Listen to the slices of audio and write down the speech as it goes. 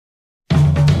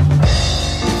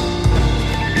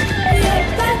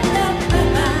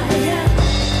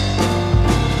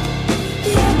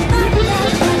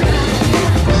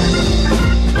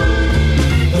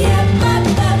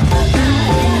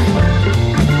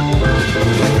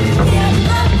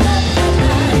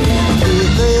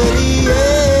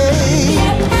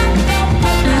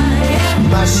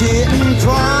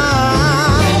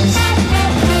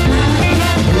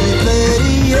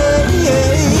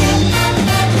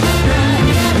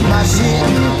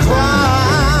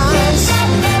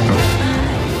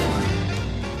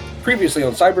Previously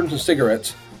on Sideburns and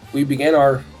Cigarettes, we began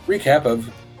our recap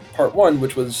of Part 1,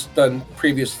 which was done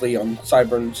previously on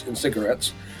Sideburns and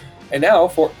Cigarettes. And now,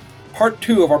 for Part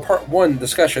 2 of our Part 1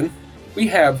 discussion, we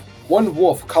have one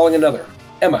wolf calling another,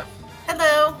 Emma.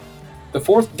 Hello. The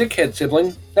fourth dickhead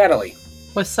sibling, Natalie.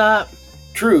 What's up?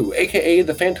 Drew, a.k.a.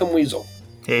 the Phantom Weasel.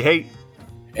 Hey.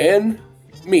 And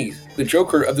me, the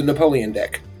Joker of the Napoleon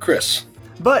deck, Chris.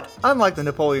 But unlike the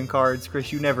Napoleon cards,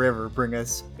 Chris, you never ever bring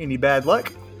us any bad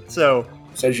luck, so...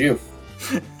 Says you.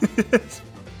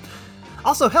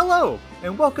 Also, hello,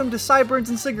 and welcome to Sideburns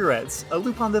and Cigarettes, a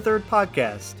Lupin the Third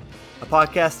podcast. A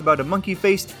podcast about a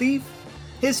monkey-faced thief,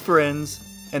 his friends,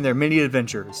 and their many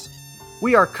adventures.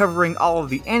 We are covering all of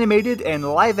the animated and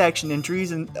live-action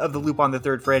entries of the Lupin the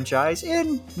Third franchise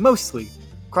in, mostly,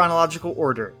 chronological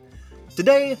order.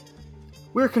 Today,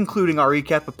 we're concluding our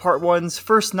recap of Part 1's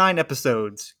first 9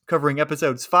 episodes, covering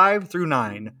episodes 5 through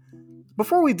 9.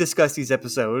 Before we discuss these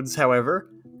episodes, however,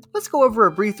 let's go over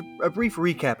a brief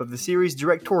recap of the series'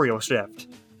 directorial shift.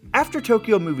 After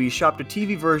Tokyo Movies shopped a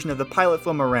TV version of the pilot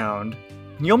film around,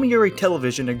 Yomiuri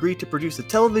Television agreed to produce a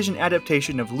television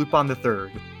adaptation of Lupin the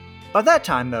Third. By that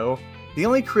time, though, the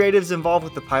only creatives involved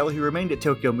with the pilot who remained at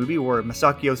Tokyo Movie were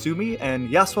Masaki Osumi and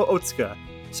Yasuo Otsuka.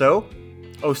 So,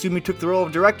 Osumi took the role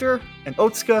of director, and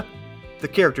Otsuka, the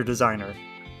character designer.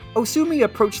 Osumi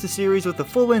approached the series with the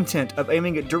full intent of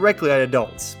aiming it directly at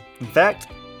adults. In fact,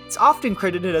 it's often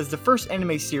credited as the first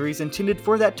anime series intended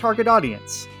for that target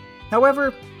audience.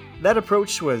 However, that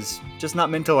approach was just not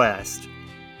meant to last.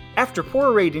 After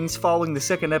poor ratings following the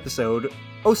second episode,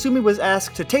 Osumi was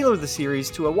asked to tailor the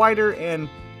series to a wider and,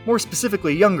 more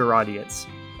specifically, younger audience.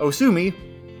 Osumi,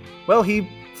 well, he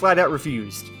flat out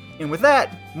refused. And with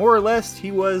that, more or less,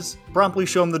 he was promptly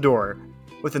shown the door,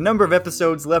 with a number of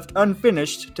episodes left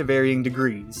unfinished to varying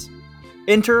degrees.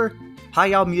 Enter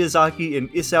Hayao Miyazaki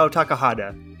and Isao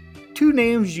Takahata, two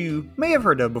names you may have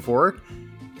heard of before,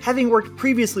 having worked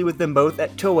previously with them both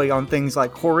at Toei on things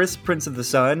like Horus, Prince of the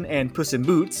Sun, and Puss in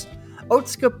Boots.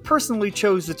 Otsuka personally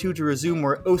chose the two to resume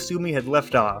where Osumi had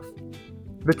left off.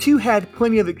 The two had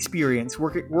plenty of experience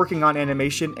working on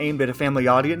animation aimed at a family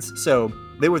audience, so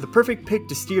they were the perfect pick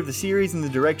to steer the series in the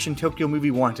direction Tokyo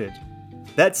Movie wanted.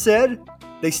 That said,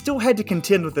 they still had to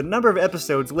contend with a number of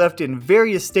episodes left in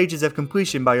various stages of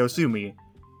completion by Osumi.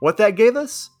 What that gave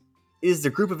us is the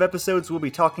group of episodes we'll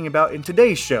be talking about in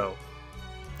today's show,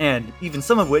 and even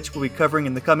some of which we'll be covering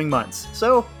in the coming months.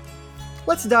 So,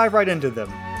 let's dive right into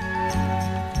them.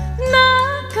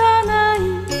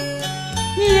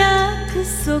 約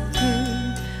束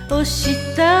を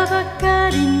したばか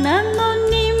りなの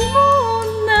にも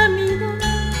う涙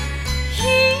一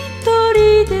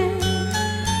人で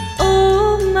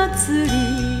お祭り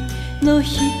の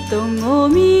人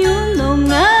混みを逃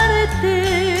れ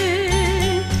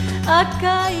て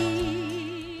赤い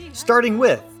Starting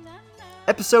with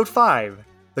Episode 5,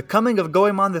 The Coming of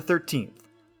Goemon the 13th,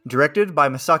 directed by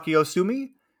Masaki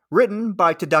Osumi, written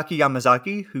by Tadaki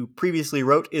Yamazaki, who previously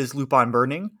wrote Is Lupin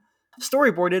Burning,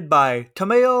 storyboarded by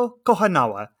Tomeo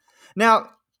Kohanawa. Now,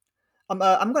 I'm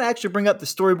going to actually bring up the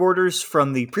storyboarders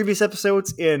from the previous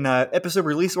episodes in episode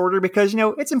release order because,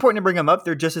 it's important to bring them up.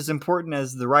 They're just as important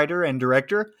as the writer and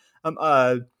director.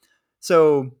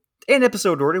 So, in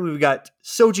episode order, we've got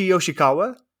Soji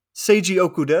Yoshikawa, Seiji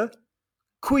Okuda,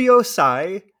 Kuyo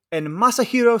Sai, and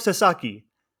Masahiro Sasaki.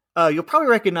 You'll probably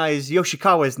recognize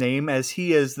Yoshikawa's name as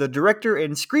he is the director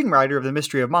and screenwriter of The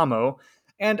Mystery of Mamo.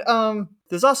 And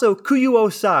there's also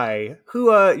Kuyuo Sai,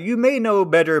 who you may know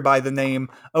better by the name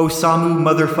Osamu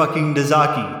Motherfucking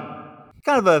Dazaki.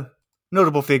 Kind of a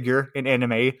notable figure in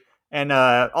anime, and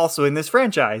also in this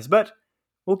franchise, but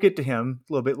we'll get to him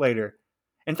a little bit later.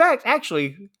 In fact,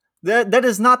 actually, that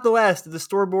is not the last of the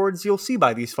storyboards you'll see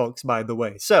by these folks, by the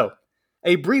way. So,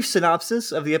 a brief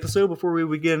synopsis of the episode before we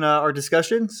begin our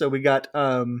discussion. So we got,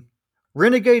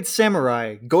 Renegade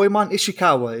Samurai Goemon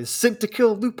Ishikawa is sent to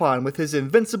kill Lupin with his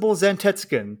invincible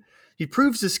Zantetsuken. He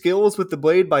proves his skills with the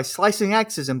blade by slicing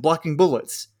axes and blocking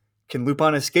bullets. Can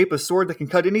Lupin escape a sword that can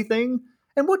cut anything?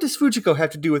 And what does Fujiko have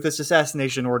to do with this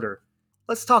assassination order?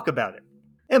 Let's talk about it.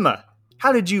 Emma,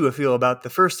 how did you feel about the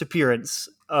first appearance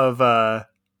of our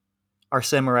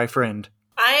samurai friend?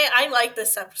 I like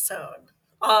this episode.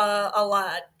 A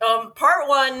lot. Part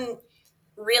 1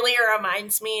 really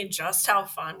reminds me just how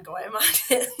fun Goemon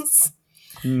is.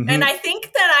 Mm-hmm. And I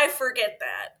think that I forget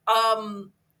that.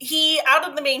 He, out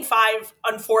of the main 5,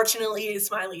 unfortunately,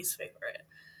 is my least favorite.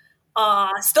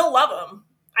 Still love him.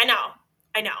 I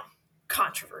know.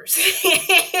 Controversy.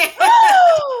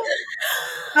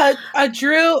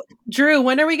 Drew,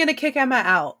 when are we going to kick Emma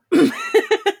out?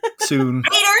 soon.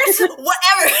 Haters,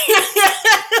 whatever.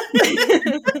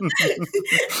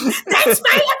 That's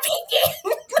my opinion.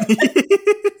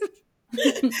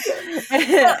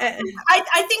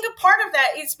 I think a part of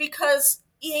that is because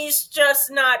he's just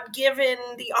not given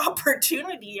the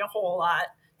opportunity a whole lot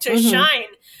to shine.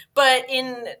 But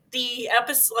in the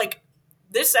episode, like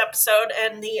this episode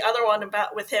and the other one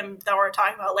about with him that we're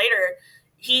talking about later,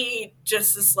 he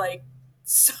just is like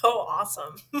so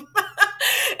awesome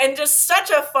and just such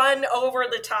a fun, over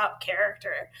the top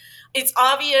character. It's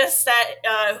obvious that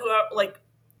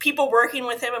people working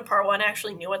with him in part one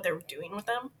actually knew what they were doing with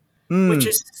him, which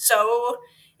is so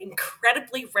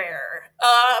incredibly rare.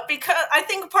 Because I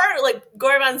think part of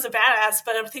Goemon's a badass,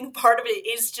 but I think part of it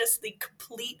is just the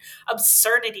complete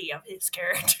absurdity of his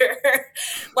character.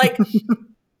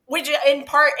 Which in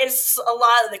part is a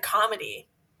lot of the comedy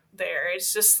there.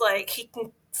 It's just like he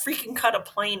can freaking cut a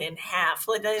plane in half.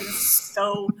 Like, that is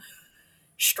so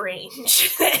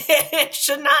strange. It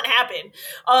should not happen.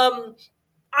 I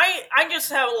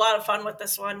just have a lot of fun with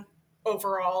this one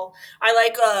overall. I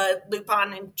like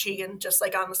Lupin and Jigen just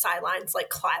like on the sidelines, like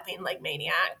clapping like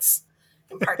maniacs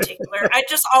in particular. I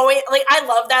just always I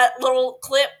love that little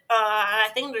clip. I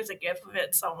think there's a gif of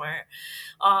it somewhere.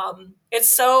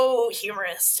 It's so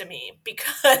humorous to me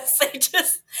because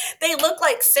they look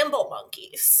like cymbal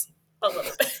monkeys a little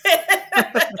bit. And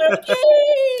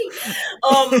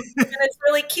it's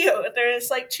really cute. They're just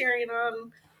like cheering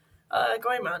on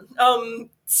Goemon.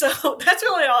 So that's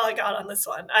really all I got on this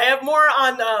one. I have more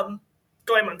on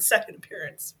Goemon's second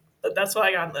appearance, but that's what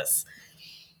I got on this.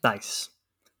 Nice.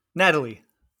 Natalie.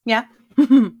 Yeah.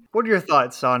 What are your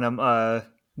thoughts on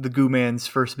the Goo Man's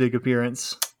first big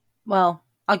appearance? Well,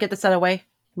 I'll get this out of the way,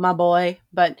 my boy.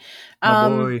 But My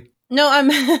boy. no,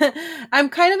 I'm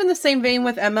kind of in the same vein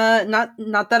with Emma.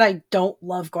 Not that I don't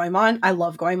love Goemon. I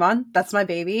love Goemon. That's my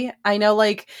baby. I know,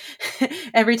 like,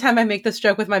 every time I make this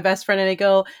joke with my best friend and I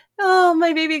go, "Oh,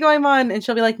 my baby Goemon," and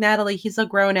she'll be like, "Natalie, he's a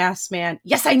grown ass man."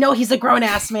 Yes, I know he's a grown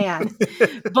ass man,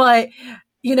 but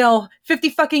 50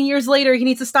 fucking years later, he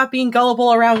needs to stop being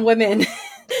gullible around women.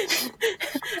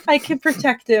 I can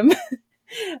protect him.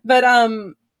 But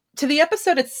to the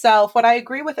episode itself, what I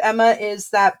agree with Emma is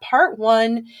that part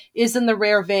one is in the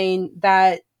rare vein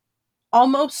that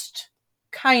almost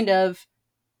kind of,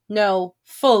 no,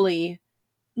 fully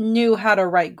knew how to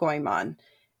write Goemon.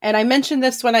 And I mentioned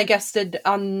this when I guested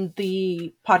on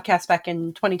the podcast back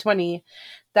in 2020,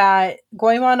 that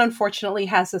Goemon unfortunately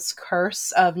has this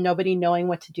curse of nobody knowing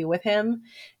what to do with him.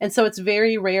 And so it's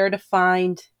very rare to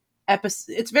find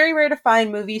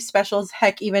movie specials,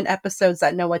 heck, even episodes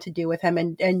that know what to do with him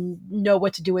and know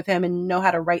what to do with him and know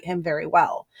how to write him very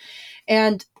well.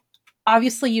 And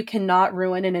obviously you cannot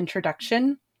ruin an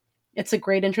introduction. It's a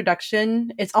great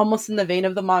introduction. It's almost in the vein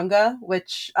of the manga,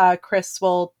 which Chris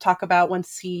will talk about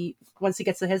once he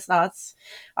gets to his thoughts,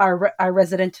 our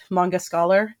resident manga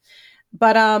scholar.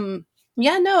 But I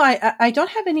don't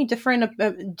have any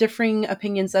differing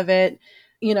opinions of it.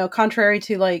 Contrary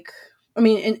to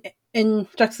in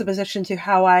juxtaposition to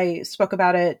how I spoke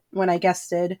about it when I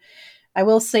guested, I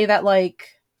will say that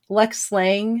Lex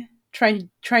Lang trying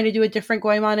to do a different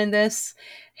Goemon in this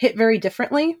hit very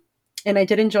differently, and I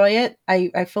did enjoy it.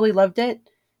 I fully loved it,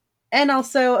 and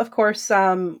also, of course,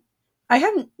 I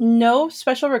have no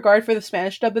special regard for the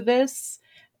Spanish dub of this.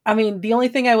 I mean, the only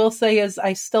thing I will say is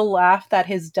I still laugh that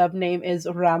his dub name is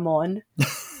Ramon.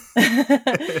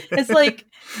 It's like,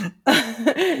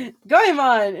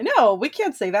 Goemon. No, we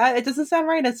can't say that. It doesn't sound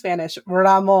right in Spanish.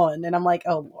 Ramon. And I'm like,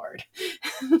 oh, Lord.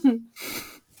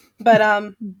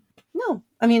 But, no.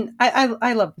 I mean,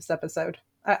 I love this episode.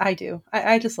 I do.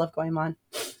 I just love Goemon.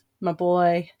 My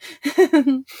boy.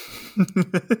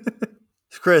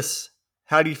 Chris,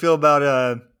 how do you feel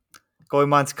about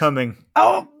Goemon's coming?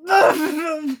 Oh!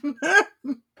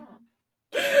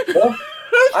 Well,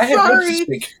 I have notes to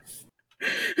speak.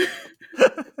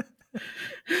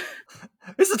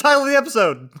 It's the title of the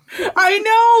episode. I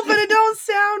know, but it don't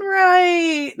sound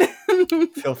right.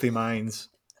 Filthy minds.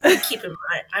 I'm keeping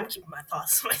my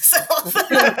thoughts to myself.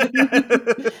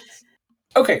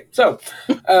 Okay, so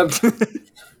a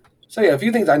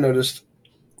few things I noticed,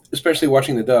 especially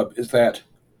watching the dub, is that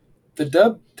the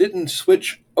dub didn't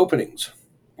switch openings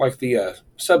like the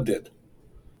sub did,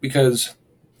 because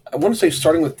I want to say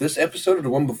starting with this episode or the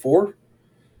one before,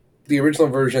 the original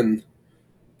version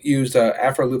used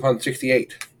Afro Lupin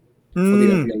 68 for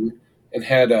the opening and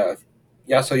had Yasuo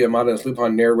Yamada as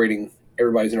Lupin narrating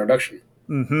everybody's introduction.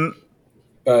 Mm-hmm.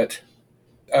 But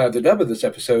the dub of this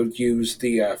episode used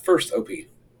the first OP.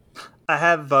 I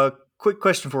have a quick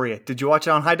question for you. Did you watch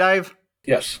it on High Dive?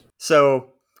 Yes.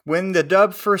 So when the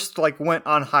dub first went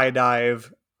on High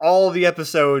Dive, all the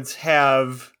episodes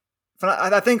have,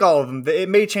 I think all of them, it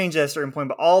may change at a certain point,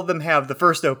 but all of them have the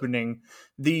first opening.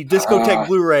 The Discotheque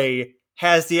Blu-ray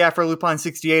has the Afro Lupin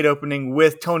 68 opening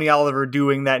with Tony Oliver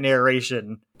doing that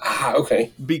narration.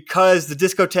 Okay. Because the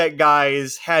Discotheque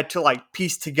guys had to like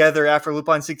piece together Afro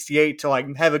Lupin 68 to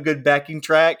like have a good backing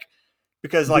track,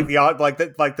 because like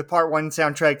the part 1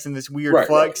 soundtrack's in this weird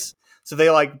flux. Right. So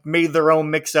they like made their own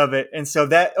mix of it, and so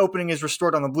that opening is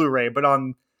restored on the Blu-ray. But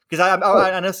on because I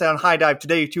noticed that on High Dive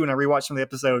today too, and I rewatched some of the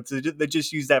episodes. They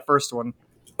just used that first one.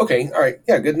 Okay, all right,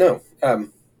 yeah, good to know.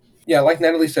 Yeah, like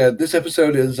Natalie said, this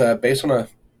episode is based on a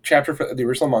chapter for the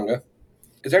original manga.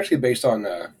 It's actually based on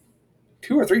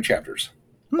 2 or 3 chapters.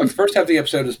 Like the first half of the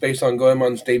episode is based on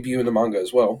Goemon's debut in the manga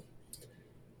as well,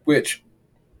 which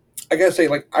I gotta say,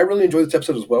 like, I really enjoyed this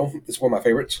episode as well. It's one of my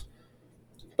favorites.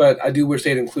 But I do wish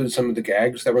they had included some of the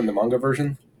gags that were in the manga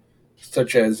version,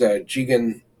 such as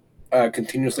Jigen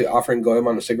continuously offering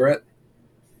Goemon a cigarette.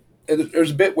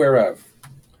 There's a bit where,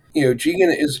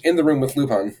 Jigen is in the room with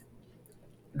Lupin,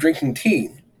 drinking tea,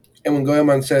 and when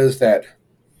Goemon says that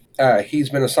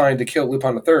he's been assigned to kill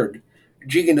Lupin III,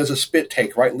 Jigen does a spit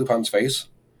take right in Lupin's face.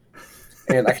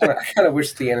 And I kind of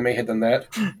wish the anime had done that.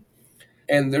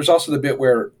 And there's also the bit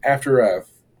where after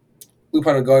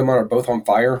Lupin and Goemon are both on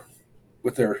fire,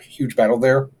 with their huge battle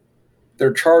there,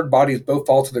 their charred bodies both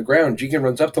fall to the ground. Jigen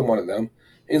runs up to one of them, and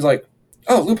he's like,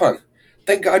 "Oh, Lupin,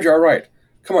 thank God you're all right.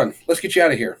 Come on, let's get you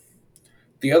out of here."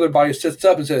 The other body sits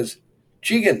up and says,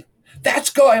 "Jigen,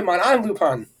 that's Goemon, I'm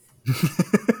Lupin."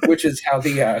 Which is how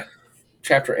the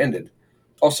chapter ended.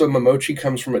 Also, Momochi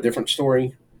comes from a different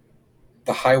story,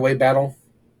 the highway battle,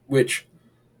 which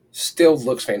still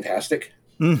looks fantastic.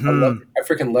 Mm-hmm. I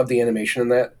freaking love the animation in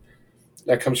that.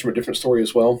 That comes from a different story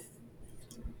as well.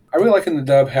 I really like in the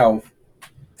dub how,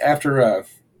 after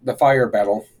the fire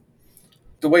battle,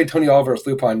 the way Tony Oliver's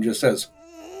Lupin just says,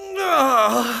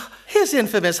 his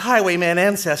infamous highwayman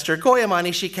ancestor, Goemon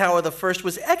Ishikawa I,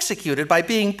 was executed by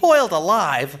being boiled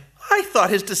alive. I thought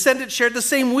his descendants shared the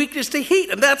same weakness to heat,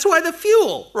 and that's why the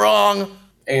fuel. Wrong.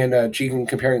 And Jigen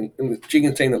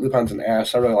saying that Lupin's an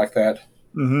ass. I really like that.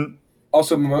 Mm-hmm.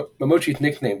 Also, Momochi's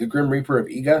nickname, the Grim Reaper of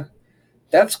Iga.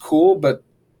 That's cool, but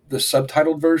the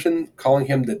subtitled version, calling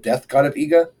him the Death God of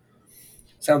Iga,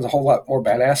 sounds a whole lot more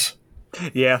badass.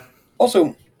 Yeah.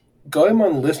 Also,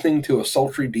 Goemon listening to a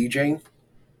sultry DJ,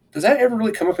 does that ever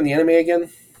really come up in the anime again?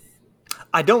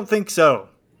 I don't think so.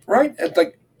 Right?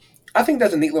 I think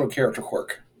that's a neat little character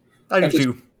quirk. I do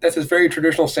too. That's his very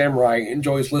traditional samurai,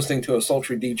 enjoys listening to a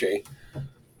sultry DJ.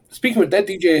 Speaking of that,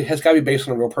 DJ has got to be based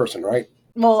on a real person, right?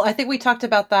 Well, I think we talked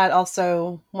about that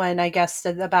also when I guessed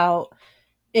about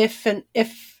if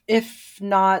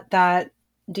not, that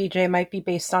DJ might be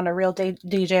based on a real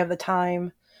DJ of the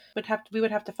time. We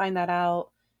would have to find that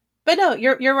out. But no,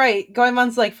 you're right.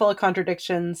 Goemon's like full of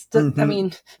contradictions. Mm-hmm. I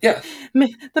mean, yeah,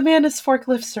 the man is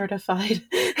forklift certified.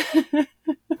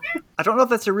 I don't know if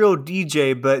that's a real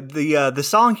DJ, but the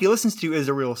song he listens to is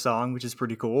a real song, which is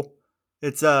pretty cool.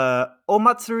 It's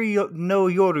Omatsuri no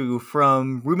Yoru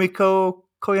from Rumiko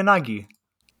Koyanagi.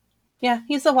 Yeah,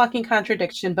 he's a walking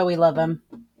contradiction, but we love him.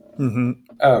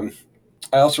 Mm-hmm.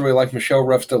 I also really like Michelle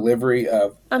Ruff's delivery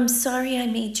of, "I'm sorry I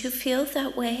made you feel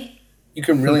that way." You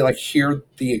can really hear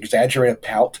the exaggerated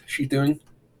pout she's doing.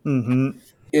 Mm-hmm.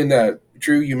 In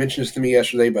Drew, you mentioned this to me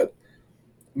yesterday, but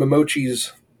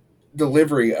Momochi's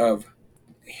delivery of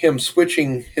him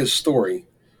switching his story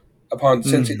upon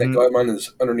sensing that Goemon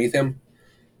is underneath him,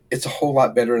 it's a whole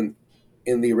lot better in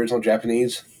the original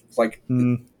Japanese. It's like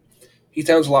he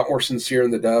sounds a lot more sincere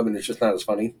in the dub, and it's just not as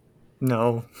funny.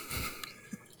 No.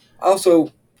 I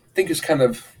also think it's kind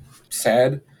of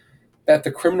sad that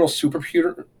the criminal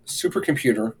supercomputer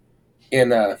in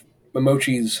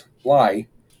Momochi's Lie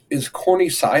is corny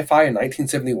sci-fi in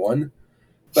 1971,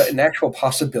 but an actual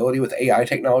possibility with AI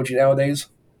technology nowadays.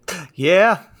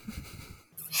 Yeah.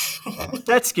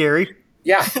 That's scary.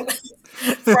 Yeah.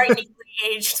 Frighteningly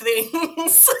aged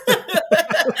things.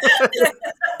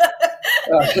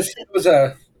 It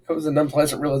was an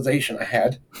unpleasant realization I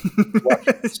had.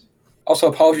 Also,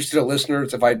 apologies to the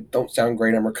listeners if I don't sound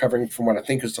great. I'm recovering from what I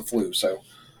think is the flu. So,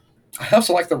 I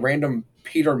also like the random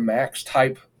Peter Max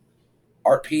type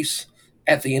art piece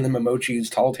at the end of Momochi's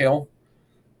Tall Tale.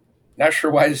 Not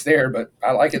sure why it's there, but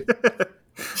I like it.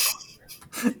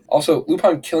 Also,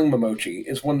 Lupin killing Momochi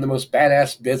is one of the most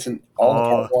badass bits in all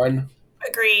of Part 1.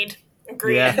 Agreed.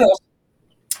 Yeah.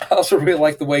 I also really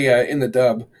like the way in the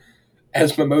dub,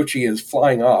 as Momochi is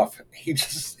flying off, he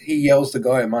yells to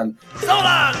Goemon, "So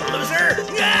long, loser!"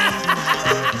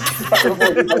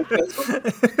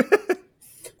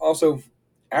 Also,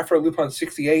 Afro Lupin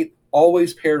 68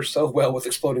 always pairs so well with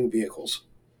exploding vehicles.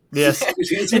 Yes.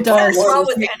 It does. What's wrong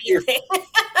with anything?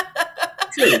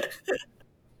 True.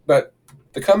 But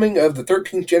the coming of the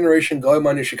 13th generation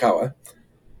Goemon Ishikawa,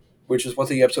 which is what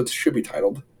the episode should be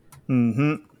titled,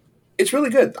 it's really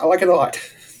good. I like it a lot.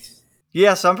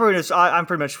 Yes, I'm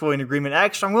pretty much fully in agreement.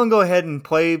 Actually, I'm going to go ahead and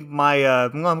play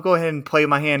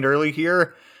my hand early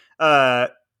here.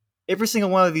 Every single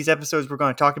one of these episodes we're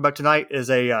going to talk about tonight is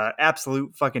a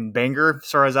absolute fucking banger, as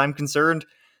far as I'm concerned.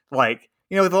 Like,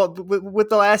 with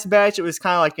the last batch, it was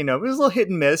kind of like, it was a little hit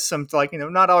and miss. Some like,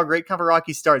 not all great, kind of a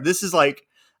rocky start. This is like,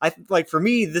 for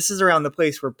me, this is around the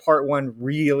place where part 1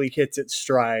 really hits its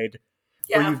stride.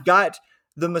 Yeah. Where you've got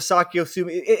the Masaki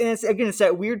Osumi, and it's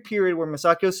that weird period where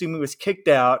Masaki Osumi was kicked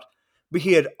out, but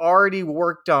he had already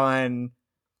worked on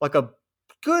like a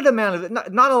good amount of it,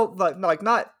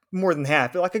 not more than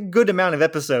half, but like a good amount of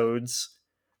episodes,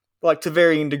 like to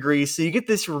varying degrees. So you get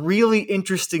this really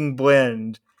interesting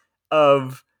blend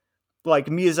of like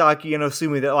Miyazaki and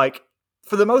Osumi that, like,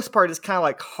 for the most part is kind of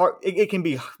like hard. It can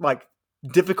be like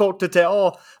difficult to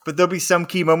tell, but there'll be some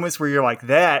key moments where you're like,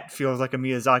 that feels like a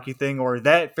Miyazaki thing, or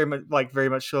that very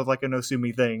much feels like an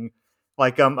Osumi thing.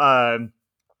 Like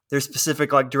there's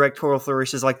specific like directorial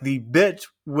flourishes, like the bit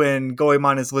when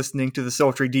Goemon is listening to the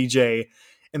sultry DJ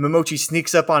and Momochi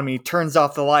sneaks up on me, turns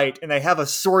off the light, and they have a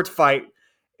sword fight,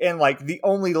 and like the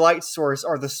only light source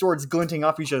are the swords glinting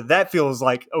off each other. That feels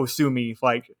like Osumi,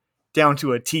 like down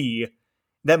to a T.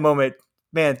 That moment,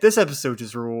 man, this episode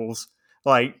just rules.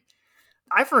 Like,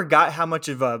 I forgot how much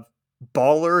of a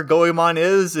baller Goemon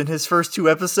is in his first 2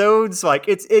 episodes. Like,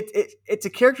 it's a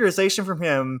characterization from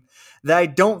him that I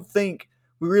don't think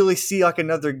we really see like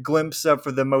another glimpse of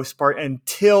for the most part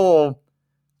until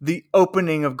the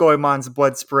opening of Goemon's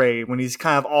Blood Spray, when he's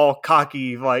kind of all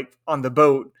cocky, like on the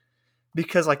boat.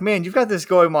 Because, like, man, you've got this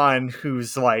Goemon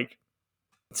who's like,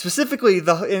 specifically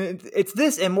it's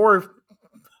this, and more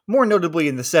notably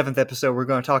in the 7th episode we're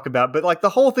going to talk about, but like the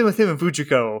whole thing with him and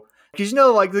Fujiko. Because,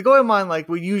 like, the Goemon, like,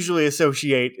 we usually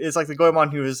associate is, like, the Goemon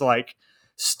who is, like,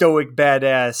 stoic,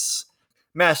 badass,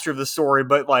 master of the sword,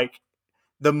 but, like,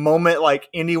 the moment, like,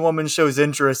 any woman shows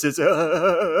interest, it's,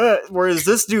 whereas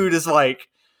this dude is, like,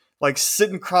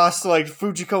 sitting crossed, like,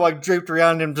 Fujiko, like, draped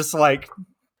around him, just, like,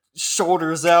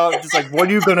 shoulders out, just like, what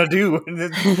are you gonna do? And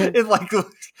it like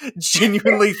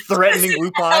genuinely threatening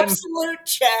Lupin. Absolute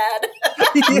Chad.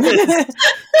 Yes.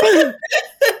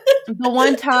 The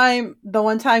one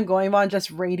time Goemon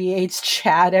just radiates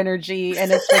Chad energy,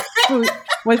 and it's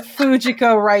with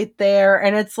Fujiko right there,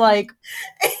 and it's like,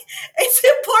 it's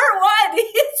in part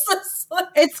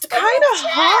 1. It's kind of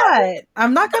hot.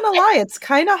 I'm not gonna lie, it's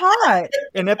kind of hot.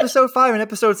 In episode 5 and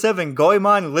episode 7,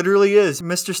 Goemon literally is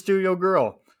Mr. Studio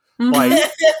Girl. Like,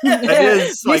 that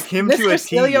is like him to a T.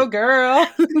 Studio Girl.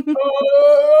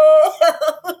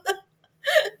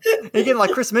 Again,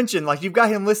 like Chris mentioned, like, you've got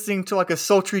him listening to like a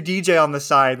sultry DJ on the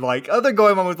side. Like, other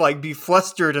Goemon would like be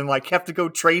flustered and like have to go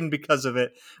train because of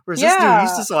it. Whereas this dude,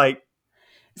 he's just like,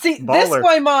 see,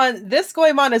 baller. this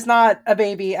Goemon is not a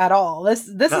baby at all. This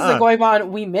is a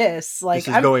Goemon we miss. Like,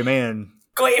 this is Goemon.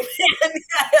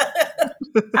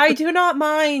 I do not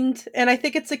mind, and I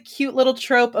think it's a cute little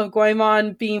trope of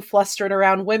Goemon being flustered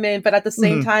around women, but at the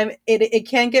same time, it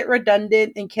can get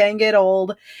redundant and can get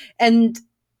old, and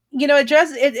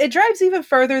it drives even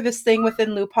further this thing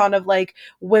within Lupin of like,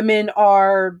 women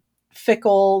are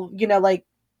fickle, like,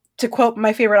 to quote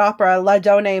my favorite opera, La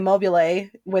Donne Mobile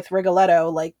with Rigoletto,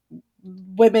 like,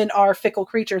 women are fickle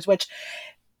creatures, which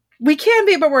we can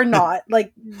be, but we're not.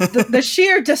 Like, the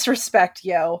sheer disrespect,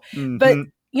 yo. But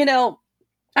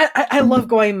I love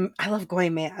Goemon.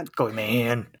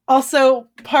 Goemon. Also,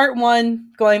 part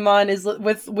 1, Goemon is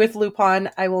with Lupin.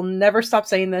 I will never stop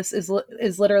saying this. Is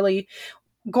literally,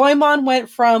 Goemon went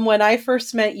from, when I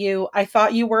first met you, I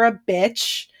thought you were a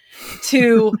bitch,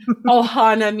 to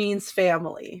Ohana means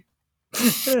family.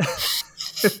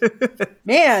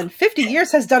 Man, 50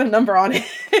 years has done a number on it.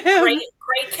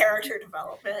 Great character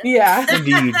development. Yeah.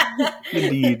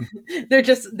 Indeed. They're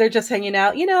just hanging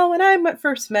out. When I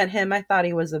first met him, I thought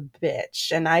he was a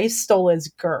bitch, and I stole his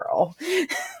girl.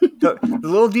 The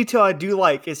little detail I do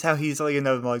like is how he's like,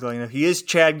 he is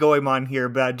Chad Goemon here,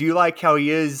 but I do like how he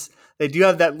is. They do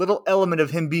have that little element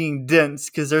of him being dense,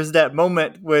 because there's that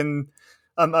moment when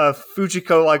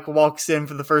Fujiko like walks in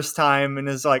for the first time and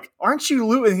is like, "Aren't you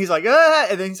Lupin?" And he's like, "Ah!"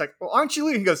 And then he's like, "Well, aren't you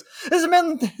Lupin?" He goes, "There's a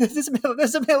man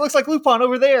looks like Lupin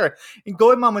over there." And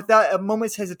Goemon, without a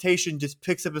moment's hesitation, just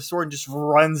picks up a sword and just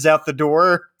runs out the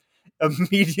door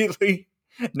immediately.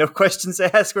 No questions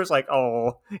asked. Where it's like,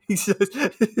 oh, he says,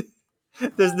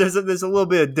 there's a little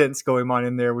bit of dense Goemon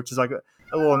in there, which is like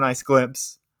a little nice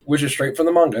glimpse. Which is straight from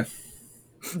the manga.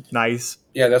 Nice.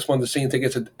 Yeah, that's one of the scenes that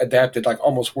gets adapted like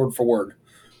almost word for word.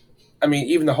 I mean,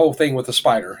 even the whole thing with the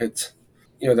spider, it's,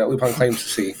 that Lupin claims to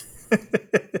see.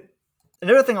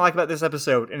 Another thing I like about this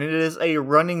episode, and it is a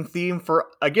running theme for,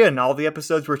 again, all the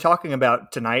episodes we're talking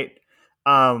about tonight.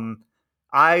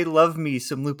 I love me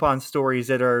some Lupin stories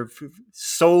that are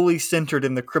solely centered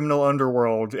in the criminal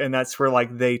underworld, and that's where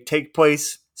like they take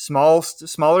place,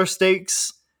 smaller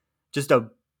stakes, just a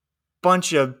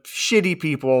bunch of shitty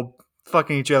people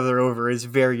fucking each other over is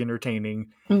very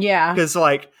entertaining. Yeah. Because,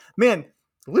 like, man,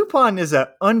 Lupin is an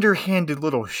underhanded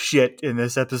little shit in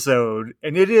this episode,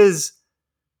 and it is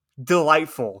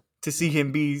delightful to see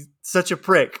him be such a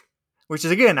prick, which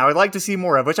is, again, I would like to see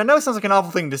more of, which I know sounds like an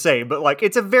awful thing to say, but, like,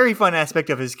 it's a very fun aspect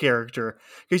of his character.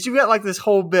 Because you've got, like, this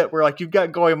whole bit where, like, you've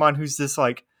got Goemon, who's this,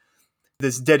 like,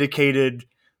 this dedicated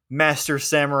master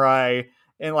samurai,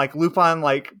 and, like, Lupin,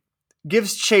 like,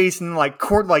 gives chase and, like,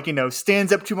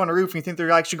 stands up to him on a roof, and you think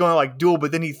they're actually going to, like, duel,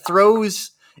 but then he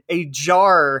throws a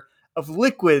jar of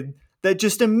liquid that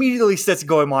just immediately sets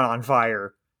Goemon on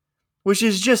fire, which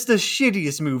is just the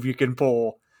shittiest move you can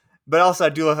pull. But also, I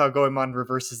do love how Goemon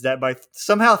reverses that by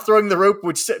somehow throwing the rope,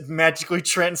 which magically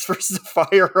transfers the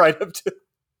fire right up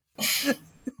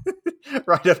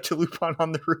to Lupin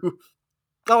on the roof.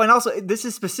 Oh, and also, this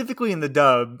is specifically in the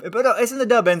dub, but it's in the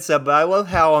dub and sub. But I love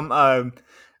how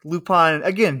Lupin,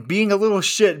 again, being a little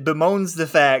shit, bemoans the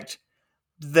fact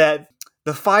that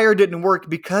the fire didn't work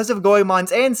because of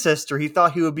Goemon's ancestor. He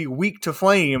thought he would be weak to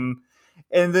flame.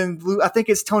 And then I think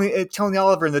it's Tony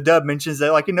Oliver in the dub mentions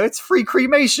that, like, it's free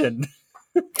cremation.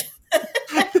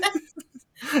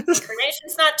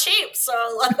 Cremation's not cheap, so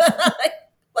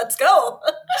let's go.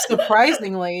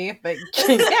 Surprisingly, but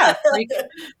yeah,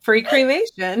 free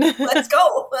cremation. Let's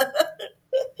go.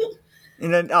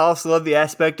 And then I also love the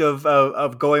aspect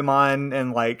of Goemon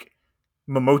and, like,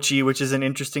 Momochi, which is an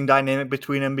interesting dynamic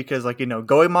between them because, like,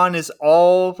 Goemon is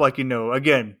all, like,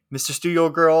 again, Mr. Studio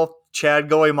Girl, Chad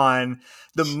Goemon.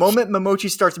 The moment Momochi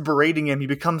starts berating him, he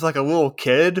becomes like a little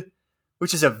kid,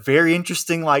 which is a very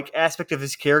interesting, like, aspect of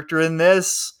his character in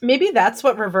this. Maybe that's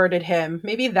what reverted him.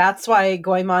 Maybe that's why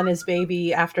Goemon is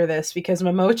baby after this, because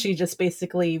Momochi just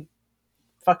basically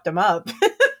fucked him up.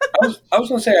 I was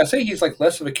going to say he's like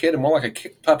less of a kid and more like a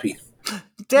kicked puppy.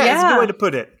 That's a good way to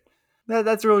put it.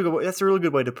 That's a really good. That's a really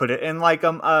good way to put it. And, like,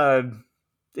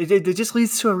 it just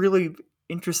leads to a really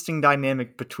interesting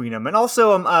dynamic between them. And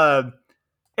also,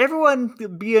 everyone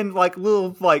being, like,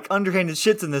 little, like, underhanded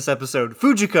shits in this episode.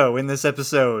 Fujiko in this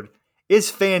episode is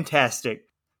fantastic.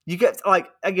 You get, like,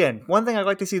 again, one thing I'd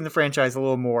like to see in the franchise a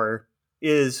little more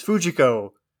is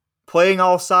Fujiko playing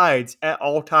all sides at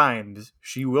all times.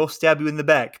 She will stab you in the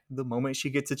back the moment she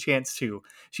gets a chance to.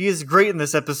 She is great in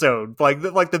this episode. Like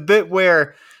the bit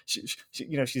where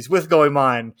she's with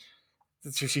Goemon.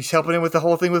 She's helping him with the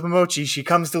whole thing with Momochi. She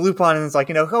comes to Lupin and is like,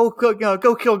 go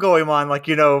kill Goemon. Like,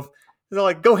 they're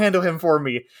like, go handle him for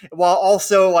me. While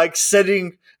also, like,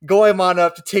 setting Goemon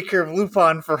up to take care of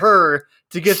Lupin for her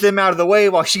to get them out of the way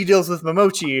while she deals with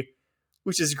Momochi.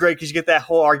 Which is great because you get that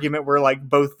whole argument where, like,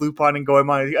 both Lupin and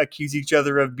Goemon accuse each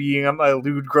other of being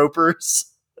lewd gropers.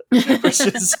 Which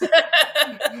is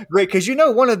great because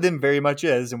one of them very much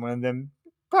is and one of them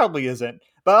probably isn't.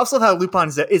 But I also love how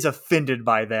Lupin is offended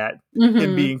by that,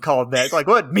 him being called that. Like,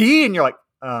 what, me? And you're like,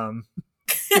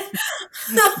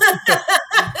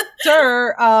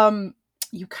 Sir,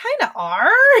 you kind of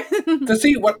are. To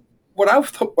see what I would have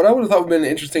thought would have been an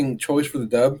interesting choice for the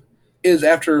dub is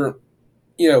after,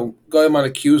 Goemon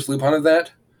accused Lupin of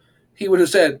that, he would have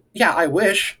said, "Yeah, I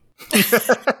wish." It's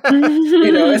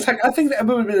like I think that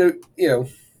would have been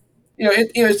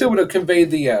it still would have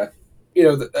conveyed the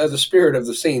the spirit of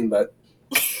the scene, but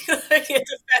the fact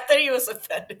that he was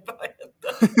offended by it.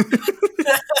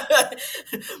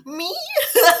 Me?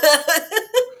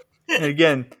 And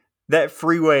again, that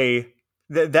freeway,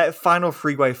 that final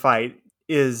freeway fight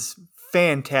is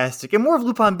fantastic. And more of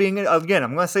Lupin being, again,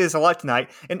 I'm going to say this a lot tonight,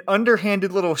 an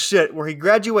underhanded little shit where he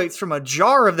graduates from a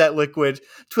jar of that liquid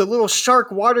to a little shark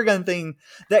water gun thing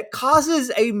that causes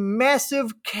a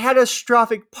massive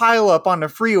catastrophic pileup on the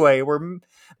freeway where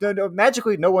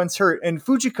magically no one's hurt. And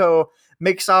Fujiko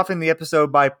makes off in the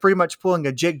episode by pretty much pulling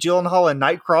a Jake Gyllenhaal and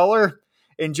Nightcrawler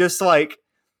and just, like,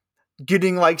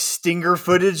 getting, like, stinger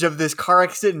footage of this car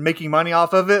accident and making money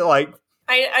off of it. Like,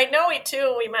 I know it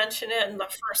too. We mentioned it in the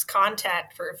First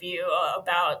Contact review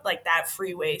about, like, that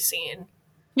freeway scene.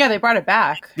 Yeah, they brought it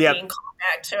back. Yeah, being called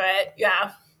back to it.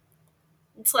 Yeah,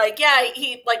 it's like, yeah,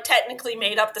 he, like, technically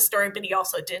made up the story, but he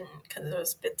also didn't because it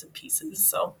was bits and pieces.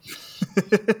 So,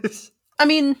 I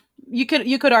mean, you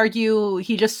could argue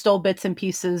he just stole bits and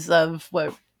pieces of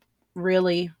what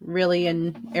really, really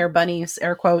in air bunnies,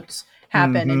 air quotes,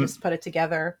 happen and just put it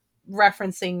together,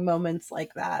 referencing moments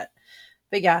like that.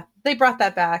 But yeah, they brought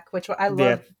that back, which I love.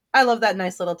 Yeah. I love that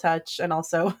nice little touch. And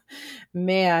also,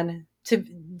 man,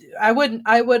 I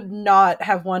would not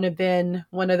have wanted to been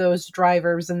one of those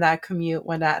drivers in that commute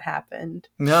when that happened.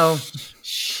 No.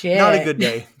 Shit. Not a good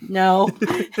day. No.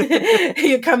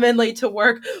 You come in late to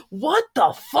work. What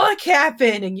the fuck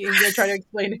happened? And you're trying to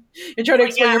explain. You're trying to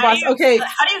explain your boss. Okay.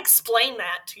 How do you explain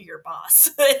that to your boss?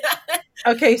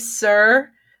 Okay,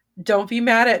 sir. Don't be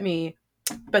mad at me.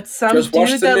 But some Just watch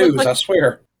dude the that news, looked like I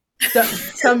swear.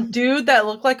 some dude that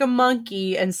looked like a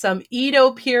monkey and some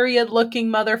Edo period looking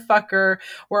motherfucker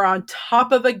were on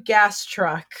top of a gas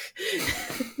truck.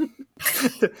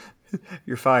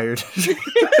 You're fired.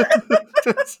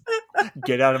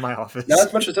 Get out of my office. Not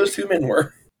as much as those two men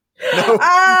were. No.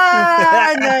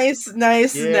 Nice.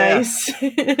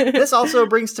 This also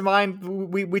brings to mind,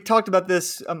 we talked about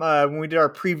this when we did our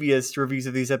previous reviews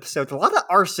of these episodes. A lot of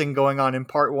arson going on in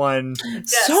part 1.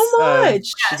 Yes. So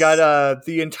much. You got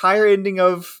the entire ending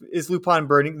of Is Lupin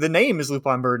Burning? The name is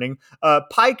Lupin Burning.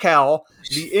 Paikal,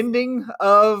 the ending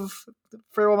of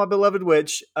Farewell My Beloved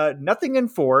Witch. Nothing in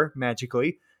 4,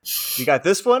 magically. You got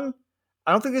this one.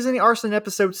 I don't think there's any arson in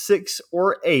episode 6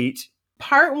 or 8.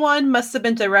 Part 1 must have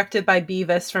been directed by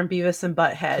Beavis from Beavis and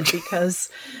Butthead because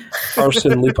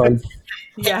Arson Lupin.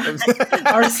 yeah,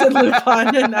 Arson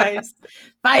Lupin, nice.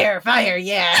 Fire,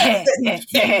 yeah.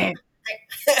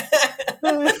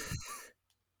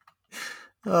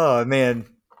 Oh man.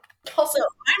 Also,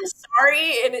 I'm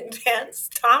sorry in advance.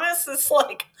 Thomas is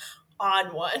like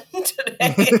on one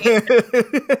today.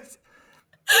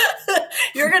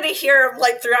 You're gonna hear him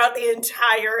like throughout the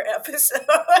entire episode.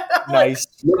 Nice.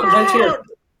 No complaints here.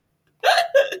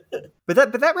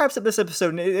 But that wraps up this episode.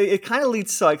 And it kind of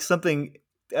leads to like something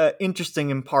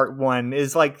interesting in part 1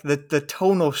 is like the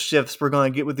tonal shifts we're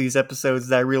going to get with these episodes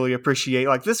that I really appreciate.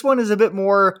 Like this one is a bit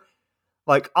more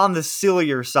like on the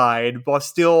sillier side while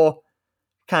still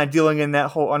kind of dealing in that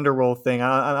whole underworld thing.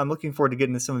 I'm looking forward to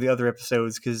getting to some of the other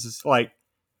episodes because like,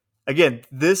 again,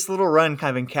 this little run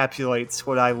kind of encapsulates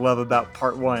what I love about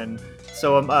part 1.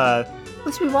 So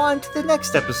let's move on to the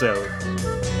next episode.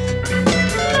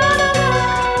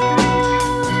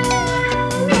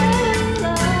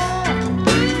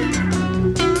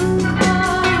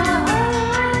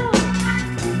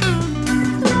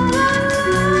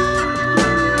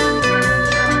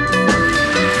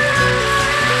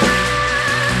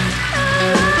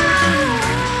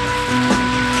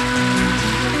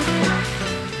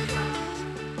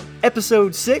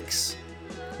 Episode 6,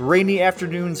 Rainy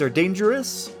Afternoons Are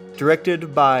Dangerous,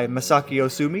 directed by Masaki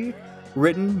Osumi,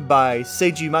 written by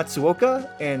Seiji Matsuoka,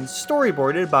 and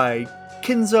storyboarded by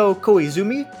Kenzo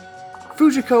Koizumi.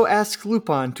 Fujiko asks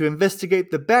Lupin to investigate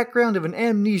the background of an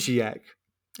amnesiac.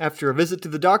 After a visit to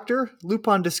the doctor,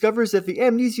 Lupin discovers that the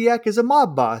amnesiac is a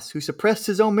mob boss who suppressed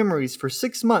his own memories for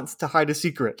 6 months to hide a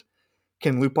secret.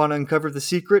 Can Lupin uncover the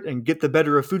secret and get the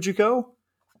better of Fujiko?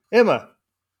 Emma,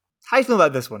 how do you feel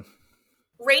about this one?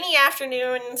 Rainy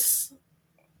afternoons,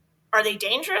 are they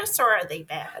dangerous or are they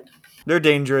bad? They're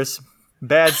dangerous.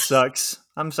 Bad sucks.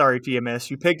 I'm sorry,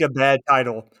 TMS. You picked a bad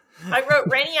title. I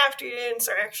wrote rainy afternoons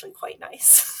are actually quite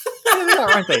nice. Yeah, they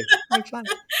are, aren't they?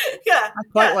 Yeah. I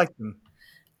quite like them.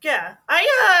 Yeah.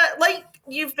 I, like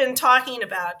you've been talking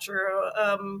about, Drew,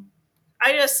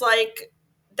 I just like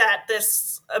that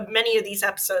this, many of these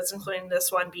episodes, including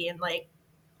this one being like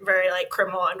very like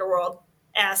criminal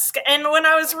underworld-esque. And when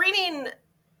I was reading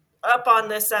up on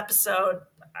this episode,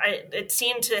 it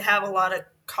seemed to have a lot of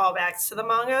callbacks to the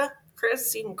manga.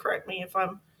 Chris, you can correct me if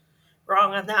I'm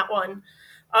wrong on that one.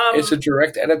 It's a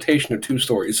direct adaptation of 2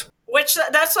 stories. Which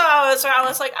that's what I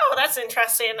was like, oh, that's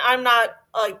interesting. I'm not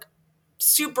like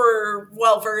super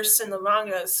well versed in the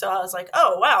manga, so I was like,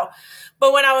 oh wow.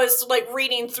 But when I was like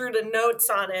reading through the notes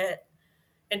on it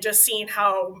and just seeing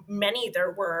how many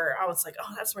there were, I was like,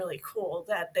 oh, that's really cool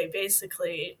that they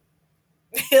basically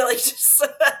like just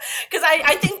because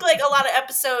I think like a lot of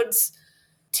episodes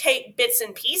take bits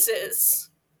and pieces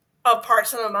of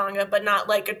parts of the manga, but not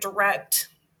like a direct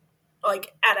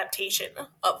like adaptation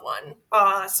of one.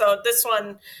 So this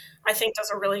one I think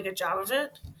does a really good job of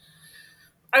it.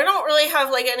 I don't really have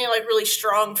like any like really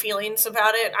strong feelings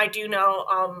about it. I do know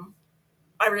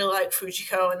I really like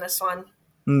Fujiko in this one.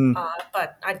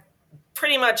 But I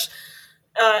pretty much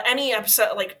any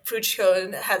episode like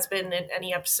Fujiko has been in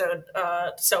any episode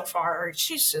so far,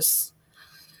 she's just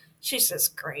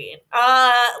great.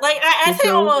 Like I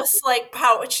think almost like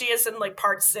how she is in like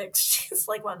part 6, she's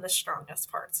like one of the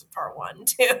strongest parts of part 1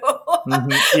 too.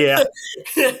 Yeah.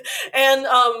 And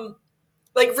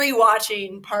like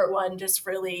rewatching part 1 just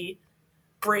really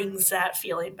brings that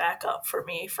feeling back up for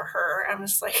me for her. I'm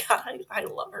just like, I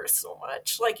love her so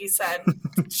much. Like you said,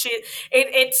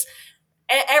 it's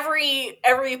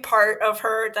every part of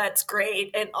her that's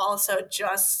great, and also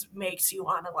just makes you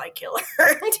want to like kill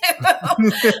her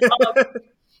too.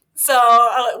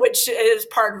 Which is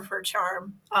part of her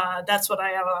charm. That's what I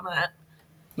have on that.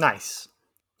 Nice.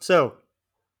 So,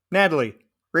 Natalie,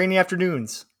 Rainy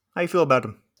Afternoons. How you feel about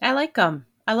them? I like them.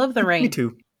 I love the rain. Me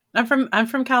too. I'm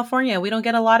from California. We don't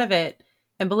get a lot of it.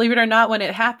 And believe it or not, when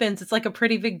it happens, it's like a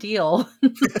pretty big deal.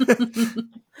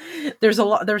 There's a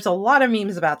lot of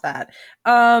memes about that.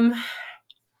 One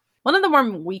of the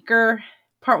more weaker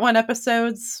part 1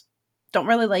 episodes, don't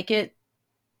really like it.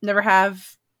 Never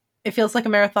have. It feels like a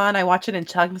marathon. I watch it in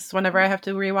chunks whenever I have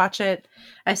to rewatch it.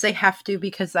 I say have to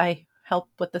because I help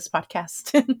with this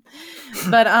podcast.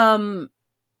 But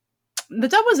the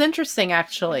dub was interesting,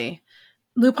 actually.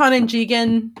 Lupin and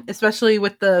Jigen, especially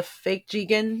with the fake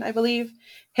Jigen, I believe,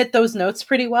 hit those notes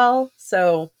pretty well.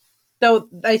 So, though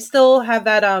I still have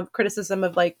that criticism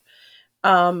of like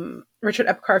Richard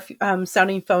Epcar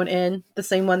sounding phone in, the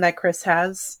same one that Chris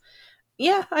has.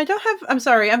 Yeah, I'm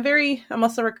sorry. I'm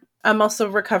also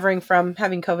recovering from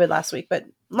having COVID last week. But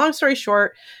long story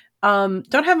short,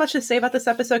 don't have much to say about this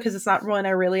episode because it's not one I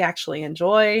really actually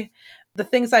enjoy. The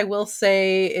things I will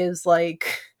say is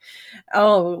like,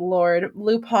 oh Lord,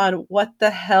 Lupin, what the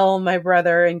hell, my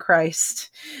brother in Christ,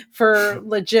 for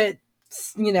legit,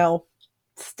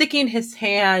 sticking his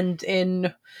hand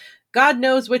in God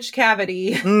knows which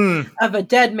cavity of a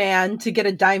dead man to get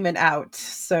a diamond out.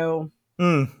 So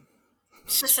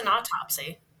it's just an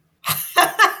autopsy.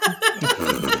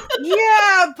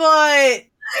 Yeah, but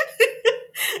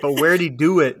where'd he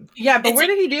do it? Yeah, but where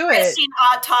did he do it?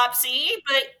 Autopsy,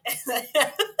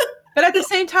 but at the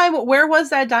same time, where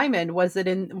was that diamond? Was it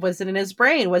in his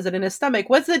brain? Was it in his stomach?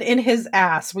 Was it in his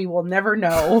ass? We will never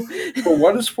know. For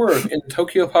what it's worth, in the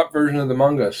Tokyo Pop version of the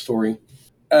manga story,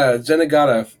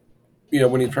 Zenigata,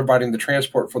 when he's providing the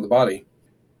transport for the body,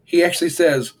 he actually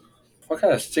says, "What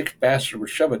kind of sick bastard would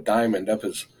shove a diamond up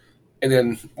his?" And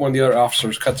then one of the other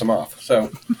officers cuts him off.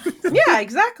 So, yeah,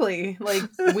 exactly. Like,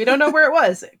 we don't know where it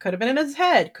was. It could have been in his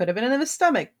head. Could have been in his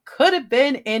stomach. Could have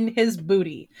been in his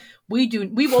booty. We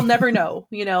will never know.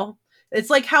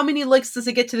 It's like, how many licks does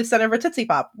it get to the center of a Tootsie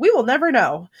Pop? We will never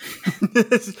know.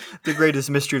 The greatest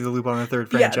mystery of the Lupin the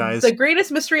Third franchise. Yeah, the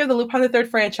greatest mystery of the Lupin the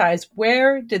Third franchise.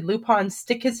 Where did Lupin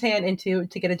stick his hand into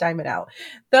to get a diamond out?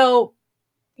 Though,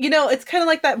 it's kind of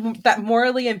like that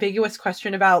morally ambiguous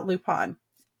question about Lupin.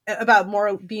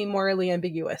 About being morally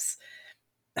ambiguous.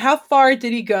 How far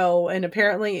did he go? And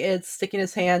apparently it's sticking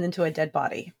his hand into a dead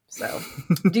body. So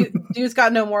dude's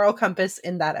got no moral compass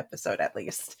in that episode, at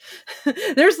least.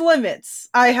 There's limits.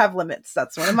 I have limits.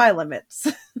 That's one of my limits.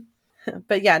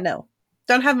 But yeah, no.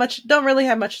 Don't really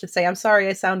have much to say. I'm sorry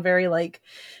I sound very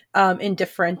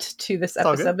indifferent to this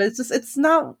episode, but it's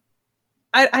not,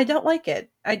 I don't like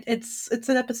it. It's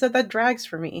an episode that drags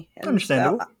for me. And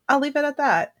understandable. I'll leave it at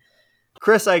that.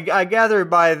 Chris, I gather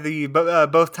by the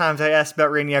both times I asked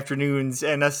about Rainy Afternoons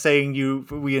and us saying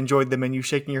we enjoyed them and you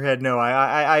shaking your head no.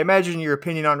 I imagine your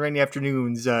opinion on Rainy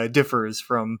Afternoons differs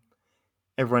from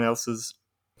everyone else's.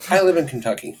 I live in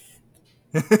Kentucky.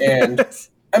 And,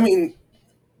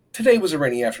 today was a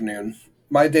rainy afternoon.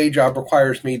 My day job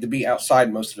requires me to be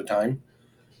outside most of the time.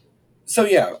 So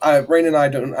yeah, Rain and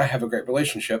I have a great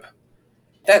relationship.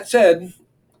 That said,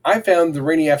 I found the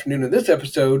rainy afternoon in this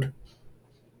episode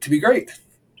to be great.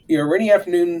 Rainy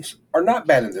afternoons are not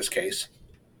bad in this case.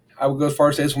 I would go as far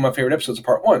as to say it's one of my favorite episodes of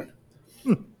part 1.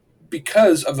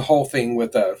 Because of the whole thing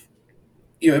with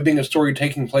it being a story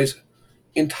taking place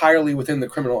entirely within the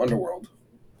criminal underworld.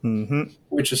 Mm-hmm.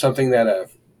 Which is something that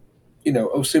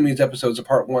Osumi's episodes of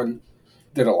part 1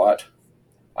 did a lot.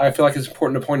 I feel like it's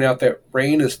important to point out that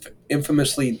Rain is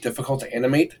infamously difficult to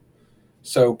animate.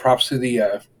 So props to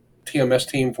the TMS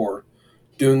team for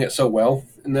doing it so well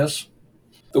in this.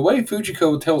 The way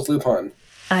Fujiko tells Lupin,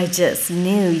 I just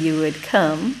knew you would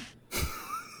come.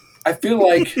 I feel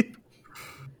like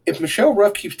if Michelle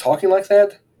Ruff keeps talking like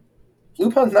that,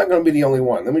 Lupin's not going to be the only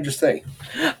one. Let me just say.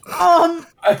 I'm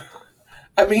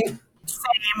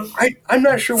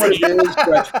not sure what it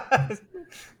is,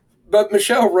 but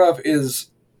Michelle Ruff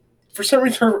is, for some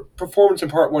reason, her performance in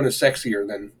part 1 is sexier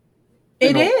than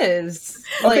it is.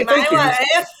 Okay, thank you.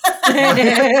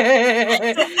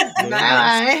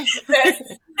 My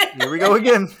Here we go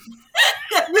again.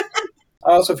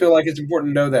 I also feel like it's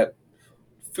important to know that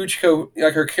Fujiko,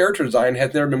 her character design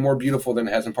has never been more beautiful than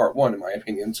it has in part 1, in my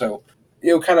opinion. So,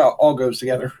 kind of all goes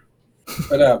together.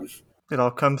 But It all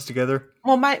comes together.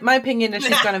 Well, my opinion is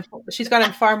she's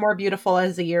gotten far more beautiful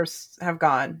as the years have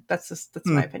gone. That's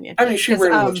my opinion. I mean, she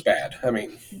rarely looks bad. I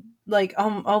mean, like,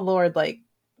 oh Lord, like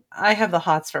I have the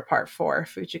hots for part 4,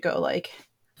 Fujiko. Like,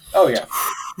 oh yeah,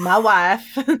 my wife.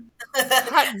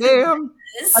 Hot damn.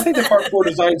 I think the part 4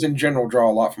 designs in general draw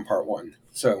a lot from part 1.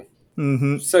 So,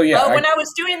 so yeah. Well, when I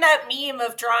was doing that meme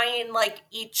of drawing like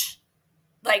each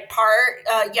like part,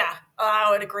 I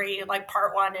would agree. Like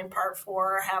part 1 and part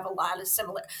 4 have a lot of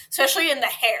similar, especially in the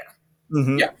hair.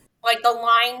 Mm-hmm. Yeah, like the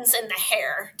lines in the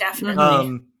hair,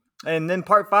 definitely. And then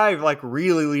part 5 like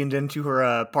really leaned into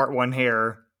her part 1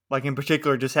 hair, like in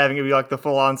particular, just having it be like the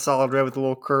full on solid red with a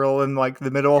little curl in like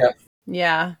the middle.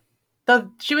 Yeah,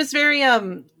 she was very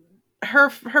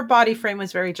her body frame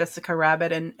was very Jessica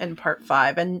Rabbit in part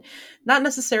 5, and not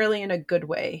necessarily in a good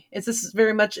way. It's just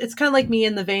very much, it's kind of like me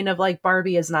in the vein of like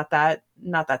Barbie is not that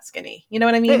skinny. You know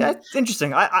what I mean? Hey, that's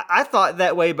interesting. I thought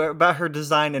that way about her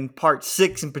design in part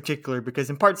 6 in particular, because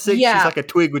in part 6 she's like a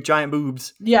twig with giant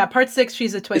boobs. Yeah, part 6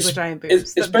 she's a twig with giant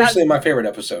boobs. Especially in my favorite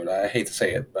episode. I hate to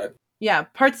say it, but yeah,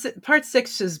 part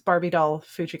 6 is Barbie doll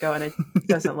Fujiko, and it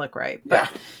doesn't look right. But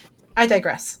I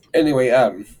digress. Anyway,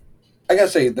 I gotta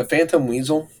say, the Phantom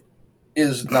Weasel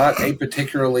is not a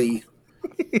particularly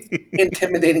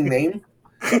intimidating name,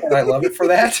 and I love it for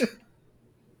that.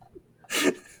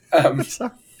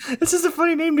 This is a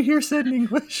funny name to hear said in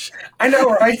English. I know,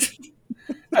 right?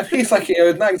 I mean, it's like,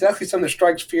 it's not exactly something that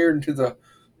strikes fear into the,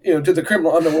 to the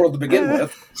criminal underworld to begin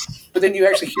with, but then you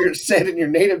actually hear it said in your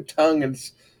native tongue, and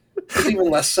it's even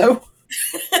less so.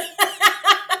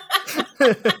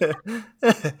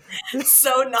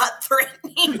 So not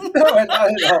threatening. No, not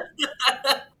at all.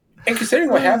 And considering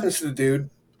what happens to the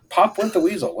dude, Pop went the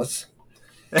weasel.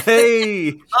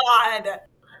 Hey! God.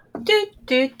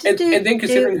 And then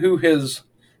considering who his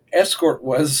escort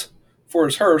was for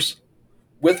his hearse,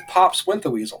 with Pops went the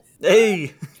weasel.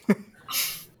 Hey!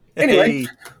 Anyway,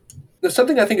 there's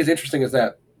something I think is interesting is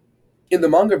that in the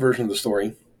manga version of the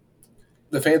story,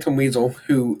 the Phantom Weasel,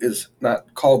 who is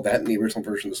not called that in the original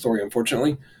version of the story,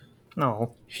 unfortunately,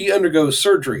 he undergoes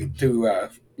surgery to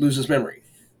lose his memory.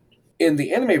 In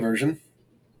the anime version,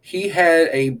 he had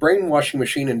a brainwashing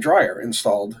machine and dryer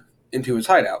installed into his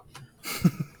hideout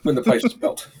when the place was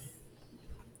built.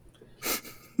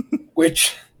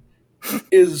 Which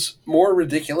is more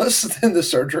ridiculous than the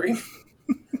surgery.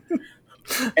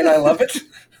 And I love it.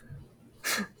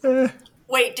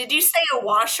 Wait, did you say a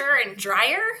washer and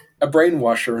dryer? A brain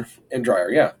washer and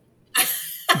dryer, yeah.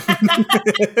 That's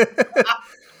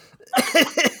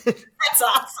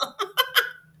awesome.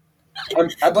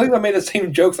 I believe I made the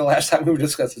same joke the last time we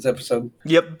discussed this episode.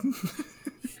 Yep.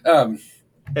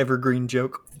 Evergreen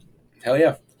joke. Hell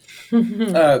yeah.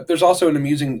 There's also an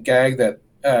amusing gag that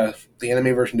the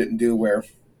anime version didn't do, where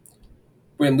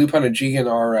when Lupin and Jigen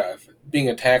are being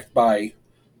attacked by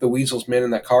the Weasel's men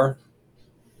in that car.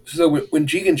 So when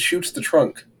Jigen shoots the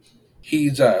trunk,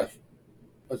 he's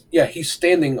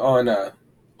standing on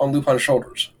Lupin's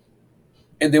shoulders.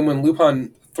 And then when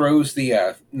Lupin throws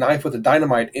the knife with the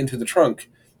dynamite into the trunk,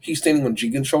 he's standing on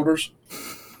Jigen's shoulders.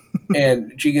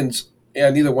 And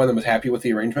neither one of them is happy with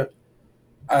the arrangement.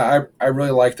 I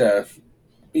really liked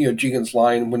Jigen's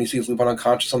line when he sees Lupin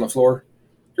unconscious on the floor.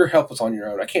 You're helpless on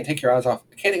your own. I can't take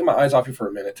my eyes off you for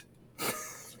a minute.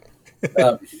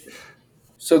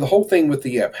 So the whole thing with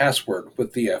the password,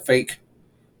 with the fake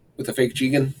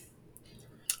Jigen,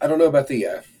 I don't know about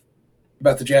the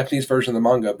Japanese version of the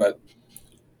manga, but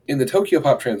in the Tokyo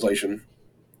Pop translation,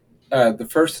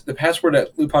 the password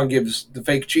that Lupin gives the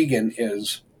fake Jigen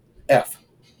is F,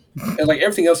 and like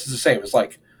everything else is the same. It's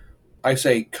like I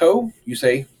say Ko, you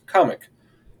say comic.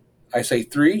 I say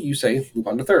 3, you say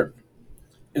Lupin the Third.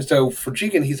 And so for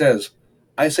Jigen, he says,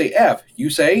 I say F, you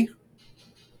say.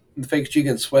 And the fake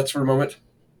Jigen sweats for a moment.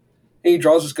 And he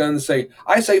draws his gun and say,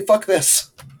 I say fuck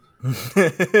this. Put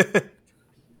that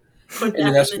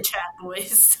in the chat,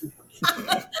 boys.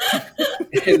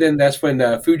 And then that's when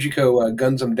Fujiko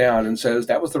guns him down and says,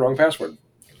 that was the wrong password.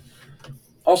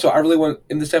 Also,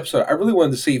 in this episode, I really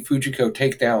wanted to see Fujiko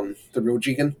take down the real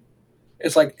Jigen.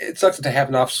 It's like, it sucks that it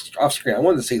happened off screen. I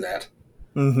wanted to see that.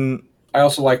 Mm-hmm. I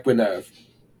also like when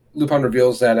Lupin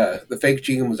reveals that the fake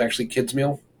Jigen was actually Kid's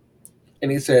meal.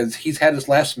 And he says he's had his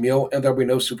last meal and there'll be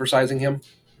no supersizing him.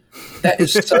 That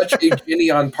is such a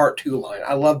Ginny on Part 2 line.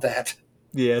 I love that.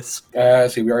 Yes.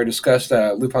 We already discussed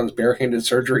Lupin's barehanded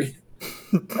surgery,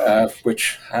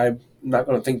 which I'm not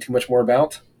going to think too much more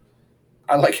about.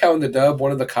 I like how in the dub,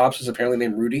 one of the cops is apparently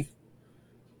named Rudy,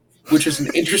 which is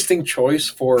an interesting choice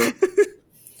for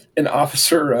an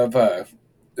officer of the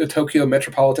Tokyo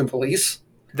Metropolitan Police.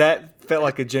 That felt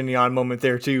like a Geneon moment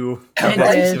there too. It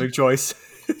That did. specific choice.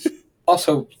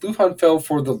 Also, Lupin fell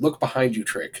for the look behind you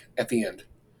trick at the end.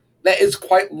 That is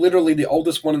quite literally the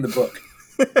oldest one in the book.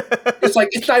 It's like,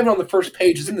 it's not even on the first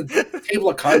page. It's in the table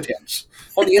of contents.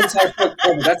 On the inside front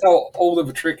cover. That's how old of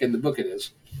a trick in the book it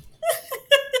is.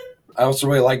 I also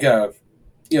really like, the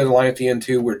line at the end,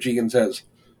 too, where Jigen says,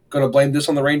 "Gonna blame this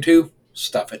on the rain, too?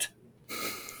 Stuff it."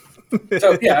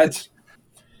 So, yeah,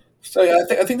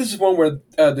 I think this is one where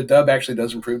the dub actually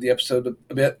does improve the episode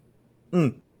a bit.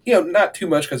 Mm. Not too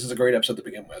much, because it's a great episode to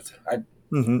begin with.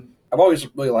 Mm-hmm. I've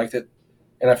always really liked it,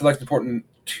 and I feel like it's important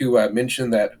to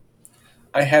mention that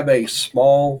I have a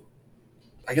small,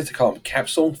 I guess they call them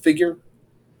capsule figure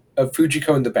of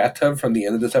Fujiko in the bathtub from the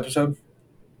end of this episode.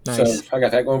 Nice. So I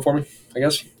got that going for me, I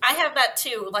guess. I have that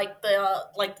too, like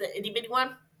the itty bitty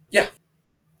one. Yeah.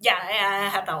 Yeah, I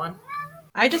have that one.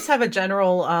 I just have a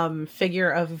general figure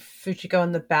of Fujiko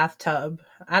in the bathtub.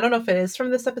 I don't know if it is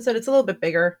from this episode. It's a little bit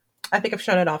bigger. I think I've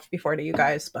shown it off before to you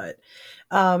guys, but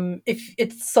if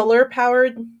it's solar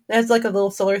powered, it has like a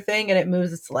little solar thing and it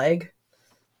moves its leg.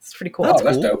 It's pretty cool. That's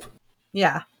cool. dope.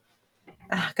 Yeah.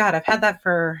 God, I've had that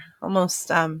for almost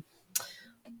 20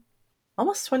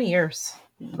 years.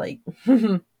 Like,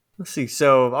 Let's see.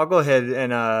 So I'll go ahead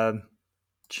and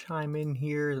chime in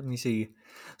here. Let me see.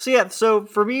 So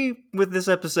for me with this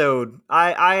episode,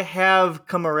 I have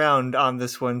come around on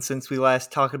this one since we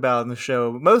last talked about it on the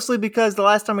show. Mostly because the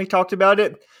last time we talked about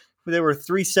it, there were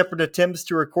 3 separate attempts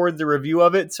to record the review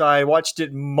of it. So I watched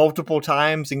it multiple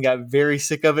times and got very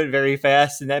sick of it very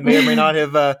fast. And that may or may not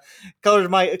have colored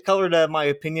my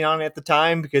opinion on it at the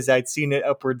time, because I'd seen it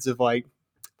upwards of like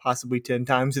possibly 10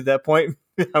 times at that point.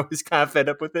 I was kind of fed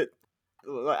up with it.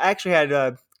 I actually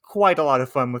had quite a lot of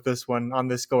fun with this one on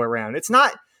this go around. It's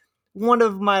not one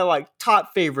of my like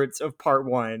top favorites of part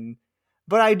 1,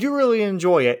 but I do really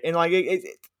enjoy it. And like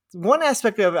one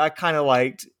aspect of it I kind of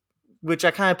liked, which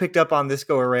I kind of picked up on this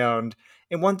go around.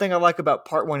 And one thing I like about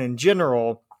part 1 in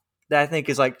general that I think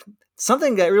is like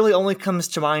something that really only comes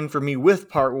to mind for me with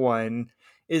part 1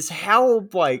 is how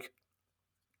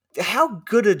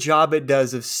good a job it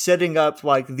does of setting up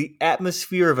like the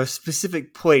atmosphere of a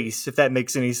specific place, if that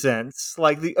makes any sense.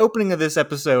 Like the opening of this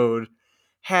episode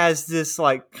has this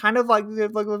like kind of like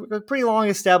a pretty long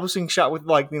establishing shot with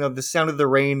like, the sound of the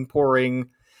rain pouring,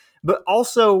 but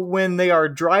also when they are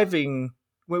driving,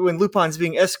 when Lupin's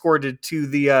being escorted to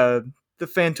the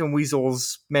Phantom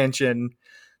Weasel's mansion,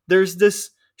 there's this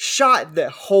shot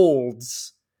that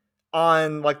holds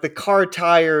on like the car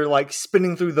tire like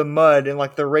spinning through the mud and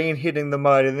like the rain hitting the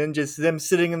mud, and then just them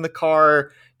sitting in the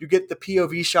car. You get the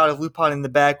POV shot of Lupin in the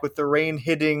back with the rain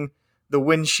hitting the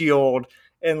windshield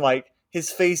and like his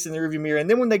face in the rearview mirror. And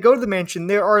then when they go to the mansion,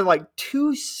 there are like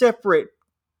 2 separate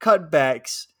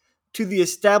cutbacks to the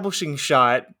establishing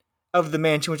shot of the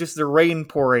mansion, which is the rain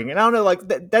pouring. And I don't know,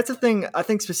 like that's a thing I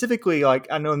think specifically, like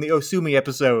I know in the Osumi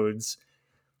episodes,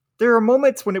 there are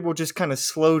moments when it will just kind of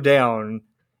slow down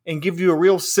and give you a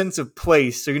real sense of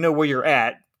place, so you know where you're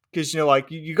at. Because, like,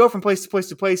 you go from place to place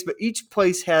to place, but each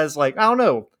place has, like, I don't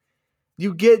know,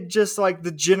 you get just, like,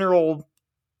 the general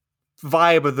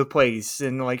vibe of the place.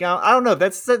 And, like, I don't know,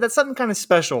 that's something kind of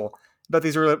special about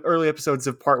these early episodes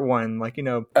of part 1. Like,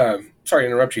 Sorry to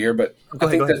interrupt you here, but Go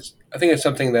I think ahead. it's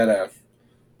something that,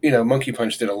 Monkey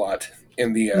Punch did a lot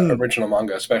in the original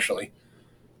manga, especially.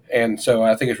 And so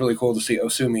I think it's really cool to see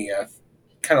Osumi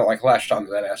kind of, like, latched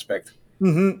onto that aspect.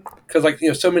 Because, like,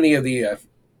 so many of the,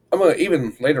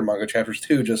 even later manga chapters,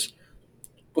 too, just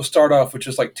will start off with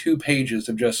just, like, 2 pages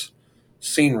of just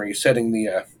scenery setting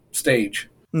the stage.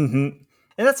 And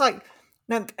that's, like,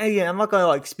 now, again, I'm not going to,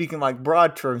 like, speak in, like,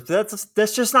 broad terms, but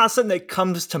that's just not something that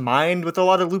comes to mind with a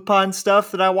lot of Lupin stuff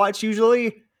that I watch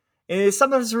usually. And it's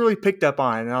something that's really picked up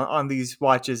on these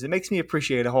watches. It makes me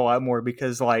appreciate it a whole lot more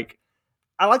because, like,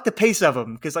 I like the pace of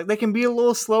them because, like, they can be a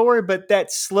little slower, but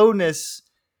that slowness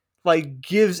like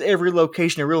gives every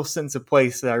location a real sense of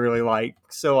place that I really like.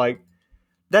 So like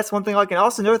that's one thing. Like, and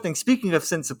also another thing, speaking of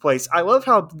sense of place, I love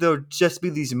how there'll just be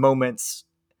these moments,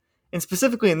 and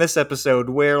specifically in this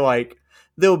episode, where like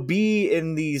they'll be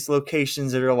in these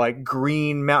locations that are like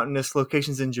green mountainous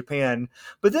locations in Japan,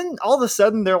 but then all of a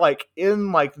sudden they're like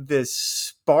in like this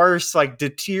sparse, like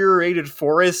deteriorated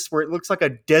forest where it looks like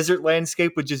a desert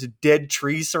landscape with just dead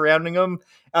trees surrounding them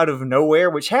out of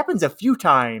nowhere, which happens a few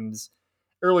times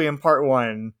early in part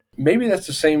 1. Maybe that's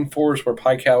the same forest where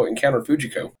Paikao encountered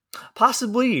Fujiko.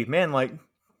 Possibly, man. Like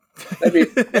that'd be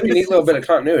a neat little bit of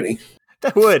continuity.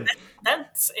 That would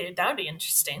be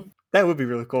interesting. That would be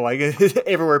really cool. Like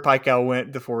everywhere Paikao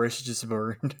went, the forest just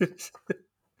burned.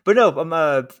 But no,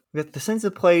 we got the sense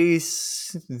of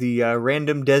place, the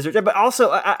random desert, but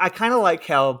also I kind of like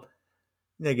how,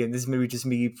 again, this is maybe just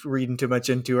me reading too much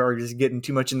into it or just getting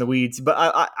too much in the weeds, but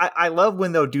I love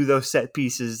when they'll do those set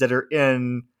pieces that are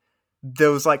in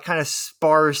those like kind of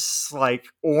sparse, like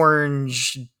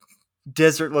orange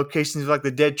desert locations with like the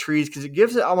dead trees, because it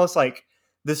gives it almost like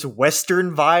this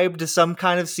Western vibe to some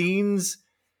kind of scenes,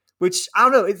 which I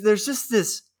don't know. There's just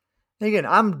this, again,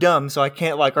 I'm dumb, so I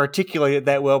can't like articulate it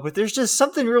that well, but there's just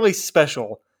something really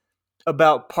special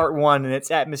about part one and its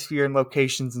atmosphere and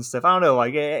locations and stuff. I don't know,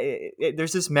 like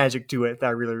there's this magic to it that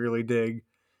I really, really dig.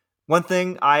 One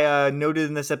thing I noted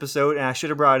in this episode, and I should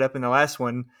have brought it up in the last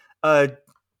one,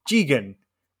 Jigen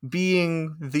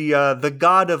being the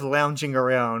god of lounging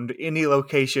around any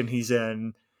location he's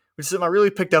in, which is something I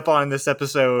really picked up on in this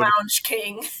episode. Lounge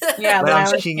King. Yeah,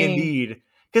 Lounge King indeed.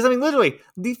 Because, I mean, literally,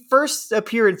 the first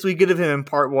appearance we get of him in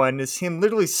part one is him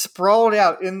literally sprawled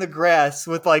out in the grass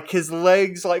with, like, his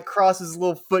legs, like, cross his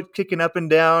little foot kicking up and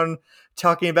down,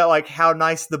 talking about, like, how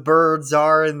nice the birds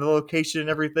are and the location and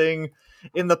everything.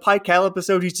 In the Pai Cal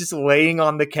episode, he's just laying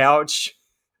on the couch.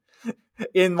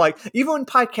 In, like, even when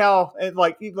Pai Cal,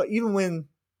 like, even when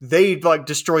they, like,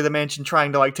 destroy the mansion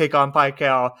trying to, like, take on Pai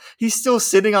Cal, he's still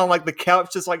sitting on, like, the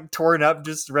couch just, like, torn up,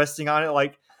 just resting on it,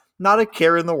 like, not a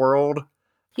care in the world.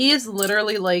 He is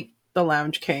literally like the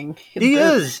Lounge King. He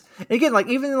is. Again, like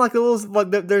even like a little,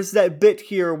 like there's that bit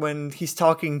here when he's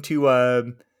talking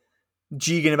to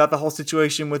Jigen about the whole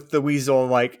situation with the weasel.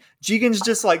 Like Jigen's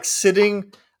just like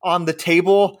sitting on the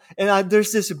table, and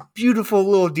there's this beautiful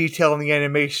little detail in the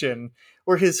animation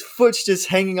where his foot's just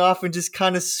hanging off and just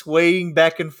kind of swaying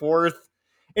back and forth.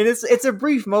 And it's a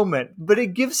brief moment, but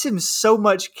it gives him so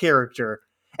much character.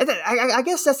 And I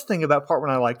guess that's the thing about part one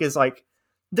I like is like,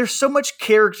 there's so much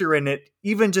character in it,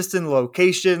 even just in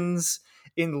locations,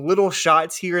 in little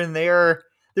shots here and there.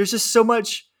 There's just so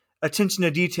much attention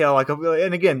to detail, like,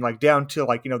 and again, like down to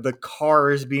like, you know, the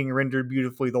cars being rendered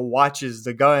beautifully, the watches,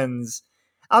 the guns.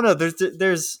 I don't know.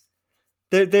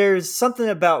 There's something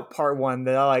about part one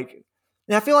that I like,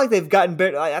 and I feel like they've gotten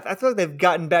better. I feel like they've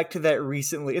gotten back to that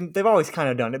recently, and they've always kind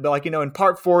of done it. But like, you know, in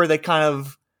part four, they kind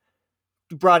of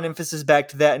brought emphasis back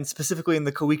to that, and specifically in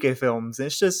the Koike films. And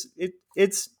it's just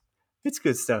it's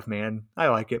good stuff, man. I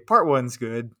like it. Part one's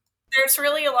good. There's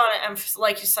really a lot of emphasis,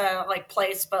 like you said, like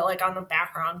place, but like on the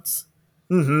backgrounds.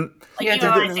 Mm-hmm. Like, yeah, you know,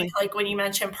 definitely. I think like when you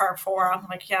mentioned part four, I'm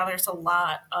like, yeah, there's a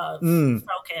lot of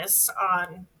focus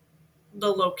on the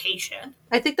location.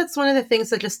 I think that's one of the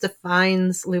things that just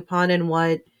defines Lupin and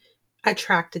what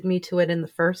attracted me to it in the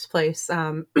first place.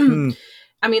 I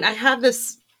mean, I have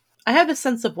this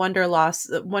sense of wanderlust,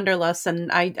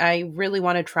 and I really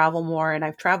want to travel more, and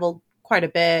I've traveled quite a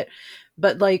bit.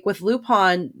 But like with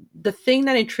Lupin, the thing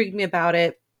that intrigued me about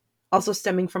it, also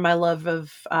stemming from my love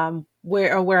of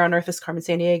where on Earth is Carmen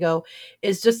Sandiego,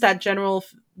 is just that general,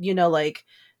 you know, like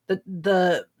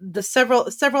the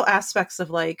several aspects of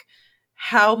like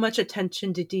how much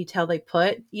attention to detail they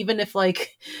put. Even if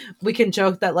like we can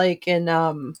joke that like in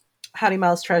Hattie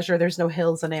Miles Treasure, there's no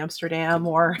hills in Amsterdam,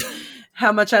 or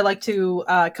how much I like to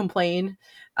complain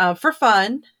for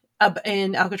fun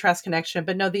in Alcatraz Connection.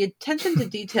 But no, the attention to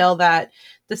detail that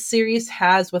the series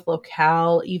has with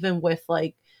locale, even with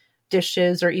like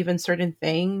dishes or even certain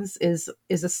things, is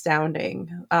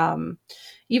astounding.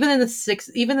 Even in the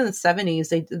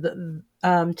 70s,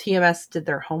 TMS did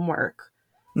their homework,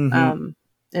 and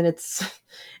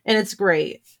it's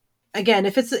great. Again,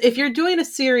 if you're doing a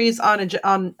series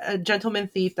on a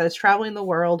gentleman thief that is traveling the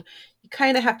world, you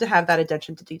kind of have to have that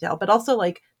attention to detail, but also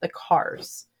like the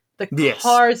cars.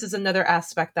 Cars is another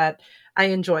aspect that I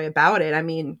enjoy about it. I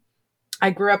mean, I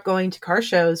grew up going to car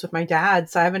shows with my dad,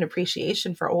 so I have an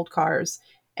appreciation for old cars.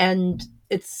 And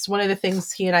it's one of the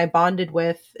things he and I bonded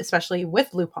with, especially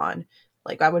with Lupin.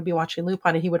 Like I would be watching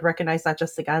Lupin and he would recognize not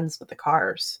just the guns, but the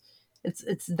cars.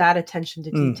 It's that attention to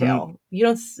detail.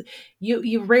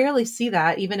 You rarely see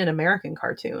that even in American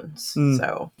cartoons.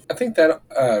 So I think that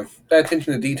that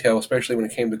attention to detail, especially when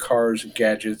it came to cars and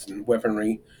gadgets and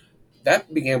weaponry,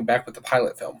 that began back with the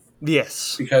pilot film.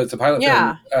 Yes. Because the pilot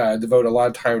film devoted a lot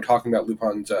of time talking about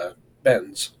Lupin's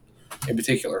Benz in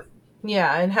particular.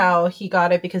 Yeah, and how he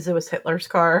got it because it was Hitler's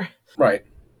car. Right.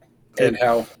 And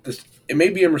how it may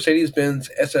be a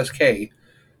Mercedes-Benz SSK,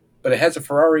 but it has a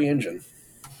Ferrari engine.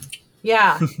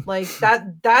 Yeah, like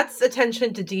that's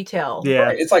attention to detail. Yeah.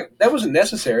 Right. It's like, that wasn't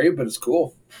necessary, but it's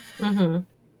cool. Mm-hmm.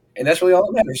 And that's really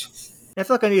all that matters. I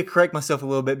feel like I need to correct myself a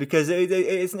little bit because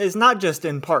it's not just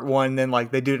in part one, then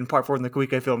like they do it in part four in the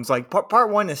Koike films. Like part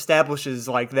one establishes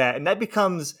like that, and that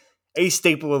becomes a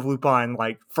staple of Lupin,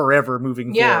 like forever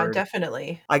moving Yeah, forward.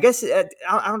 definitely. I guess I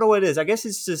don't know what it is. I guess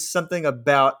it's just something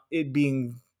about it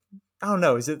being. I don't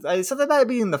know. Is it something about it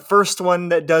being the first one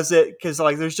that does it? Because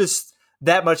like there's just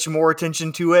that much more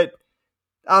attention to it.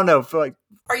 I don't know. For like,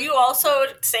 are you also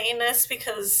saying this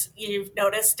because you've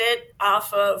noticed it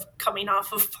coming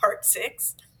off of part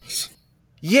 6?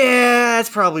 yeah, that's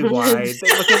probably why.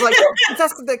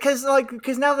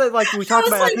 Because now that like we talk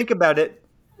about it, I think about it.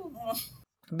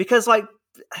 Because like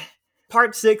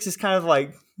part 6 is kind of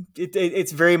like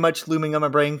it's very much looming on my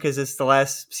brain because it's the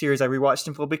last series I rewatched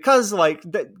in full. Because like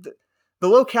the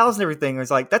locales and everything is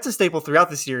like that's a staple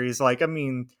throughout the series. Like I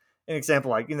mean, an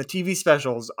example like in the TV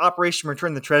specials, Operation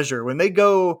Return the Treasure, when they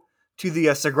go to the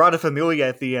Sagrada Familia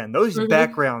at the end, those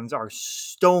backgrounds are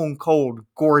stone cold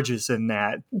gorgeous in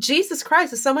that. Jesus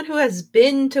Christ, as someone who has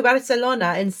been to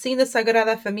Barcelona and seen the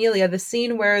Sagrada Familia, the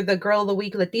scene where the girl of the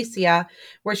week, Leticia,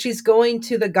 where she's going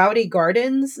to the Gaudi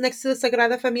Gardens next to the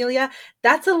Sagrada Familia,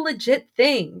 that's a legit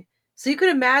thing. So you could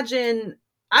imagine,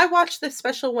 I watched this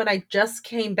special when I just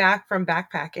came back from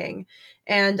backpacking,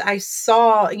 and I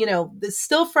saw, it's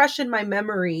still fresh in my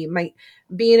memory, my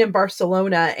being in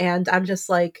Barcelona, and I'm just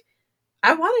like,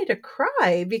 I wanted to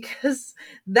cry because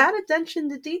that attention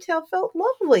to detail felt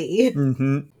lovely.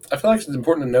 Mm-hmm. I feel like it's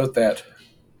important to note that,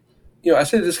 I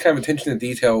said this kind of attention to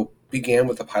detail began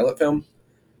with the pilot film,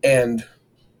 and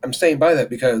I'm staying by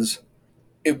that because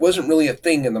it wasn't really a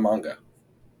thing in the manga.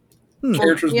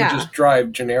 Characters would just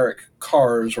drive generic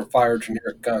cars or fire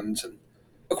generic guns, and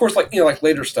of course, like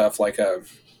later stuff, like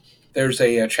there's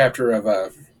a chapter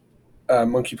of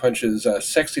Monkey Punch's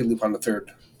Sexy Lupin the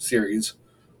Third series,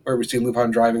 where we see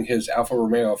Lupin driving his Alfa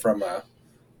Romeo from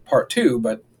part 2,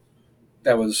 but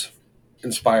that was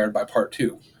inspired by part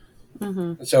 2.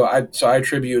 Mm-hmm. So I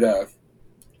attribute a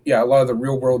lot of the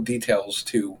real world details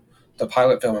to the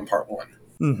pilot film in part 1.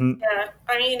 Mm-hmm. Yeah,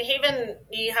 I mean, even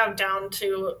you have down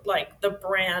to like the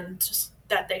brand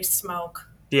that they smoke.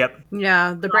 Yep.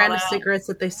 Yeah, the brand of cigarettes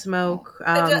that they smoke.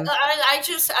 I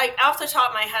off the top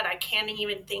of my head, I can't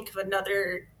even think of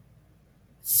another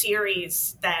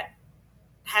series that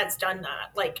has done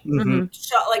that, like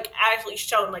actually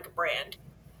shown like a brand.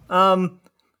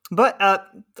 But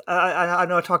I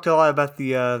know I talked a lot about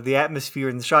the atmosphere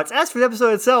and the shots. As for the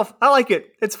episode itself, I like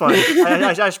it. It's fun.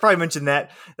 I should probably mention that.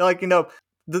 Like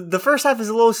the first half is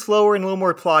a little slower and a little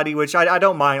more plotty, which I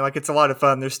don't mind. Like it's a lot of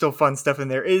fun. There's still fun stuff in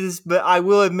there. But I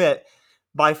will admit,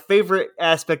 my favorite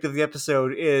aspect of the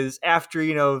episode is after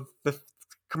the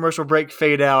commercial break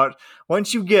fade out.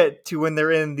 Once you get to when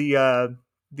they're in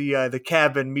the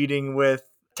cabin meeting with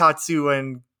Tatsu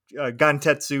and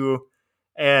Gantetsu,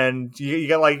 and you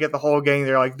get the whole gang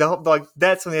there. Like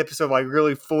that's when the episode like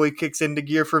really fully kicks into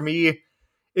gear for me.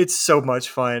 It's so much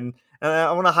fun, and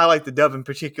I want to highlight the dub in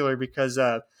particular because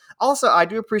also I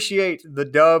do appreciate the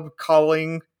dub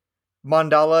calling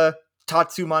Mandala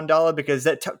Tatsu Mandala, because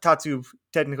that Tatsu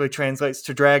technically translates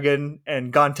to dragon,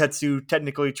 and Gantetsu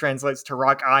technically translates to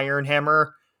rock iron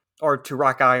hammer, or to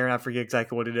rock iron. I forget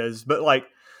exactly what it is, but like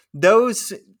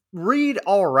those read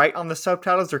all right on the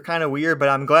subtitles. They're kind of weird, but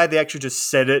I'm glad they actually just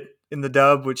said it in the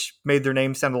dub, which made their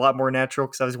name sound a lot more natural,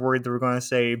 because I was worried they were going to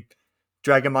say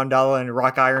Dragon Mandala and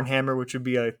Rock Iron Hammer, which would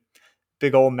be a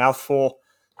big old mouthful.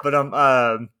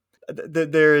 But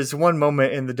there's one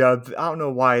moment in the dub, I don't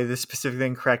know why this specific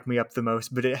thing cracked me up the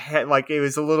most, but it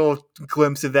was a little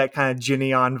glimpse of that kind of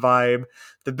Jinny-on vibe.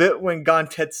 The bit when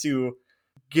Gantetsu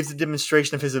gives a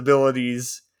demonstration of his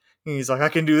abilities, and he's like, I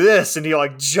can do this, and he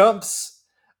like jumps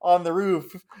on the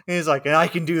roof, and he's like, and I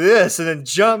can do this, and then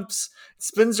jumps,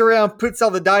 spins around, puts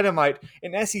out the dynamite,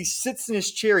 and as he sits in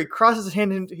his chair, he crosses his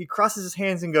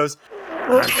hands and goes,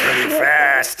 I'm pretty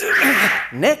fast.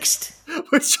 Next.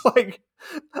 Which, like,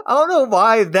 I don't know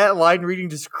why that line reading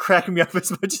just cracked me up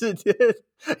as much as it did.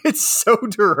 It's so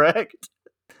direct.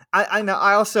 I know.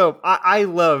 I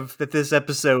love that this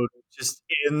episode just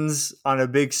ends on a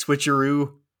big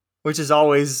switcheroo, which is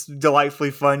always delightfully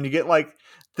fun. You get like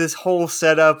this whole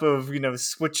setup of,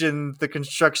 switching the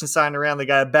construction sign around. They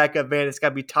got a backup van. It's got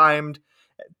to be timed,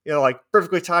 like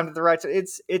perfectly timed at the right time.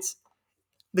 It's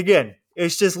again,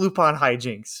 it's just Lupin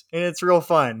hijinks, and it's real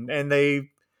fun. And they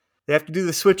have to do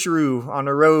the switcheroo on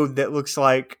a road that looks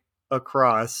like a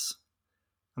cross.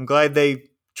 I'm glad they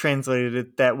translated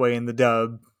it that way in the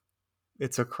dub.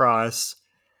 It's a cross.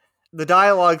 The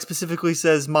dialogue specifically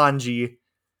says manji,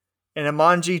 and a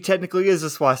manji technically is a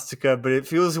swastika, but it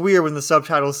feels weird when the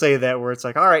subtitles say that, where it's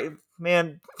like, all right,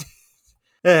 man.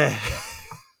 I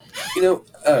feel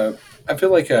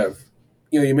like,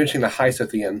 you mentioned the heist at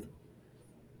the end.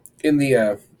 In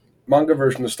the manga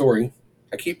version of the story,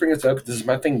 I keep bringing this up because this is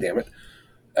my thing, damn it.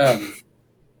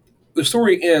 the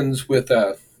story ends with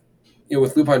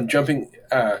with Lupin jumping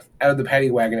out of the paddy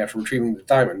wagon after retrieving the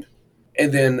diamond,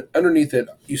 and then underneath it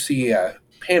you see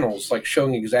panels like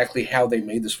showing exactly how they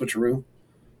made the switcheroo,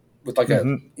 with like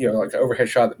a like an overhead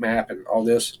shot of the map and all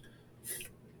this.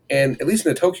 And at least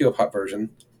in the Tokyo Pop version,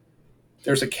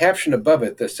 there's a caption above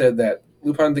it that said that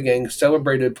Lupin and the gang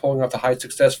celebrated pulling off the heist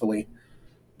successfully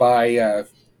by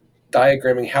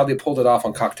diagramming how they pulled it off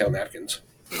on cocktail napkins.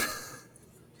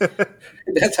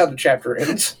 That's how the chapter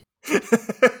ends.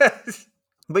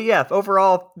 But yeah,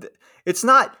 overall, it's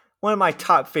not one of my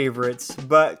top favorites,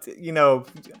 but,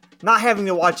 not having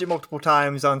to watch it multiple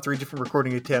times on 3 different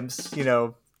recording attempts,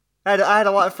 I had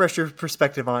a lot fresher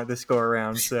perspective on it this go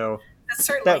around, so... That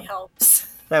certainly helps.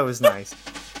 That was nice.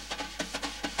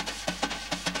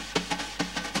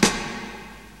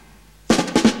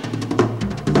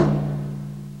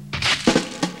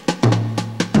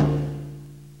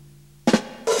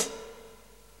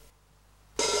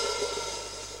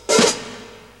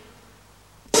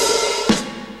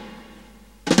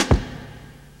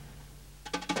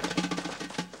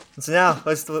 So now,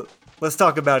 let's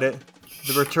talk about it.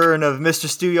 The return of Mr.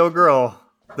 Studio Girl,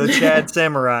 the Chad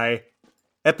Samurai.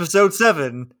 Episode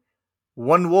 7,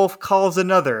 One Wolf Calls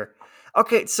Another.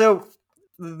 Okay, so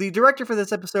the director for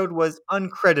this episode was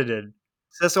uncredited. It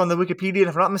says so on the Wikipedia, and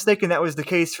if I'm not mistaken, that was the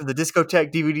case for the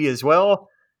Discotheque DVD as well.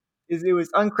 It was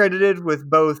uncredited with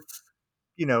both,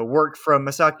 work from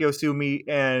Masaki Osumi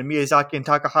and Miyazaki and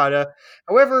Takahata.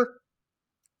 However,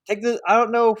 I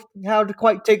don't know how to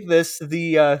quite take this.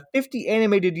 The 50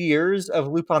 Animated Years of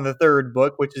Lupin the Third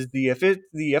book, which is the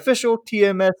official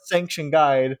TMS sanctioned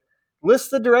guide, lists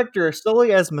the director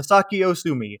solely as Masaki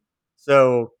Osumi.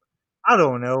 So, I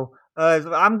don't know.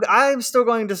 I'm still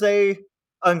going to say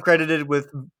uncredited with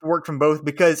work from both,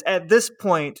 because at this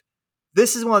point,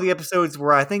 this is one of the episodes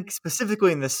where I think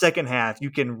specifically in the second half,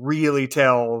 you can really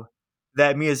tell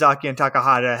that Miyazaki and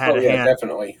Takahata had a hand.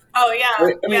 Definitely. Oh yeah.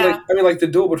 I mean, like the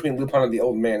duel between Lupin and the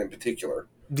Old Man in particular.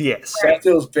 Yes, that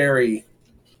feels very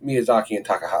Miyazaki and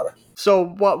Takahata. So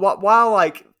while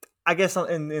like I guess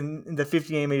in the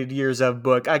 50 Animated Years of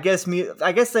book, I guess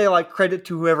they like credit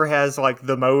to whoever has like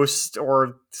the most,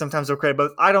 or sometimes they'll credit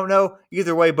both. I don't know.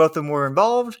 Either way, both of them were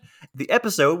involved. The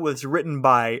episode was written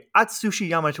by Atsushi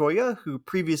Yamatoya, who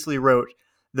previously wrote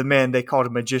The Man They Called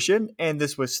a Magician, and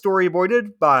this was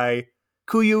storyboarded by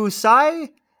Kuyu Sai,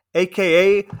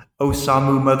 aka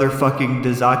Osamu motherfucking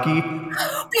Dazaki.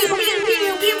 Pew, pew,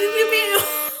 pew, pew, pew,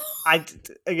 pew.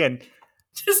 Again,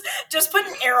 just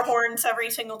putting air horns every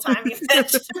single time you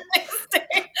mention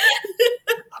it.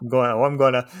 I'm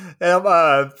gonna.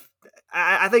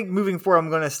 I think moving forward, I'm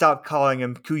gonna stop calling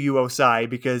him Kuyu Osai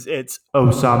because it's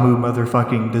Osamu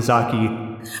motherfucking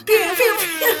Dazaki. Pew, pew,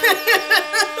 pew.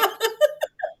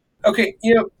 Okay,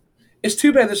 it's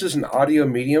too bad this is an audio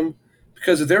medium,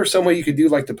 because if there was some way you could do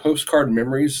like the postcard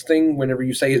memories thing whenever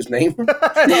you say his name.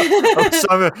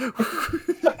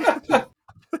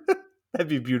 That'd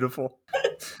be beautiful.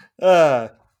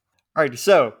 Alright,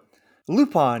 so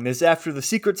Lupin is after the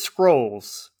Secret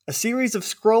Scrolls, a series of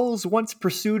scrolls once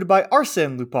pursued by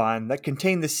Arsène Lupin that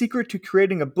contain the secret to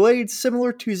creating a blade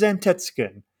similar to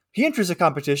Zantetsuken. He enters a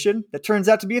competition that turns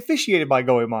out to be officiated by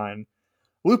Goemon.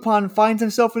 Lupin finds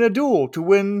himself in a duel to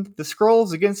win the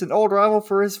scrolls against an old rival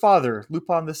for his father,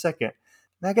 Lupin II. And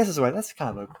I guess that's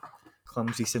kind of a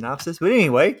clumsy synopsis. But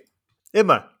anyway,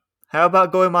 Emma, how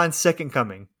about Goemon's second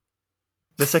coming?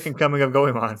 The second coming of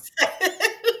Goemon.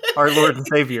 Our Lord and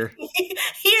Savior.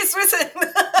 He is risen.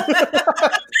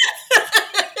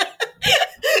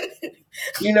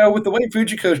 With the way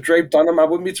Fujiko's draped on him, I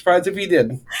wouldn't be surprised if he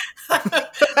did.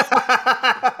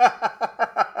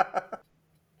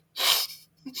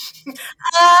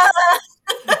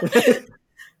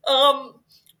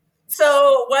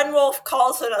 So one wolf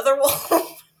calls another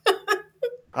wolf.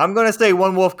 I'm going to say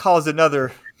one wolf calls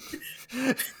another.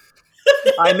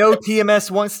 I know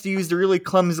TMS wants to use the really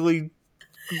clumsily,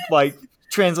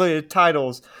 translated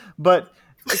titles, but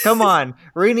come on,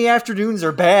 rainy afternoons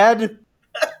are bad.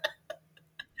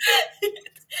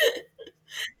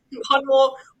 One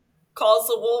wolf calls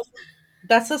the wolf.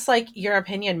 That's just your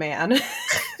opinion, man.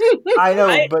 I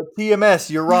know, but TMS,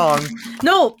 you're wrong.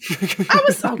 No,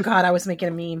 I was making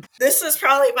a meme. This is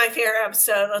probably my favorite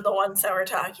episode of the ones that we're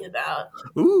talking about.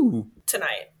 Ooh.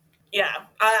 Tonight. Yeah,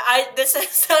 this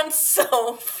sounds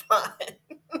so fun.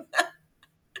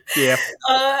 Yeah.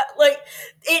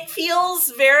 It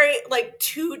feels very like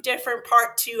 2 different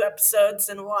part 2 episodes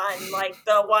in one. Like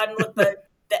the one with the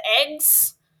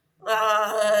eggs,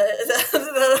 the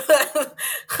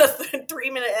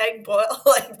 3-minute egg boil,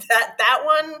 like that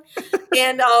one,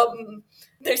 and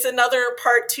There's another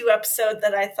part 2 episode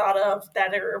that I thought of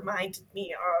that it reminded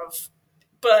me of,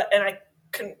 and I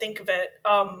couldn't think of it.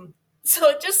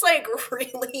 So just like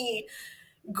really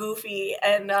goofy,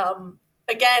 and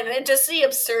again, and just the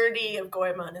absurdity of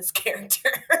Goemon's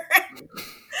character.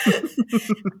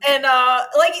 And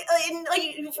like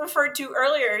you referred to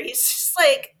earlier, he's just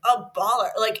like a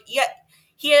baller. Like, yeah,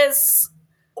 he has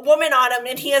a woman on him,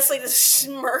 and he has like this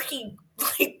smirky,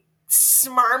 like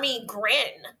smarmy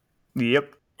grin.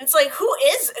 Yep. It's like, who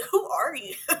are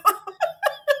you?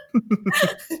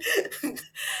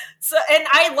 So, and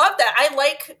I love that. I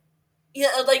like,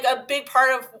 like a big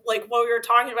part of like what we were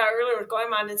talking about earlier with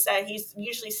Goemon is that he's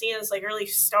usually seen as like really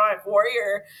stoic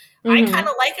warrior. I kind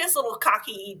of like his little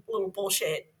cocky little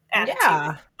bullshit attitude.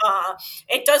 Yeah.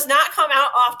 It does not come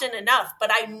out often enough,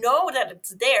 but I know that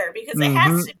it's there because it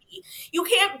has to be. You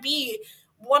can't be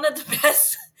one of the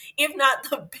best, if not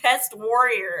the best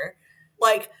warrior,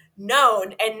 like,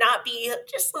 known and not be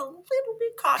just a little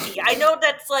bit cocky. I know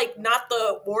that's like not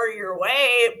the warrior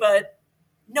way, but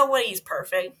nobody's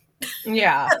perfect.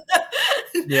 Yeah.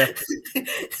 Yeah.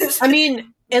 I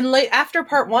mean, after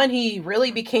part 1, he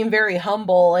really became very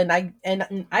humble, and I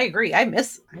agree. I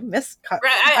miss I miss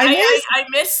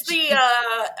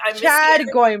Chad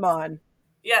Goemon.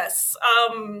 Yes.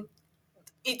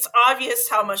 It's obvious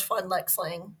how much fun Lex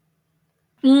Lang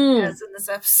has in this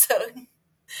episode.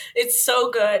 It's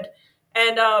so good.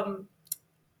 And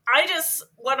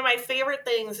one of my favorite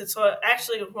things, it's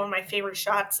actually one of my favorite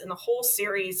shots in the whole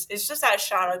series, is just that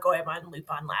shot of Goemon and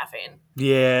Lupin laughing.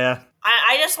 Yeah.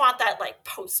 I just want that like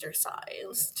poster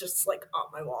size just like on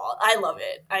my wall. I love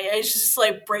it. It's just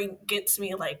like gets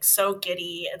me like so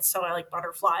giddy, and so I like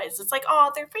butterflies. It's like,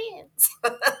 oh, they're friends.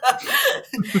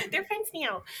 They're friends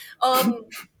now.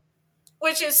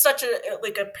 Which is such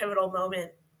a pivotal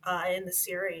moment in the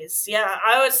series. Yeah,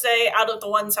 I would say out of the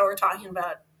ones that we're talking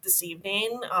about this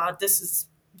evening, this is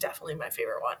definitely my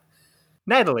favorite one.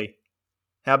 Natalie,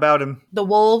 how about him? The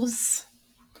wolves.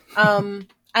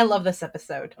 I love this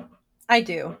episode. I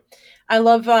do. I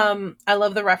love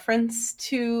the reference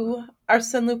to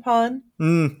Arsène Lupin.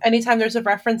 Anytime there's a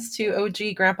reference to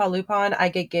OG Grandpa Lupin, I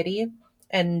get giddy.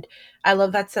 And I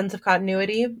love that sense of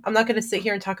continuity. I'm not going to sit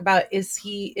here and talk about is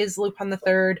Lupin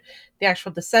III the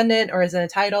actual descendant, or is it a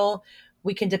title?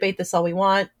 We can debate this all we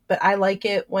want, but I like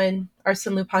it when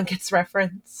Arsène Lupin gets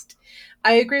referenced.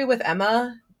 I agree with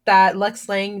Emma that Lex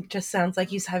Lang just sounds like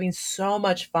he's having so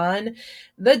much fun.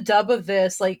 The dub of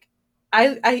this, like,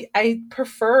 I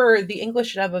prefer the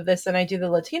English dub of this than I do the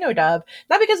Latino dub.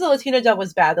 Not because the Latino dub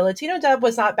was bad. The Latino dub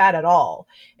was not bad at all.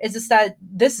 It's just that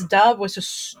this dub was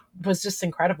just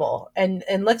incredible. And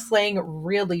Lex Lang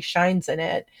really shines in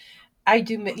it. I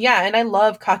do, yeah, and I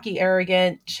love cocky,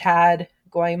 arrogant Chad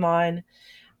Goemon.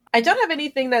 I don't have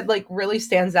anything that like really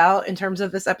stands out in terms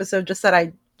of this episode, just that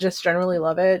I just generally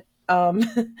love it.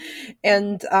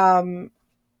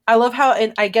 I love how,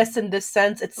 and I guess in this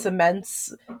sense, it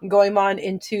cements Goemon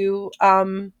into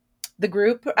the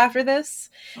group after this,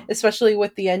 especially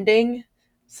with the ending.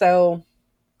 So,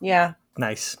 yeah.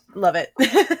 Nice. Love it.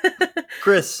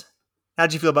 Chris,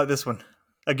 how'd you feel about this one?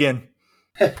 Again.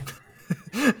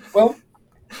 Well,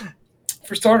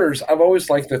 for starters, I've always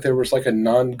liked that there was like a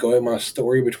non-Goemon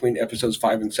story between episodes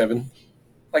 5 and 7.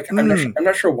 Like, I'm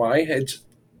not sure why. It's,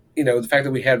 the fact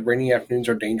that we had Rainy Afternoons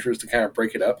Are Dangerous to kind of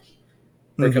break it up.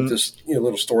 Break up this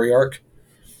little story arc.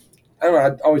 I don't know,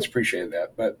 I always appreciated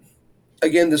that. But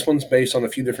again, this one's based on a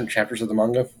few different chapters of the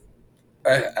manga.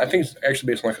 I think it's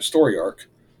actually based on like a story arc,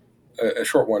 a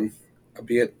short one,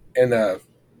 albeit. And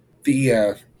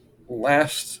the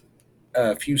last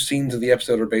few scenes of the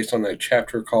episode are based on a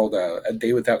chapter called A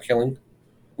Day Without Killing,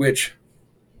 which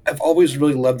I've always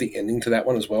really loved the ending to that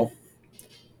one as well.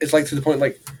 It's like to the point,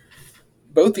 like,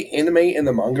 both the anime and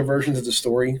the manga versions of the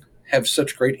story have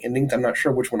such great endings. I'm not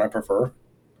sure which one I prefer.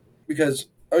 Because,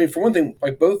 I mean, for one thing,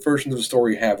 like, both versions of the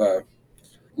story have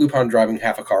Lupin driving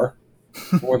half a car,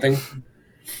 for one thing.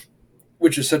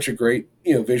 Which is such a great,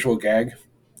 visual gag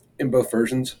in both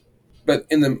versions. But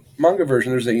in the manga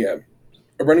version, there's a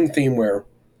running theme where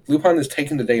Lupin is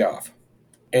taking the day off.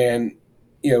 And,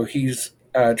 he's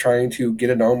trying to get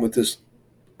it on with this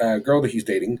girl that he's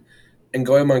dating. And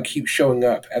Goemon keeps showing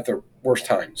up at the worst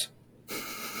times.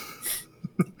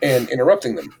 And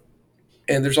interrupting them.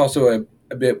 And there's also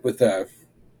a bit with,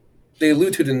 they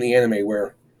allude to it in the anime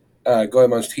where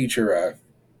Goemon's teacher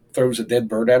throws a dead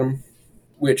bird at him,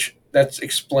 which that's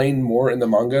explained more in the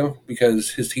manga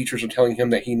because his teachers are telling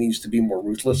him that he needs to be more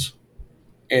ruthless.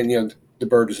 And, the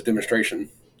bird is a demonstration.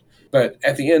 But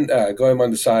at the end,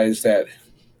 Goemon decides that,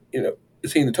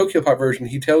 seeing the Tokyo Pop version,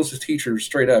 he tells his teachers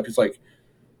straight up, he's like,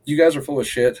 you guys are full of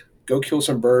shit. go kill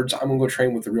some birds. I'm going to go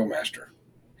train with the real master.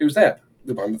 Who's that?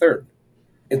 Lupin III.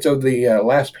 And so the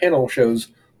last panel shows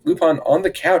Lupin on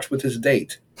the couch with his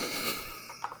date.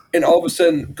 And all of a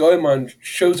sudden, Goemon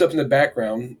shows up in the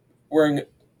background wearing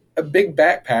a big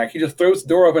backpack. He just throws the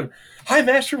door open. Hi,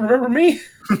 master, remember me?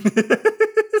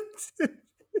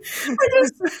 I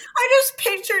just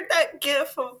pictured that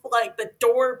gif of like the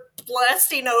door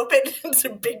blasting open and it's a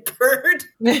big bird.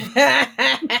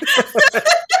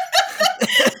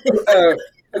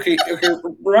 Okay.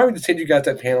 Remind me to send you guys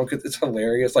that panel because it's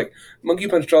hilarious. Like Monkey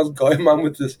Punch draws Goemon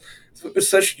with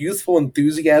such youthful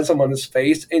enthusiasm on his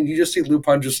face, and you just see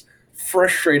Lupin just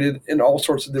frustrated in all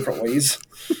sorts of different ways.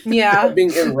 Yeah,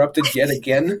 being interrupted yet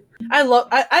again. I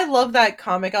love that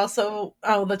comic. Also,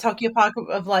 the Tokyo-Pak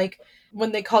of like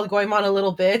when they called Goemon a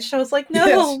little bitch. I was like, no,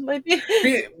 Yes. maybe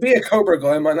Be a Cobra,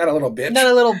 Goemon, not a little bitch. not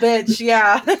a little bitch.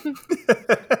 Yeah.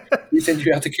 We send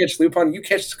you out to catch Lupin. You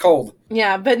catch the cold.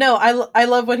 Yeah, but no, I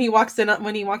love when he walks in on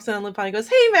Lupin. He goes,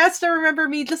 "Hey, master, remember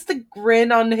me?" Just the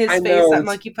grin on his face that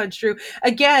Monkey Punch drew.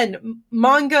 Again,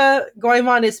 manga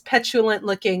Goemon is petulant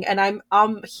looking, and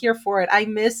I'm here for it. I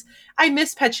miss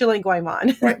petulant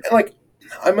Goemon. Right, and like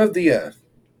I'm of the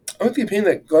opinion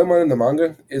that Goemon in the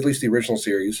manga, at least the original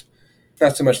series,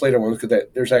 not so much later ones because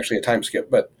there's actually a time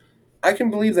skip, but I can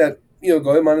believe that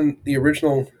Goemon in the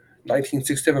original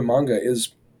 1967 manga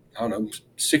is, I don't know,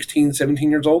 16,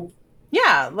 17 years old.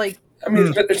 Yeah, like I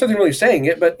mean, there's nothing really saying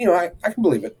it, but I can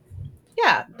believe it.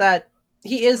 Yeah, that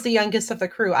he is the youngest of the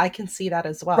crew. I can see that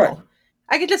as well. Right.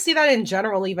 I can just see that in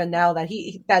general, even now that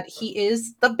he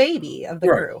is the baby of the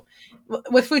crew,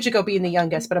 with Fujiko being the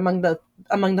youngest, but among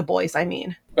the boys, I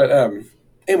mean. But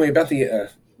anyway, about the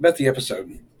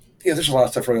episode, yeah, there's a lot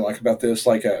of stuff I really like about this,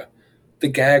 like the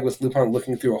gag with Lupin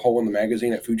looking through a hole in the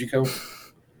magazine at Fujiko.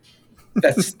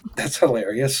 That's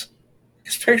hilarious,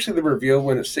 especially the reveal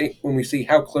when we see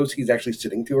how close he's actually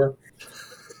sitting to her.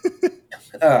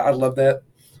 I love that.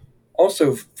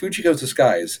 Also, Fujiko's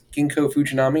disguise, Ginkgo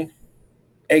Fujinami,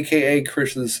 aka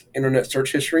Chris's internet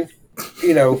search history.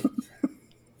 The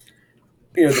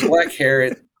black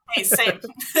hair. Hey, same.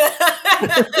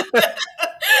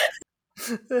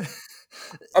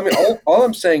 I mean, all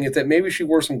I'm saying is that maybe she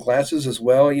wore some glasses as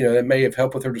well. That may have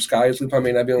helped with her disguise. Lupin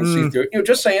may not be able to see through it.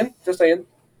 Just saying.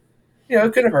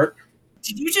 It couldn't hurt.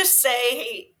 Did you just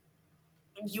say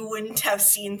you wouldn't have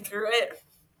seen through it?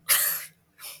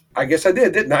 I guess I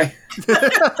did, didn't I?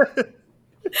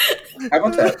 How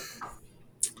about that?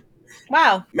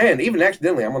 Wow. Man, even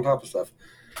accidentally, I'm on top of stuff.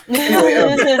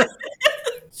 Anyway,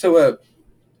 so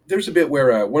there's a bit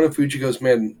where one of Fujiko's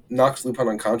men knocks Lupin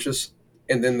unconscious,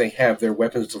 and then they have their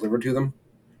weapons delivered to them.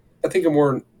 I think a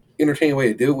more entertaining way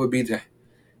to do it would be to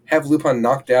have Lupin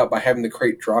knocked out by having the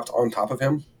crate dropped on top of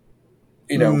him.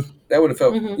 That would have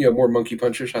felt more Monkey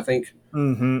Punchish, I think.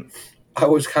 Mm-hmm. I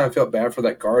always kind of felt bad for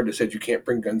that guard that said you can't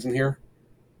bring guns in here.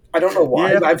 I don't know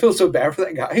why, but I feel so bad for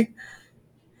that guy.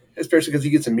 Especially because he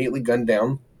gets immediately gunned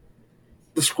down.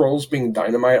 The scrolls being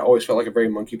dynamite always felt like a very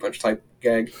Monkey Punch type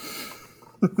gag.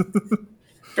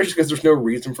 Especially because there's no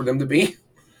reason for them to be.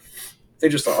 They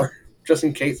just are. Just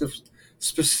in case a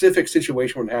specific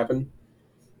situation would happen.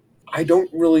 I don't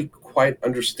really quite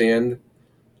understand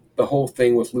the whole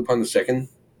thing with Lupin II.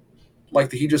 Like,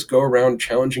 did he just go around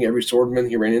challenging every swordman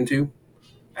he ran into?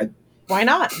 Why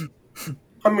not?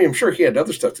 I mean, I'm sure he had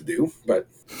other stuff to do, but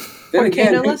then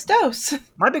again, no less dose.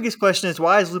 My biggest question is,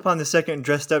 why is Lupin II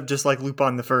dressed up just like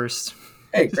Lupin I?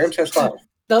 Hey, Gramps has style.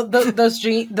 Those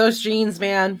jeans,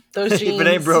 man. Those jeans. If it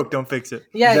ain't broke, don't fix it.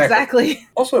 Yeah, exactly.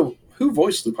 Also, who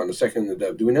voiced Lupin II in the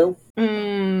dub? Do we know?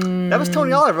 That was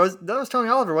Tony Oliver. That was Tony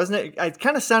Oliver, wasn't it? It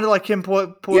kind of sounded like him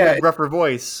pulling a rougher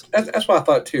voice. That's what I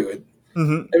thought, too.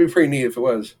 That'd be pretty neat if it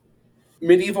was.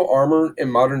 Medieval armor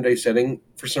in modern day setting,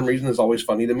 for some reason, is always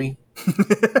funny to me.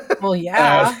 Well,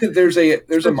 yeah. There's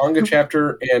a manga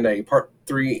chapter and a part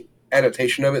 3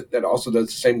 adaptation of it that also does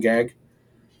the same gag.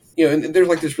 And there's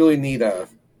like this really neat.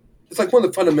 It's like one of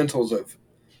the fundamentals of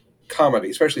comedy,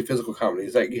 especially physical comedy,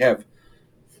 is that you have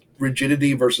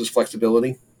rigidity versus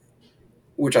flexibility,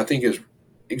 which I think is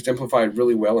exemplified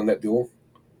really well in that duel.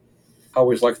 I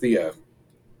always like the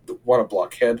 "what a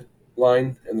blockhead"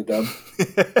 line in the dub.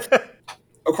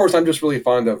 Of course, I'm just really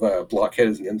fond of blockhead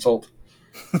as an insult.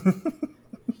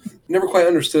 Never quite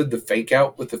understood the fake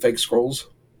out with the fake scrolls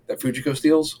that Fujiko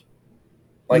steals.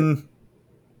 Like,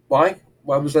 why?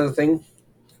 Why was that a thing?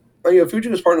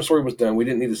 Fujiko's part in the story was done. We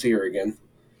didn't need to see her again.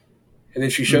 And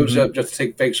then she shows up just to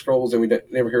take fake scrolls, and we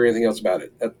never hear anything else about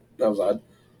it. That was odd.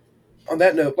 On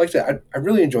that note, like I said, I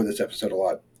really enjoyed this episode a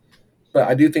lot. But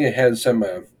I do think it has some...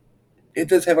 it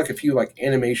does have like a few like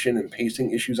animation and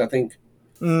pacing issues, I think.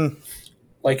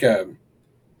 Like,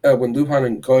 when Lupin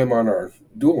and Goemon are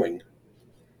dueling,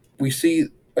 we see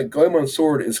like Goemon's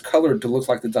sword is colored to look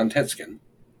like the Dantetskin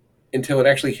until it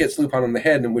actually hits Lupin on the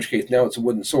head, in which case now it's a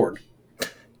wooden sword.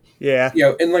 Yeah.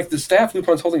 And like the staff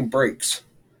Lupin's holding breaks.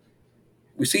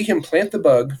 We see him plant the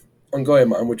bug on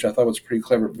Goemon, which I thought was a pretty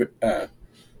clever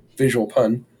visual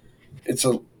pun. It's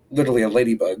literally a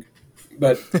ladybug.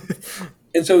 But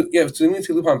and so then we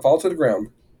see Lupin fall to the ground,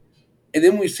 and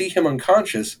then we see him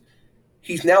unconscious.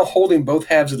 He's now holding both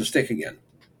halves of the stick again.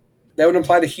 That would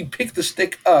imply that he picked the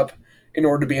stick up in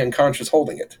order to be unconscious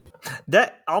holding it.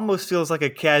 That almost feels like a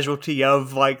casualty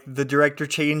of like the director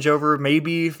changeover,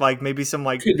 maybe some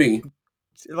like could be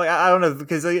like I don't know,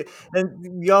 because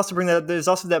and you also bring that up. There's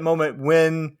also that moment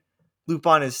when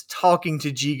Lupin is talking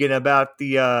to Jigen about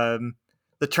the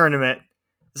tournament.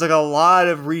 There's like a lot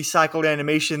of recycled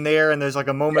animation there, and there's like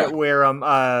a moment where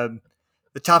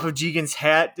the top of Jigen's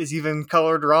hat is even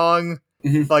colored wrong.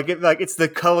 Mm-hmm. Like it's the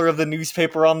color of the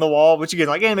newspaper on the wall, which again,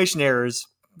 like animation errors,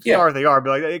 they are,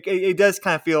 but like it does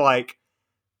kind of feel like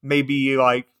maybe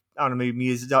like I don't know,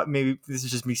 maybe this is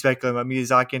just me speculating, but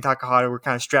Miyazaki and Takahata were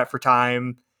kind of strapped for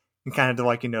time and kind of to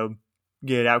like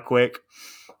get it out quick.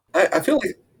 I feel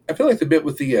like the bit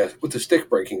with the stick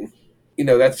breaking,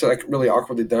 that's like really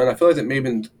awkwardly done. I feel like that may have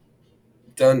been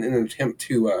done in an attempt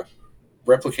to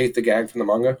replicate the gag from the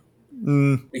manga,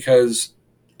 because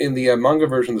in the manga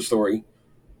version of the story,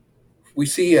 we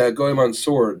see Goemon's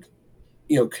sword,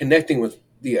 connecting with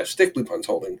the stick Lupin's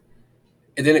holding,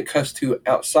 and then it cuts to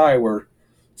outside where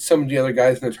some of the other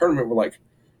guys in the tournament were like,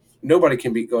 nobody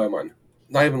can beat Goemon,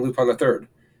 not even Lupin the Third,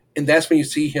 and that's when you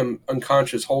see him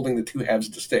unconscious holding the two halves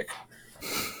of the stick,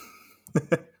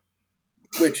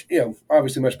 which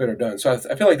obviously much better done. So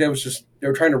I feel like that was just they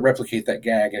were trying to replicate that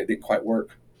gag and it didn't quite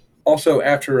work. Also,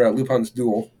 after Lupin's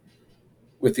duel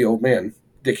with the old man,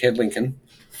 Dickhead Lincoln,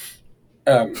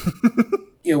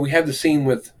 we have the scene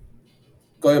with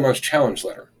Goemon's challenge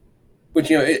letter, which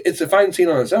it's a fine scene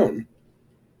on its own,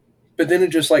 but then it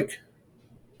just like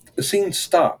the scene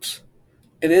stops,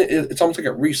 and it's almost like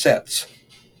it resets.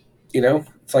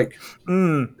 It's like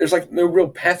there's like no real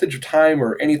passage of time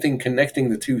or anything connecting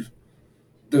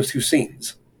those two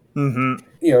scenes. Mm-hmm.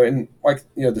 And like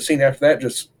the scene after that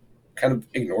just kind of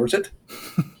ignores it.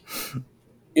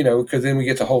 Because then we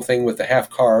get the whole thing with the half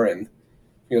car and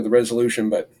the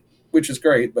resolution, which is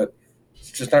great, but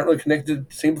it's just not really connected to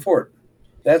the scene before it.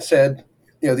 That said,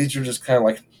 these are just kind of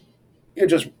like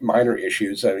just minor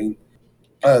issues. I mean,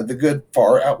 the good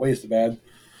far outweighs the bad.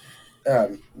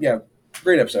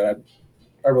 Great episode.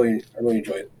 I really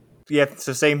enjoy it. Yeah,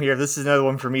 so same here. This is another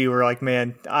one for me where like,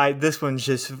 man, this one's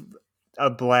just a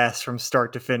blast from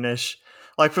start to finish.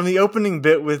 Like from the opening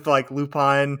bit with like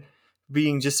Lupin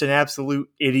being just an absolute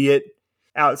idiot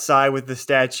outside with the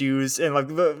statues, and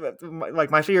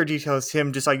like my favorite detail is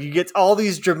him just like you get all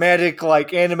these dramatic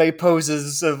like anime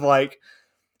poses of like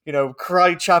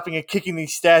karate chopping and kicking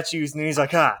these statues, and then he's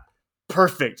like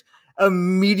perfect.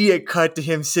 Immediate cut to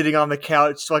him sitting on the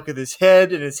couch like with his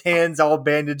head and his hands all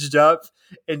bandaged up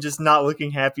and just not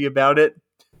looking happy about it.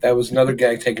 That was another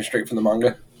gag taken straight from the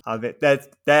manga.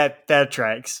 That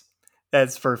tracks.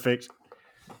 That's perfect.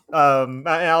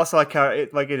 I also like how it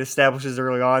establishes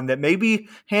early on that maybe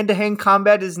hand-to-hand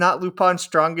combat is not Lupin's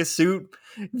strongest suit.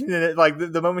 Like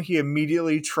the moment he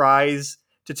immediately tries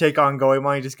to take on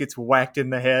Goemon, he just gets whacked in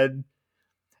the head.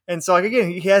 And so, like,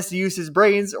 again, he has to use his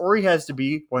brains, or he has to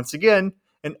be, once again,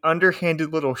 an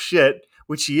underhanded little shit,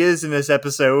 which he is in this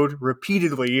episode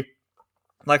repeatedly.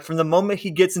 Like, from the moment he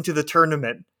gets into the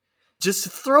tournament, just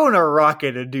throwing a rock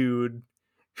at a dude,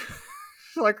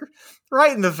 like,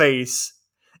 right in the face,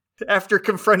 after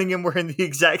confronting him wearing the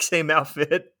exact same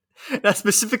outfit. And I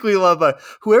specifically love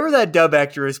whoever that dub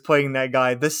actor is playing that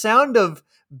guy, the sound of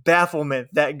bafflement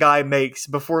that guy makes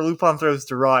before Lupin throws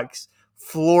the rocks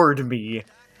floored me.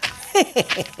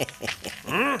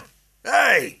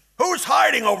 Hey, who's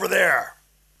hiding over there?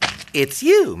 It's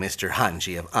you, Mr.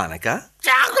 Hanji of Annika.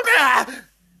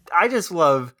 I just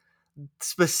love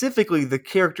specifically the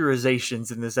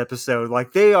characterizations in this episode.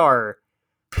 Like, they are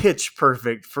pitch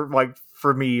perfect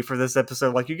for me for this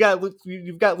episode. Like, you've got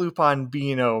Lupin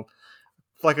being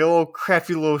like a little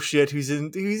crafty little shit who's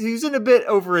in a bit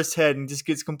over his head and just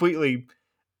gets completely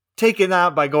taken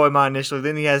out by Goemon initially.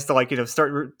 Then he has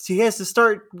to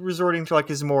start resorting to like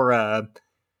his more kind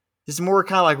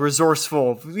of like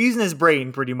resourceful, using his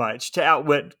brain pretty much to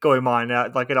outwit Goemon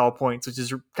at all points, which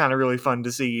is kind of really fun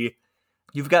to see.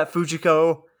 You've got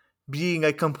Fujiko being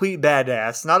a complete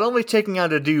badass, not only taking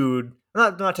out a dude,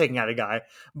 not taking out a guy,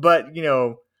 but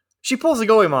she pulls a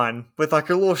Goemon with like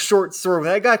her little short sword.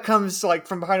 When that guy comes like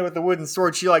from behind her with the wooden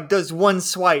sword, she like does one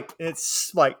swipe, and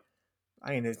it's like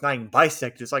I mean, it's not even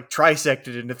bisected, it's like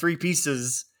trisected into 3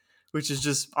 pieces, which is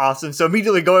just awesome. So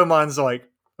immediately Goemon's like,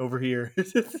 over here.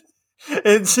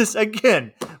 It's just,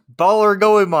 again, baller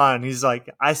Goemon. He's like,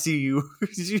 I see you.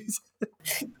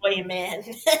 Boy, man.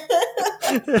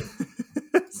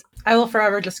 I will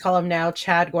forever just call him now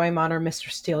Chad Goemon or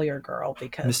Mr. Steal Your Girl,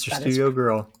 because Mr. Steal Your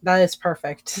Girl. That is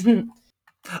perfect.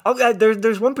 Oh,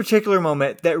 there's one particular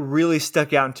moment that really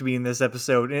stuck out to me in this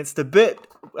episode, and it's the bit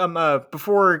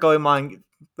before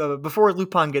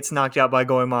Lupin gets knocked out by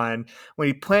Goemon, when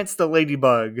he plants the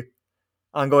ladybug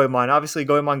on Goemon. Obviously,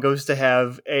 Goemon goes to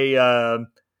have a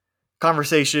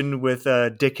conversation with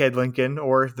Dickhead Lincoln,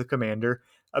 or the commander,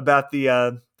 about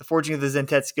the forging of the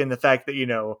Zentetsuka, and the fact that,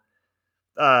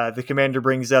 the commander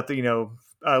brings up that,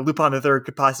 Lupin III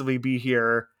could possibly be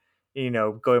here.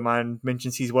 Goemon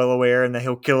mentions he's well aware and that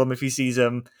he'll kill him if he sees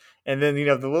him. And then,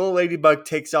 the little ladybug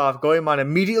takes off. Goemon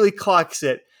immediately clocks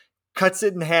it, cuts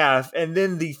it in half, and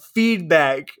then the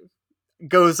feedback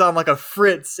goes on like a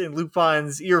fritz in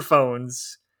Lupin's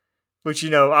earphones, which,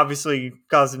 obviously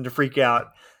caused him to freak out.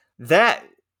 That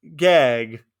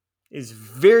gag is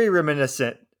very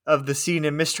reminiscent of the scene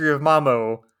in Mystery of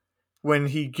Mamo when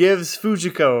he gives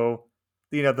Fujiko,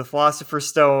 the Philosopher's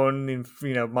Stone, and,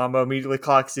 Mamo immediately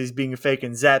clocks he's being a fake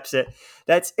and zaps it.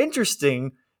 That's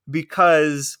interesting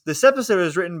because this episode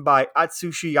is written by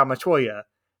Atsushi Yamatoya.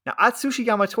 Now, Atsushi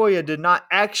Yamatoya did not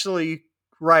actually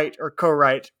write or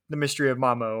co-write The Mystery of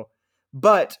Mamo,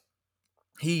 but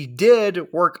he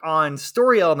did work on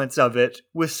story elements of it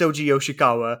with Soji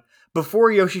Yoshikawa before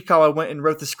Yoshikawa went and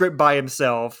wrote the script by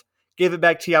himself, gave it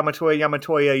back to Yamatoya.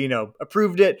 Yamatoya,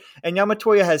 approved it, and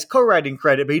Yamatoya has co-writing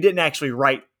credit, but he didn't actually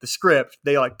write the script.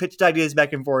 They pitched ideas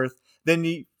back and forth.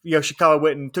 Then Yoshikawa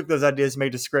went and took those ideas,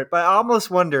 made a script. But I almost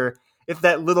wonder if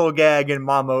that little gag in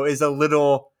Mamo is a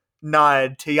little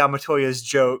nod to Yamatoya's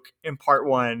joke in part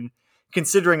 1,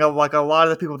 considering a lot of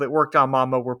the people that worked on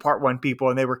Mamo were part 1 people,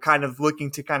 and they were kind of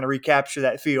looking to kind of recapture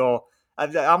that feel.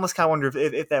 I almost kind of wonder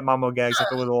if that Mamo gag's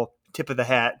like a little tip of the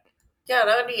hat. Yeah,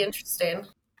 that would be interesting.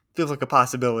 Feels like a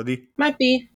possibility. Might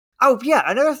be. Oh, yeah,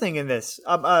 another thing in this.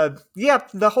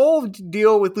 The whole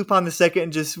deal with Lupin II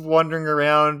just wandering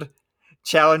around,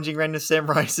 challenging random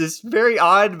samurais is very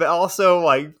odd, but also,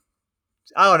 I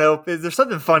don't know, there's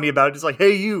something funny about it. It's like,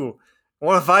 hey, you,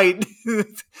 want to fight?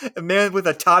 A man with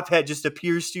a top hat just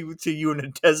appears to you in a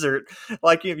desert.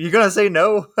 You're going to say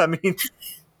no? I mean,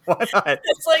 why not?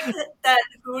 It's like that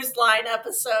Who's Line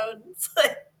episode. It's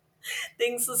like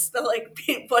things is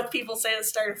what people say to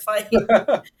start a fight.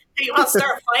 Hey, you want to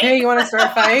start a fight? Hey, you want to start a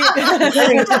fight?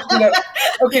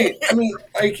 Okay, I mean,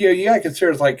 you gotta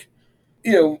consider it's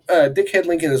Dickhead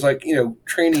Lincoln is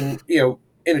training,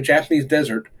 in a Japanese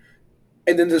desert,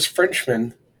 and then this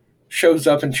Frenchman shows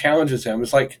up and challenges him.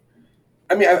 It's I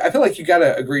feel like you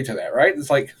gotta agree to that, right?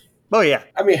 It's oh yeah.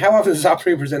 I mean, how often does this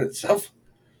opportunity present itself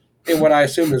in what I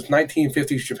assume is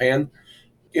 1950s Japan?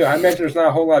 I imagine there's not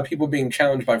a whole lot of people being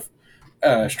challenged by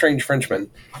strange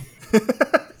Frenchmen.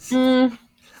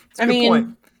 I mean,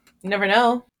 point. You never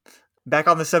know. Back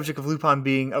on the subject of Lupin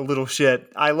being a little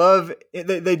shit, I love it.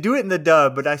 They do it in the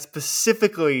dub, but I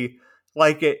specifically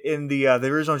like it in the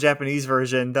original Japanese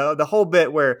version. The whole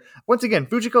bit where, once again,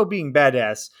 Fujiko being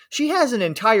badass, she has an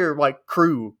entire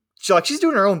crew. She's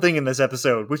doing her own thing in this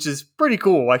episode, which is pretty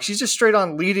cool. She's just straight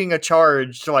on leading a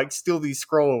charge to steal these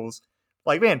scrolls.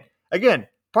 Man, again,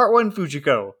 part 1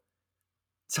 Fujiko.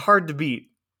 It's hard to beat.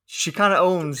 She kind of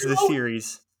owns the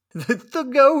series. The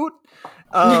goat.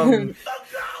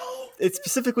 It's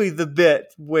specifically the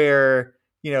bit where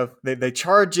they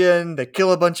charge in, they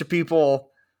kill a bunch of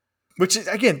people, which is,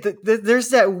 again, there's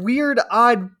that weird,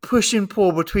 odd push and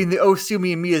pull between the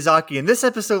Osumi and Miyazaki, and this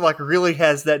episode really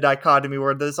has that dichotomy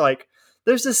where there's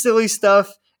the silly stuff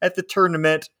at the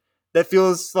tournament that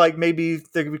feels like maybe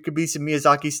there could be some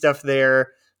Miyazaki stuff there.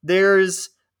 There's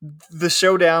the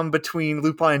showdown between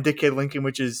Lupin and Dickhead Lincoln,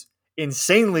 which is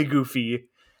insanely goofy.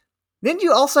 Then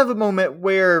you also have a moment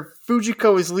where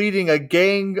Fujiko is leading a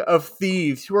gang of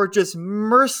thieves who are just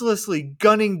mercilessly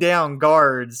gunning down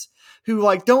guards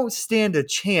who don't stand a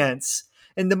chance.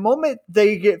 And the moment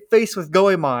they get faced with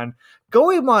Goemon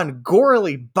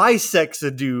gorily bisects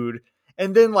a dude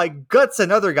and then guts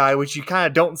another guy, which you kind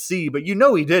of don't see, but he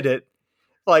did it.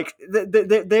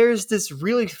 There's this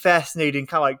really fascinating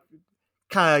kind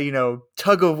of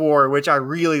tug of war, which I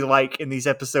really like in these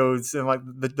episodes and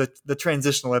the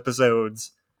transitional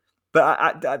episodes. But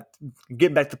I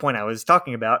getting back to the point I was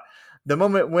talking about, the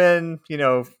moment when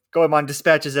Goemon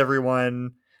dispatches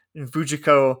everyone and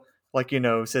Fujiko like,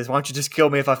 says, why don't you just kill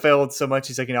me if I failed so much?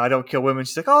 He's like, I don't kill women.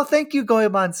 She's like, oh, thank you,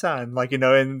 Goemon-san. Like, and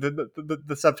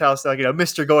the subtitles like,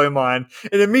 Mr. Goemon.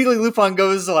 And immediately Lupin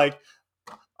goes like,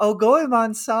 oh,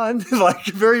 Goemon-san, like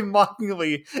very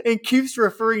mockingly, and keeps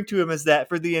referring to him as that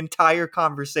for the entire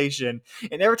conversation.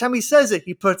 And every time he says it,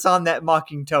 he puts on that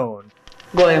mocking tone.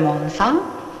 Goemon-san?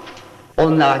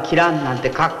 女は切らんなんて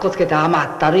カッコつけて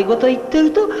甘ったるいこと言って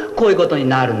るとこういうことに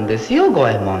なるんですよ、ゴ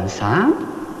エモンさ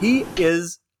ん。 He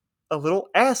is a little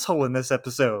asshole in this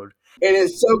episode. It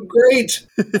is so great.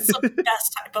 It's the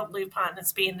best type of Lupin,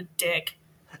 is being a dick.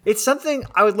 It's something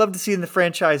I would love to see in the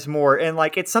franchise more, and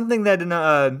like it's something that in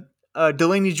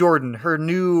Delaney Jordan, her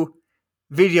new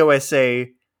video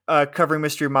essay covering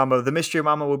Mystery Mamo, the Mystery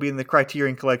Mamo will be in the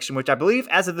Criterion Collection, which I believe,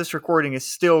 as of this recording, is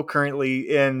still currently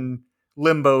in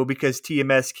limbo because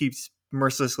TMS keeps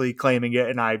mercilessly claiming it,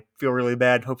 and I feel really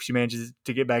bad. Hope she manages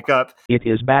to get back up. It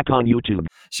is back on YouTube.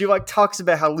 She like talks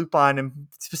about how Lupin, and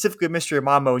specifically Mystery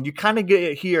Mamo, and you kind of get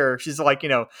it here. She's like,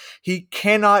 he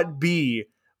cannot be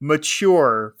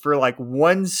mature for like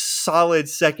 1 solid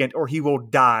second or he will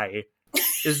die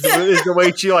is the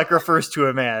way she like refers to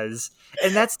him as.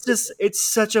 And that's just, it's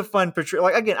such a fun portrayal.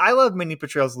 Like, again, I love many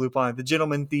portrayals of Lupin. The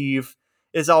Gentleman Thief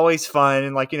is always fun,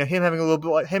 and like, him having a little bit,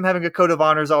 like, him having a code of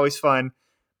honor is always fun.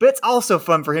 But it's also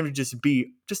fun for him to just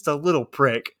be just a little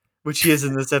prick, which he is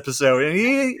in this episode, and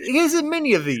he is in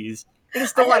many of these. And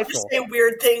it's delightful. I have to say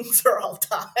weird things or I'll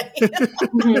die.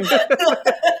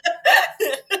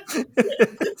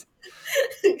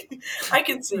 I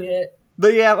can see it.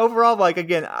 But yeah, overall, like,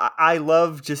 again, I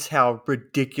love just how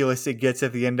ridiculous it gets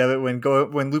at the end of it when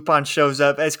Lupin shows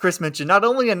up, as Chris mentioned, not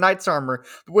only in knight's armor,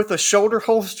 but with a shoulder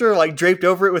holster, like, draped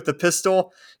over it with a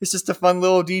pistol. It's just a fun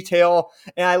little detail.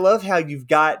 And I love how you've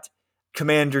got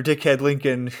Commander Dickhead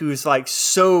Lincoln, who's, like,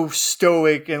 so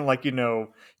stoic and, like,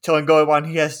 telling Goemon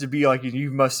he has to be like, you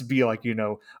must be like,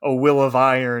 a will of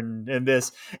iron and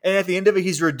this. And at the end of it,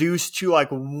 he's reduced to like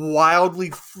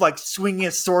wildly like swinging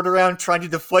his sword around, trying to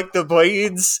deflect the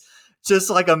blades, just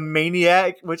like a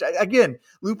maniac, which again,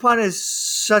 Lupin is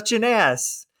such an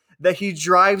ass that he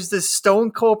drives this stone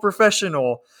cold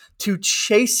professional to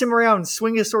chase him around,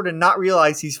 swing his sword, and not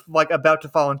realize he's like about to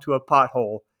fall into a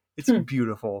pothole. It's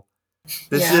beautiful.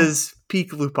 This is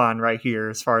peak Lupin right here,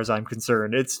 as far as I'm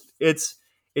concerned.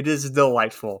 It is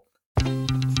delightful.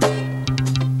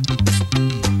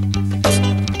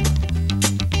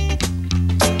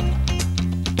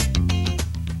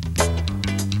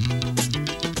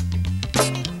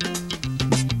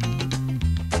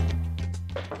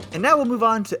 And now we'll move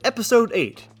on to episode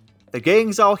 8. The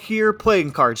gang's all here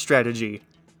playing card strategy.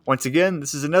 Once again,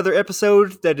 this is another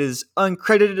episode that is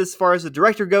uncredited as far as the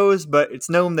director goes, but it's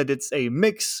known that it's a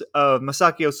mix of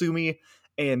Masaki Osumi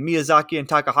and Miyazaki and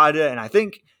Takahata, and I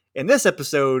think in this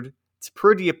episode, it's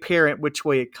pretty apparent which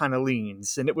way it kind of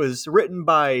leans. And it was written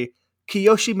by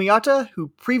Kiyoshi Miyata, who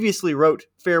previously wrote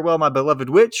Farewell My Beloved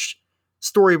Witch,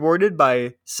 storyboarded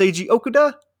by Seiji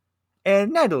Okuda.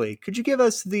 And Natalie, could you give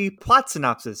us the plot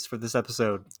synopsis for this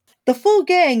episode? The full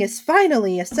gang is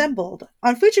finally assembled.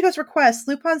 On Fujiko's request,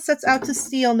 Lupin sets out to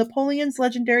steal Napoleon's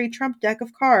legendary trump deck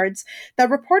of cards that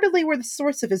reportedly were the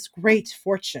source of his great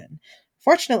fortune.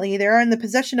 Fortunately, they are in the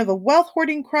possession of a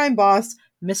wealth-hoarding crime boss,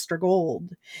 Mr.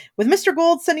 Gold. With Mr.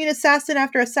 Gold sending assassin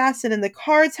after assassin and the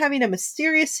cards having a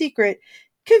mysterious secret,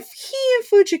 can he and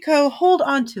Fujiko hold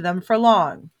on to them for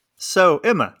long? So,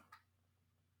 Emma,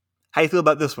 how you feel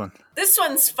about this one? This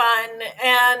one's fun,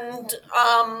 and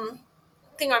I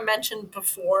think I mentioned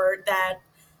before that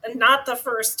not the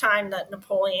first time that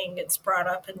Napoleon gets brought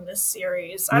up in this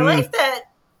series. I like that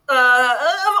of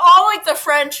all like the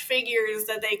French figures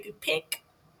that they could pick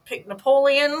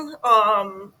Napoleon,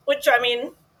 which I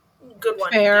mean, good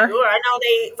one. Fair. To do. I know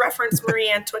they reference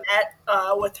Marie Antoinette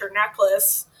with her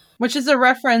necklace, Which is a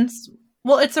reference.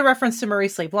 Well, it's a reference to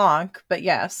Maurice Leblanc, but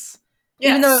yes.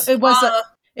 Even though it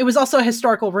was also a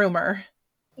historical rumor.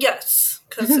 Yes,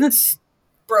 because it's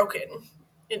broken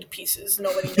into pieces.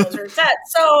 Nobody knows where it's at.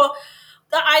 So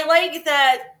I like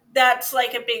that. That's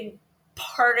like a big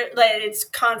part of that. It's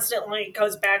constantly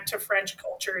goes back to French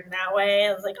culture in that way.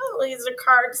 I was like, oh, these are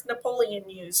cards Napoleon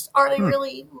used. Are they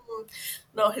really?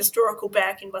 No historical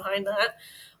backing behind that.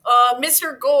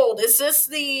 Mr. Gold, is this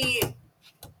the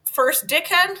first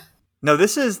dickhead? No,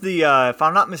 this is the, if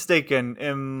I'm not mistaken,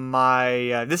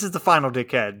 this is the final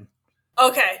dickhead.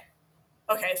 Okay,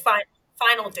 fine.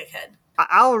 Final dickhead.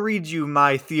 I'll read you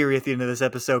my theory at the end of this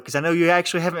episode, because I know you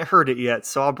actually haven't heard it yet,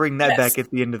 so I'll bring that back at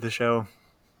the end of the show.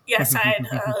 Yes, I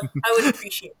would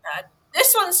appreciate that.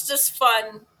 This one's just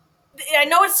fun. I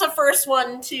know it's the first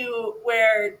one, too,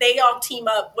 where they all team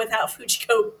up without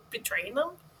Fujiko betraying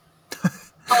them.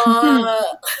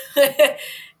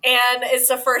 And it's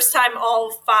the first time all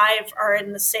 5 are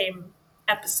in the same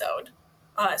episode.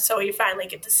 So we finally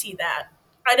get to see that.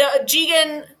 I know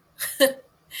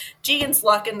Jigen's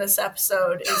luck in this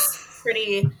episode is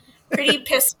pretty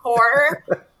piss poor.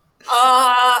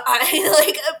 I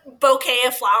like a bouquet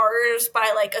of flowers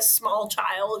by like a small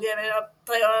child given up.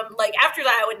 Like after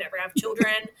that, I would never have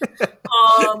children.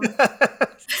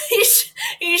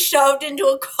 He's shoved into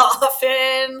a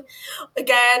coffin.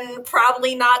 Again,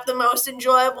 probably not the most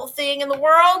enjoyable thing in the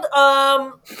world.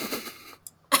 I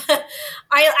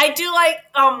do like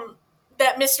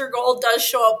that Mr. Gold does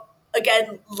show up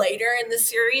again later in the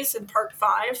series in part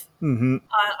 5. Mm-hmm.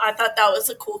 I thought that was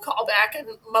a cool callback, and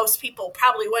most people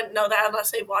probably wouldn't know that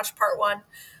unless they watched part 1.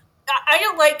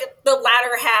 I like the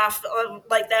latter half of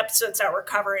like the episodes that we're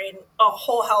covering a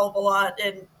whole hell of a lot,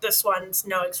 and this one's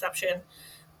no exception.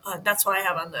 That's what I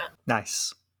have on that.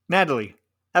 Nice. Natalie,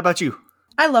 how about you?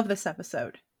 I love this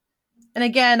episode. And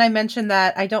again, I mentioned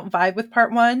that I don't vibe with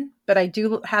part 1, but I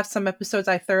do have some episodes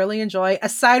I thoroughly enjoy,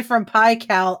 aside from Pi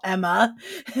Cal, Emma.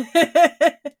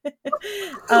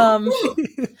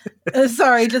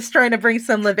 Sorry, just trying to bring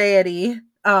some levity.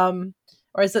 Or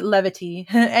is it levity?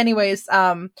 Anyways,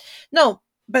 no,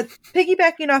 but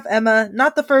piggybacking off Emma,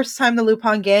 not the first time the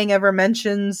Lupin gang ever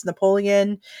mentions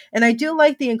Napoleon. And I do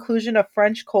like the inclusion of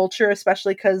French culture,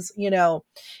 especially because, you know,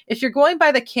 if you're going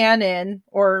by the canon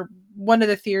or one of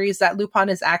the theories that Lupin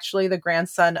is actually the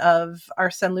grandson of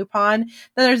Arsène Lupin,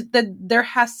 then there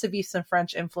has to be some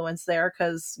French influence there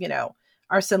because, you know,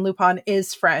 Arsène Lupin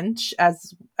is French,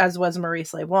 as was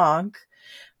Maurice Leblanc.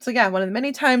 So yeah, one of the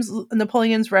many times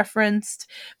Napoleon's referenced.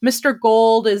 Mr.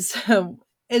 Gold is a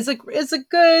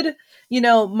good, you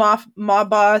know, mob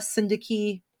boss,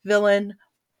 syndicate villain.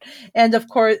 And of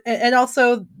course, and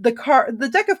also the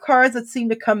deck of cards that seem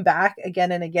to come back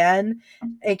again and again,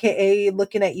 aka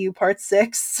Looking at You Part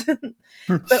 6,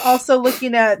 but also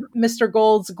looking at Mr.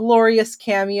 Gold's glorious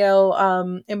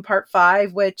cameo in Part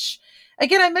 5, which,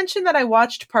 again, I mentioned that I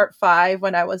watched Part 5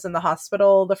 when I was in the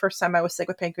hospital the first time I was sick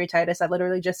with pancreatitis. I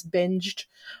literally just binged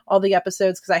all the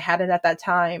episodes because I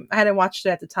hadn't watched it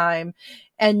at the time.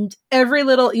 And every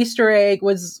little Easter egg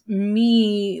was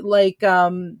me, like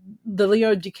the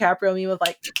Leo DiCaprio meme with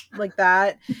like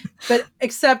that. But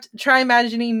except try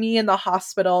imagining me in the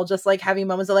hospital, just like having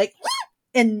moments of like,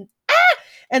 and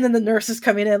then the nurse is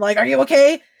coming in like, "Are you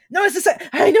okay?" "No, it's just,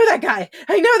 I know that guy.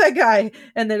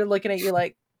 And they're looking at you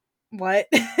like, what?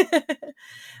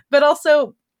 But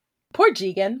also, poor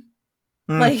Jigen.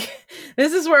 Like,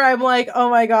 this is where I'm like, oh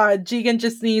my god, Jigen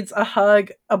just needs a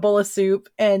hug, a bowl of soup,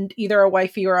 and either a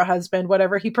wifey or a husband,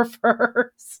 whatever he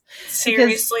prefers.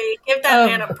 Seriously, give that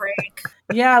man a break.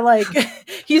 Yeah, like,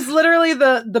 he's literally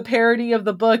the parody of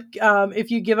the book,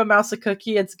 if you give a mouse a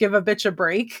cookie, it's give a bitch a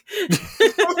break.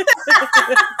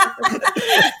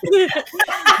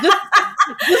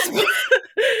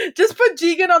 just put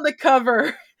Jigen on the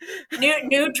cover.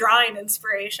 New drawing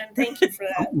inspiration. Thank you for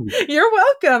that. You're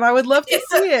welcome. I would love to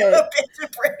see it.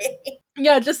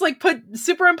 Yeah, just like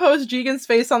superimpose Jigen's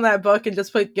face on that book and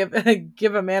just put give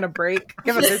a man a break.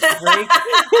 Give a bitch a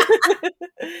break.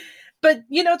 But,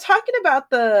 you know, talking about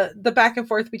the back and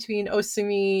forth between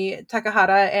Osumi,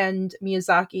 Takahata, and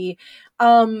Miyazaki,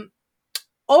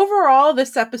 overall,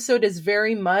 this episode is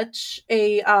very much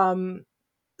a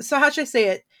so how should I say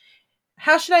it?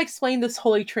 How should I explain this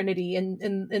holy trinity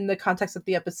in the context of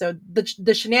the episode?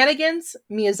 The shenanigans,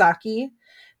 Miyazaki.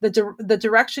 The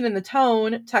direction and the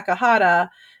tone,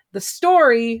 Takahata. The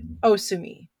story,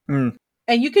 Osumi. And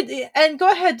you could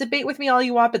go ahead, debate with me all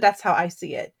you want, but that's how I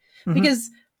see it. Mm-hmm. Because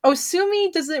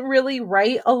Osumi doesn't really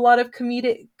write a lot of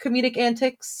comedic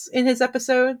antics in his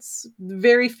episodes.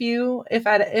 Very few, if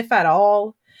at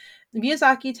all.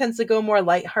 Miyazaki tends to go more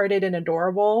lighthearted and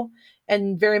adorable,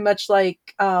 and very much like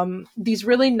these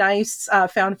really nice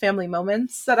found family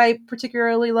moments that I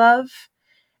particularly love.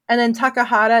 And then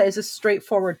Takahata is a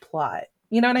straightforward plot.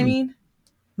 You know what I mean?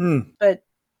 But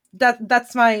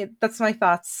that's my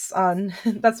thoughts on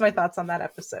that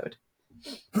episode.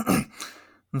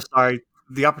 I'm sorry.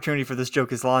 The opportunity for this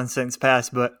joke is long since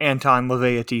past, but Anton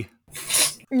LaVeity.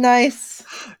 Nice.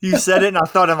 You said it, and I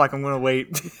thought I'm going to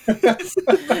wait.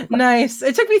 Nice.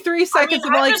 It took me 3 seconds.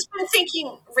 I've just been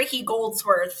thinking Ricky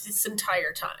Goldsworth this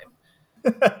entire time.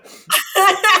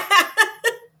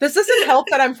 This doesn't help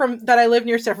that I live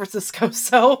near San Francisco,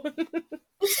 so.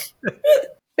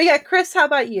 But yeah, Chris, how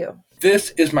about you?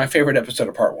 This is my favorite episode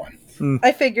of Part 1.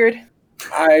 I figured.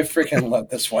 I freaking love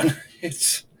this one.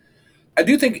 I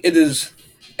do think it is,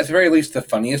 at the very least, the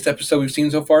funniest episode we've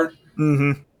seen so far.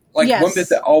 Mm-hmm. Yes. One bit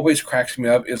that always cracks me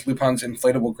up is Lupin's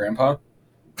inflatable grandpa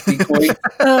decoy.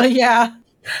 Yeah.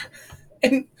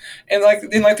 and like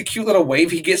the cute little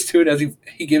wave he gets to it as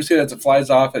he gives to it as it flies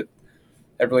off. That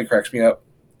really cracks me up.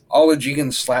 All of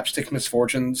Jigen's slapstick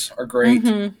misfortunes are great.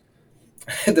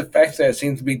 Mm-hmm. The fact that it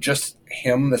seems to be just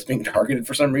him that's being targeted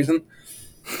for some reason.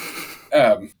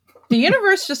 The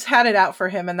universe just had it out for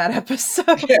him in that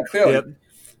episode. Yeah, clearly. Yep.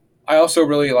 I also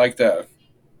really liked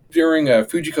during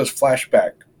Fujiko's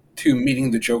flashback to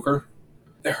meeting the Joker,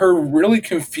 her really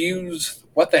confused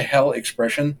what the hell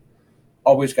expression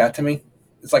always got to me.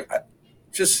 It's like,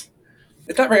 it's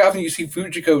not very often you see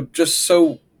Fujiko just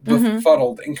so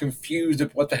befuddled and confused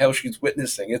at what the hell she's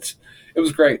witnessing. It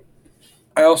was great.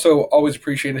 I also always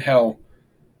appreciated how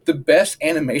the best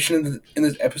animation in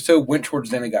this episode went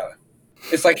towards Zenigata.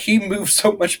 It's like he moves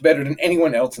so much better than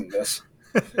anyone else in this.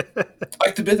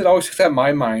 Like the bit that always sticks out in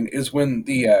my mind is when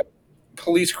the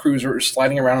police cruiser is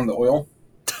sliding around in the oil.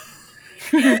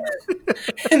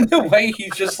 And the way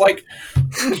he's just like,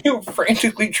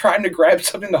 frantically trying to grab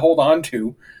something to hold on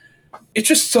to. It's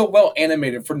just so well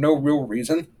animated for no real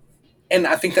reason. And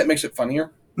I think that makes it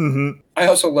funnier. Mm-hmm. I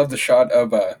also love the shot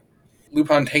of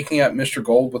Lupin taking out Mr.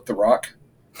 Gold with the rock.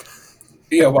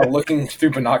 While looking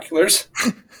through binoculars.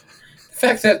 The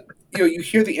fact that, you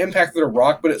hear the impact of the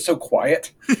rock, but it's so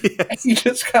quiet. Yes. And he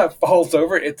just kind of falls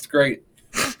over. It's great.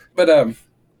 But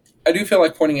I do feel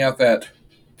like pointing out that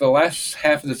the last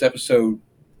half of this episode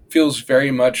feels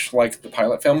very much like the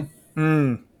pilot film.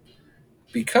 Mm.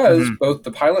 Because both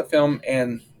the pilot film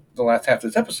and the last half of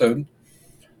this episode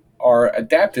are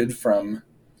adapted from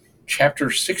Chapter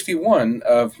 61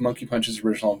 of Monkey Punch's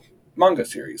original manga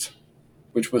series,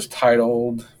 which was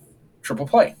titled Triple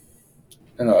Play.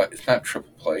 No, it's not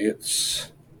Triple Play.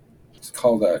 It's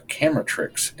called Camera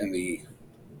Tricks in the...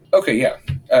 Okay,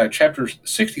 yeah. Chapter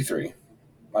 63.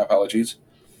 My apologies.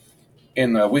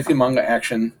 In Weekly Manga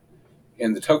Action,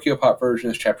 in the Tokyo Pop version,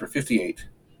 is Chapter 58.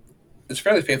 It's a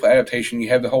fairly faithful adaptation. You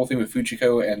have the whole thing with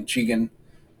Fujiko and Jigen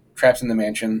trapped in the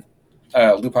mansion.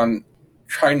 Lupin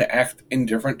trying to act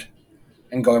indifferent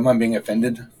and Goemon being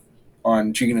offended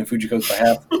on Jigen and Fujiko's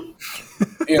behalf.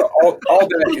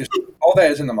 All that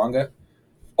is in the manga.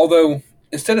 Although,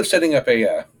 instead of setting up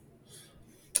a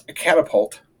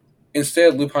catapult,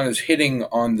 instead Lupin is hitting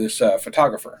on this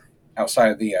photographer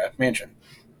outside of the mansion.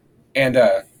 And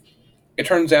it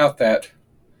turns out that...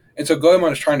 And so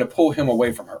Goemon is trying to pull him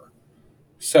away from her.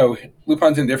 So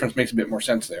Lupin's indifference makes a bit more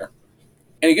sense there.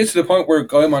 And it gets to the point where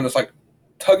Goemon is like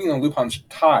tugging on Lupin's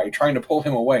tie, trying to pull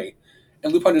him away.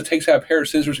 And Lupin just takes out a pair of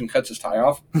scissors and cuts his tie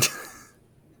off.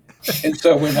 And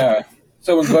so when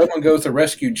Goemon goes to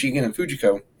rescue Jigen and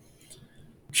Fujiko,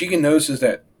 Jigen notices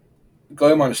that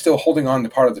Goemon is still holding on to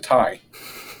part of the tie,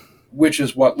 which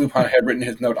is what Lupin had written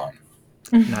his note on.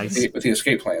 Nice. With the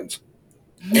escape plans.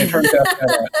 And it turns out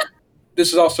that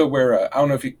this is also where, I don't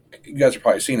know if you guys have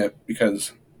probably seen it,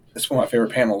 because it's one of my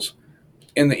favorite panels.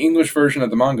 In the English version of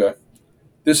the manga,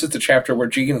 this is the chapter where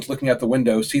Jigen is looking out the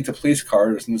window, sees the police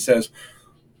cars, and says,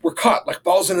 "We're caught like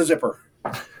balls in a zipper."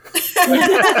 Oh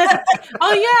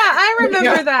yeah, I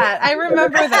remember that. I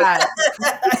remember that.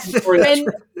 And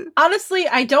honestly,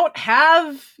 I don't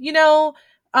have, the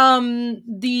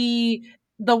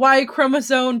Y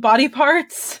chromosome body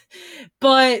parts,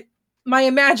 but my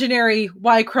imaginary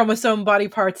Y chromosome body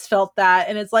parts felt that,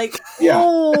 and it's like,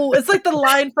 oh, it's like the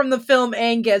line from the film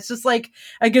Angus, just like,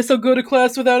 I guess I'll go to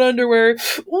class without underwear.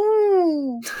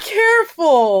 Ooh,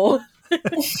 careful.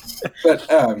 But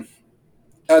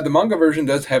the manga version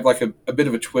does have like a bit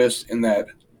of a twist in that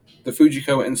the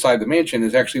Fujiko inside the mansion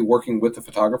is actually working with the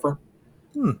photographer.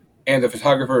 And the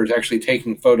photographer is actually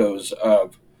taking photos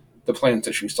of the plants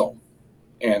that she stole.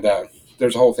 And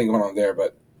there's a whole thing going on there.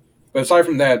 But aside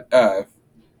from that,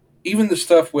 even the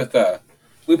stuff with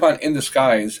Lupin in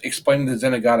disguise explaining to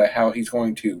Zenigata how he's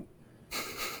going to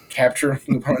capture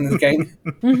Lupin in this game,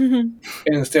 and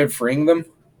instead of freeing them,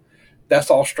 that's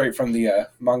all straight from the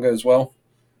manga as well.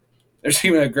 There's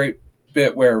even a great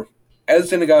bit where,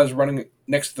 as Zenigata is running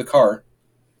next to the car,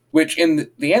 which in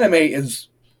the anime is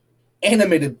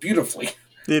animated beautifully.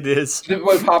 It is. The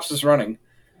way Pops is running.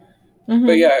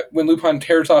 But yeah, when Lupin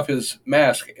tears off his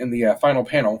mask in the final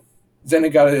panel,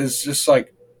 Zenigata is just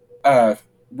like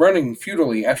running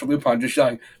futilely after Lupin, just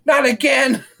yelling, "Not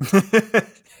again!"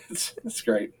 It's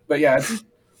great. But yeah, it's,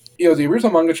 the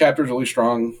original manga chapter is really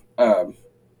strong. I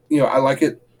like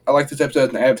it. I like this episode as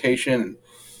an adaptation, and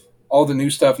all the new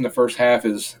stuff in the first half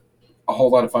is a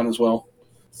whole lot of fun as well.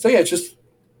 So yeah,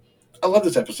 I love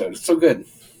this episode. It's so good.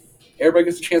 Everybody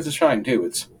gets a chance to shine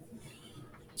too.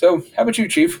 So, how about you,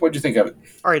 Chief? What'd you think of it?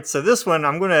 All right, so this one,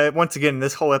 I'm going to, once again,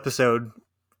 this whole episode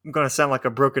I'm going to sound like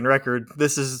a broken record.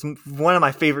 This is one of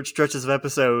my favorite stretches of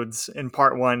episodes in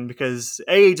part 1 because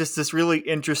just this really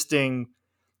interesting,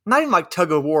 not even like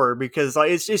tug of war, because like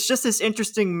it's just this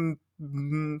interesting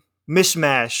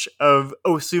mishmash of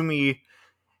Osumi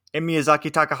and Miyazaki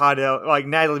Takahata, like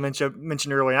Natalie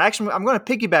mentioned earlier. Actually, I'm going to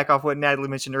piggyback off what Natalie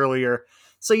mentioned earlier.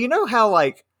 So you know how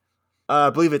like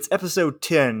I believe it's episode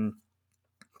 10.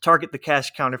 Target the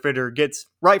Cash Counterfeiter gets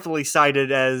rightfully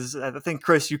cited as, I think,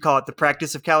 Chris, you call it the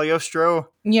practice of Cagliostro.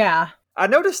 Yeah. I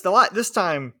noticed a lot this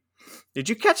time. Did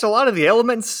you catch a lot of the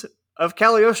elements of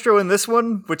Cagliostro in this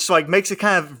one, which like makes it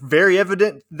kind of very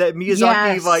evident that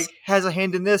Miyazaki like has a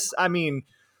hand in this? I mean,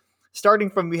 starting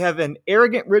from, we have an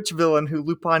arrogant rich villain who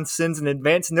Lupin sends an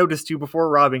advance notice to before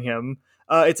robbing him.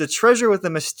 It's a treasure with a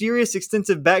mysterious,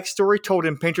 extensive backstory told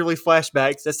in painterly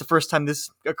flashbacks. That's the first time this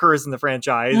occurs in the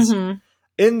franchise. Mm-hmm.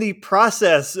 In the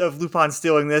process of Lupin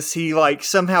stealing this, he like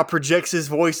somehow projects his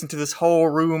voice into this whole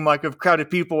room like of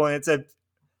crowded people, and it's a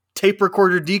tape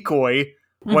recorder decoy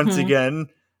once again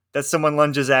that someone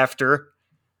lunges after.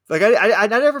 Like I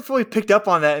never fully picked up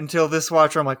on that until this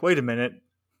watch. Where I'm like, wait a minute,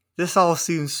 this all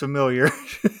seems familiar.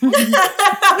 We've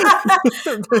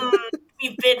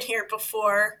been here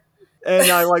before. And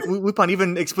like Lupin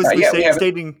even explicitly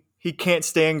stating he can't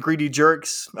stand greedy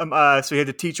jerks, so he had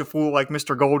to teach a fool like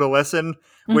Mr. Gold a lesson,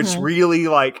 which really,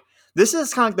 like, this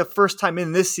is kind of like the first time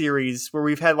in this series where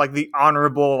we've had, like, the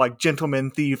honorable, like, gentleman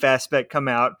thief aspect come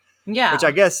out. Yeah. Which I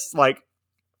guess, like,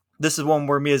 this is one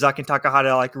where Miyazaki and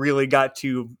Takahata, like, really got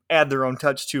to add their own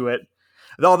touch to it.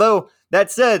 Although,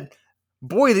 that said,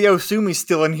 boy, the Osumi's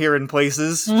still in here in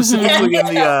places, specifically in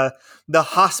the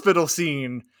hospital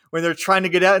scene, when they're trying to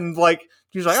get out and, like,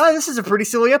 he's like, oh, this is a pretty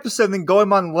silly episode. And then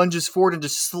Goemon lunges forward and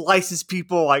just slices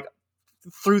people like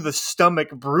through the stomach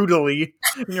brutally.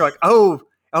 And you're like, oh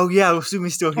yeah,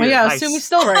 Osumi's still here. Oh yeah, nice. Osumi's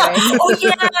still right. Oh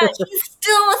yeah, he's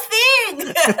still a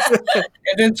thing.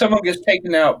 And then someone gets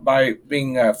taken out by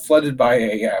being flooded by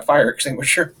a fire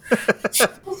extinguisher.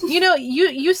 You know,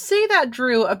 you say that,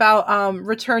 Drew, about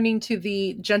returning to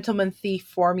the gentleman thief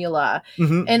formula,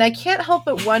 and I can't help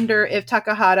but wonder if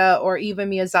Takahata or even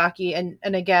Miyazaki,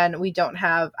 and again,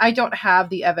 I don't have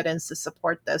the evidence to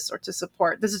support this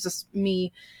this is just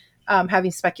me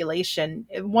having speculation.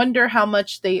 I wonder how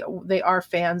much they are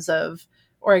fans of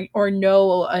or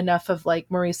know enough of like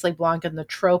Maurice Leblanc and the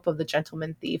trope of the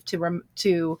gentleman thief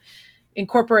to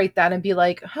incorporate that and be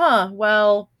like,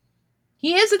 well,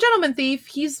 he is a gentleman thief.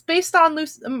 He's based on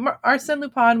Arsène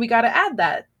Lupin. We got to add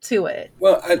that to it.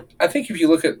 Well, I think if you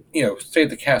look at, say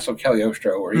the Castle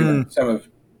Cagliostro or even some of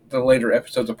the later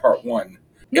episodes of Part 1.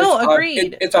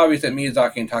 Agreed. It's obvious that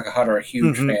Miyazaki and Takahata are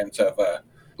huge fans of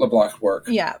LeBlanc's work.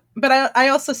 Yeah, but I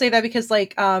also say that because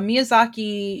like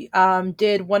Miyazaki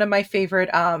did one of my favorite.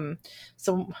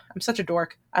 So I'm such a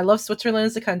dork. I love Switzerland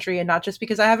as a country, and not just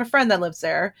because I have a friend that lives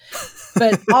there,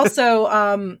 but also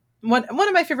one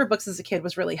of my favorite books as a kid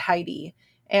was really Heidi.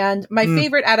 And my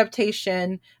favorite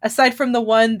adaptation, aside from the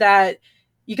one that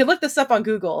you can look this up on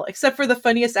Google, except for the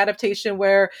funniest adaptation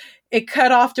where it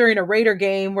cut off during a Raider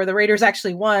game where the Raiders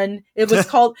actually won. It was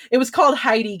called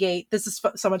Heidi Gate. This is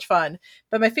so much fun.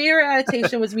 But my favorite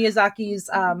adaptation was Miyazaki's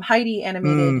Heidi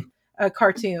animated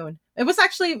cartoon. It was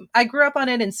actually, I grew up on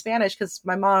it in Spanish because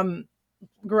my mom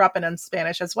grew up in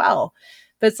Spanish as well.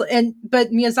 But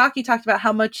Miyazaki talked about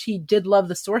how much he did love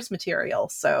the source material.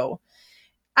 So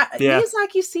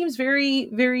Miyazaki seems very,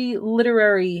 very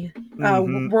literary,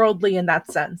 worldly in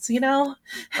that sense, you know?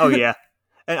 Oh, yeah.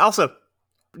 And also,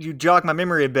 you jog my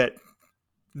memory a bit.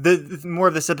 The more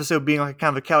of this episode being like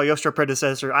kind of a Cagliostro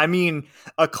predecessor. I mean,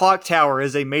 a clock tower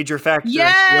is a major factor in the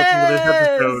opening of this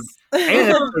episode. And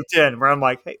episode 10, where I'm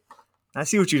like, hey, I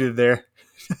see what you did there.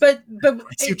 But I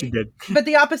see what you did. But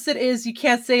the opposite is you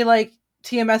can't say like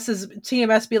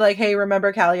TMS be like, hey,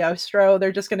 remember Cagliostro?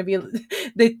 They're just going to be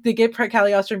they get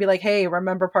Cagliostro and be like, hey,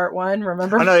 remember Part 1?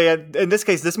 Remember? I know. Yeah. In this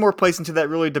case, this more plays into that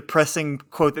really depressing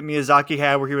quote that Miyazaki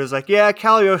had, where he was like, "Yeah,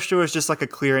 Cagliostro is just like a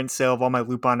clearance sale of all my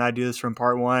Lupin ideas from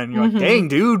Part 1." And you're like, "Dang,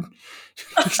 dude."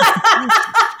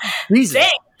 Dang.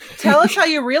 Tell us how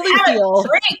you really feel.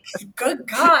 Drink. Good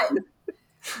God.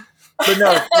 But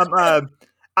no,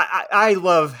 I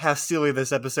love how silly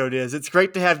this episode is. It's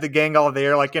great to have the gang all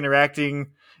there, like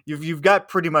interacting. You've got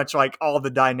pretty much like all the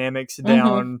dynamics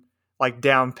down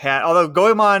pat. Although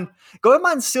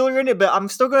Goemon's sillier in it, but I'm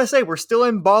still gonna say we're still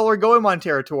in Baller Goemon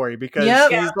territory because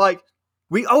he's like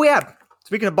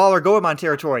speaking of Baller Goemon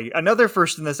territory, another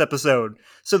first in this episode.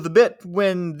 So the bit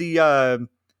when the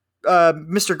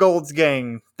Mr. Gold's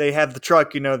gang, they have the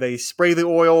truck, they spray the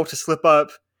oil to slip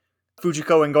up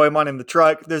Fujiko and Goemon in the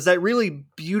truck. There's that really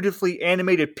beautifully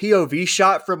animated POV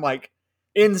shot from like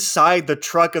inside the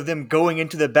truck of them going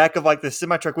into the back of like the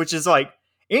semi truck, which is like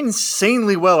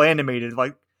insanely well animated.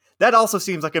 Like that also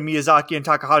seems like a Miyazaki and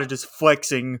Takahata just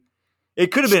flexing.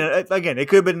 It could have been, again, it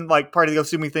could have been like part of the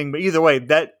Osumi thing, but either way,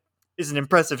 that is an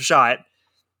impressive shot.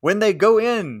 When they go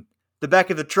in the back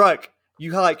of the truck,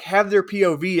 you like have their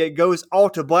POV, it goes all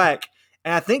to black.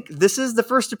 And I think this is the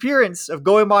first appearance of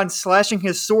Goemon slashing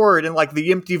his sword in like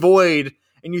the empty void.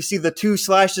 And you see the 2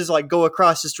 slashes like go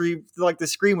across the street, like the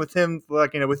screen with him,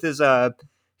 like, you know, with his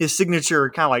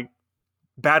signature kind of like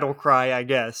battle cry, I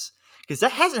guess. Because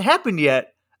that hasn't happened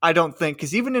yet, I don't think.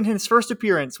 Because even in his first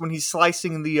appearance, when he's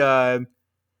slicing the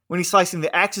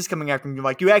axes coming after him,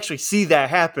 like you actually see that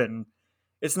happen.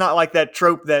 It's not like that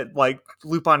trope that like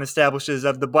Lupin establishes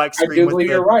of the black screen. I do believe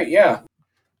you're right. Yeah.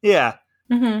 Yeah.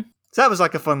 Mm-hmm. So that was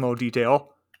like a fun little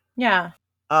detail. Yeah.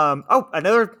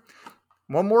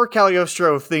 One more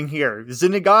Cagliostro thing here.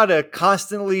 Zenigata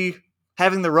constantly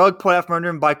having the rug pulled out from under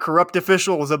him by corrupt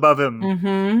officials above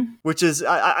him, which is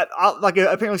like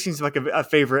apparently seems like a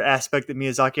favorite aspect that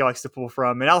Miyazaki likes to pull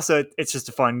from, and also it's just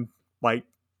a fun like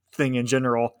thing in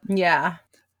general. Yeah.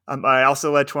 I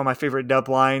also led to one of my favorite dub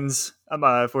lines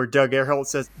where Doug Earholt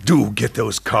says, Do get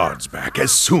those cards back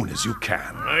as soon as you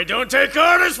can. I don't take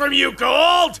orders from you,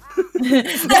 Gold!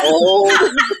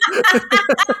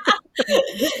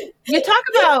 You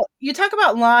talk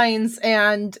about lines,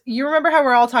 and you remember how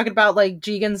we're all talking about like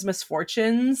Jigen's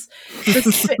misfortunes?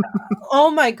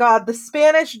 Oh my god, the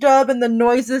Spanish dub and the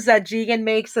noises that Jigen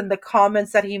makes and the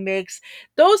comments that he makes,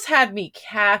 those had me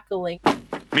cackling.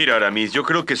 Mira, Aramis, yo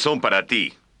creo que son para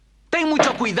ti. Ten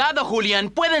mucho cuidado, Julián.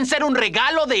 Pueden ser un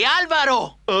regalo de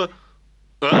Álvaro.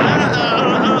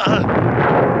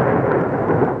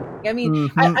 I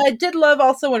mean, I did love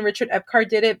also when Richard Epcar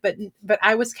did it, but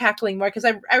I was cackling more because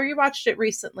I rewatched it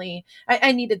recently.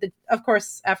 I needed of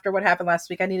course, after what happened last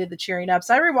week, I needed the cheering up.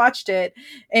 So I rewatched it,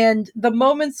 and the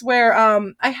moments where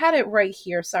I had it right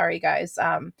here. Sorry, guys.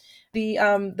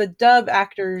 The dub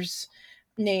actors'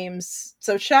 names.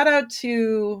 So shout out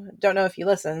to, don't know if he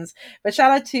listens, but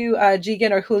shout out to Jigen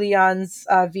or Julian's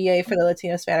VA for the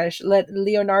Latino Spanish,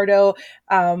 Leonardo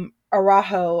Arujo.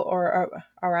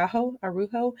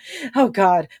 Oh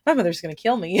god, my mother's gonna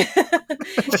kill me.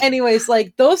 Anyways,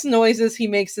 like those noises he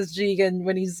makes as Jigen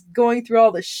when he's going through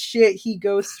all the shit he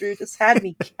goes through just had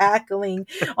me cackling,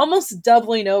 almost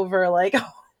doubling over like,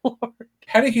 oh Lord.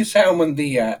 How did he sound when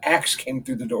the axe came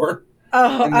through the door?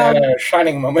 Oh, in that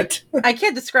shining moment. I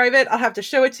can't describe it. I'll have to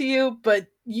show it to you, but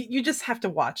you just have to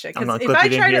watch it. Because if I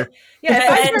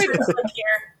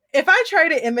try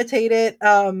to imitate it,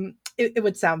 it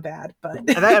would sound bad. But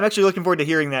and I'm actually looking forward to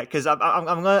hearing that because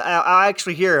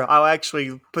I'll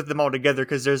actually put them all together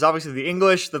because there's obviously the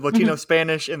English, the Latino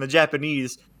Spanish, and the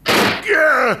Japanese.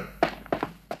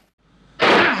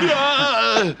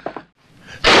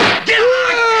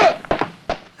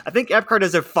 I think Epcar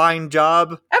does a fine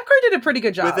job. Epcar did a pretty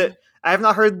good job with it. I have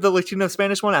not heard the Latino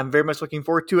Spanish one. I'm very much looking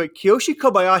forward to it. Kiyoshi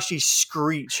Kobayashi's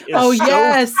screech is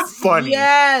so funny.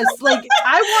 Yes, like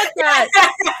I want that.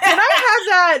 Can I have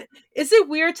that? Is it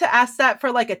weird to ask that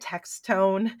for like a text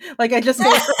tone? Like I just go,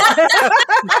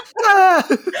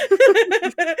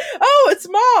 oh, it's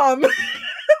mom.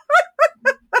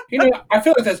 You know, I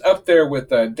feel like that's up there with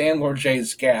Dan Lord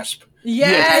J's gasp.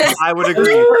 Yes, I would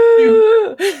agree.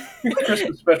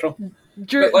 Christmas special.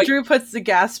 Drew puts the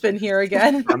gasp in here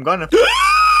again. I'm gonna.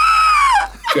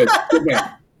 Good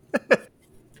man. But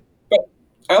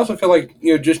I also feel like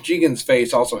just Jigen's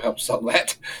face also helps sell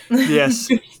that. Yes,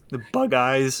 the bug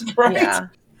eyes. Right. Yeah,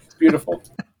 it's beautiful.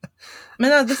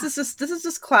 No, this is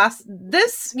just class.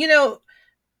 This,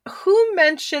 who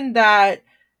mentioned that?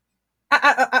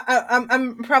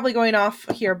 I'm probably going off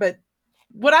here, but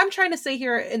what I'm trying to say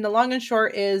here in the long and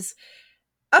short is,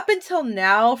 up until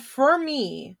now, for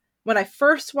me, when I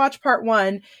first watched part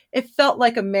 1, it felt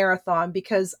like a marathon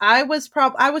because I was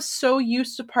so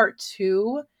used to part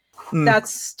 2 that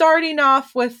starting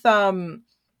off with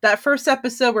that first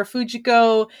episode where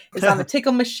Fujiko is on the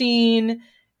tickle machine.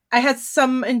 I had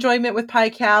some enjoyment with Pai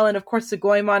Cal and of course the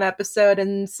Goemon episode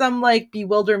and some like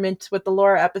bewilderment with the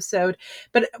Laura episode.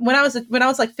 But when I was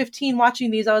like 15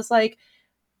 watching these, I was like,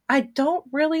 I don't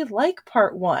really like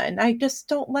part 1. I just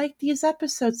don't like these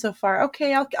episodes so far.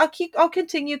 Okay, I'll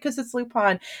continue because it's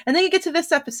Lupin. And then you get to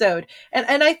this episode,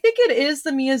 and I think it is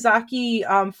the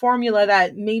Miyazaki formula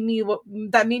that made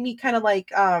me kind of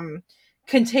like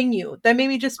continue. That made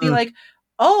me just be like,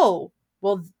 oh,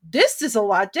 well, this is a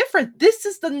lot different. This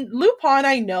is the Lupin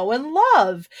I know and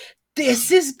love.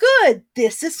 this is good.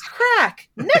 This is crack.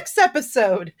 Next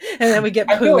episode. And then we get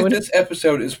I feel like Poon. this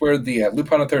episode is where the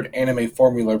Lupin III anime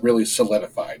formula really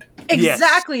solidified.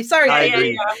 Exactly. Yes, Sorry. I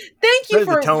agree. Thank you The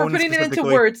for tone putting it into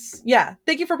specifically. words. Yeah.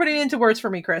 Thank you for putting it into words for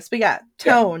me, Chris. But yeah,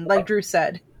 tone, like Drew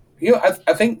said. You know,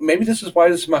 I think maybe this is why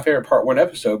this is my favorite part 1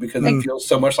 episode, because it feels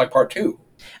so much like part 2.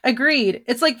 Agreed.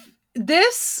 It's like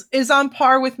this is on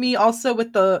par with me also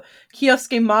with the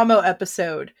Kyosuke Mamo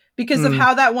episode because of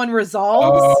how that one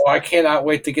resolves. Oh, I cannot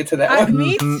wait to get to that one.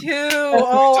 Me too.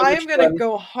 Oh, I'm going to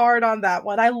go hard on that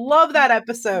one. I love that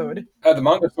episode.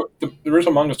 The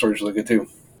original manga story is really good too.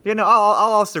 You know,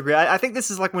 I'll also agree. I think this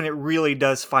is like when it really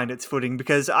does find its footing,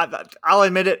 because I'll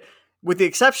admit it, with the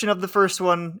exception of the first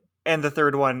one and the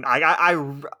third one, I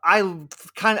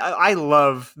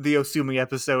love the Osumi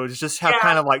episodes, just how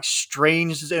kind of like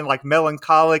strange and like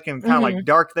melancholic and kind of like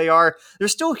dark they are.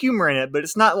 There's still humor in it, but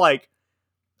it's not like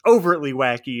overtly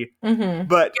wacky.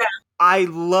 But I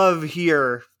love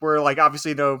here where, like,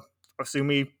 obviously though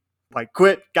Osumi like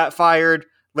quit, got fired,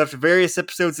 left various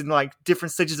episodes in like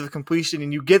different stages of completion,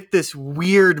 and you get this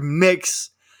weird mix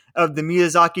of the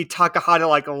Miyazaki Takahata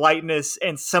like lightness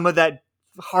and some of that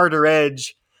harder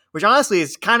edge, which honestly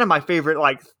is kind of my favorite.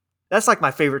 Like, that's like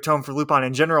my favorite tone for Lupin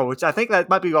in general, which I think that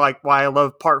might be like why I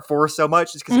love part 4 so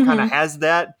much, is because it kind of has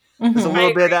that. There's a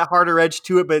little bit of that harder edge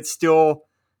to it, but it's still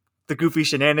the goofy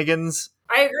shenanigans.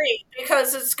 I agree,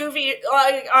 because it's goofy.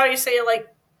 Obviously, like,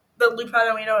 the Lupin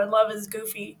that we know and love is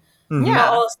goofy. But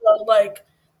also, like,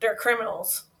 they're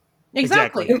criminals.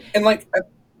 Exactly. And like,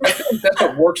 I feel like that's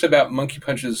what works about Monkey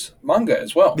Punch's manga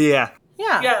as well. Yeah.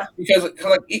 Because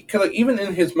even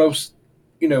in his most,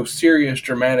 serious,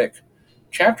 dramatic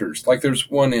chapters, like there's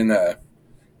one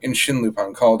in Shin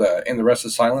Lupin called "And the Rest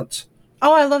is Silence."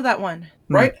 Oh, I love that one.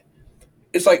 Right?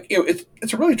 It's like,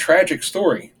 it's a really tragic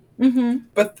story,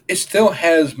 but it still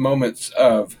has moments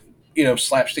of,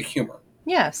 slapstick humor.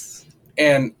 Yes.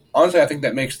 And honestly, I think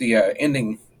that makes the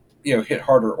ending, hit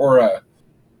harder. Or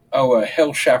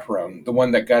Hell Chaperone, the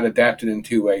one that got adapted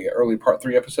into a early part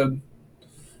 3 episode.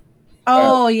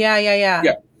 Oh, yeah.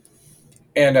 Yeah.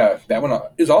 And that one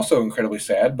is also incredibly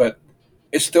sad, but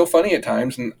it's still funny at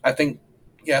times. And I think,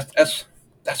 that's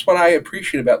what I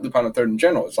appreciate about Lupin the Third in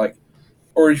general. It's like,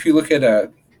 or if you look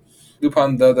at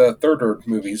Lupin the Third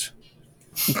movies,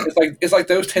 it's like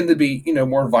those tend to be,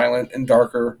 more violent and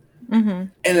darker.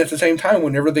 And at the same time,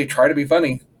 whenever they try to be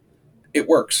funny, it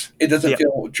works. It doesn't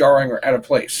feel jarring or out of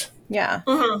place. Yeah.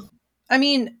 I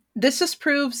mean, this just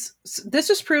proves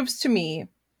to me,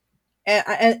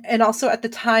 and also at the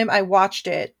time I watched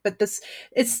it, but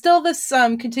it's still this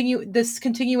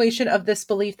continuation of this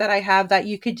belief that I have that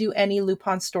you could do any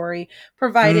Lupin story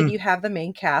provided you have the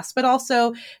main cast, but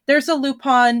also there's a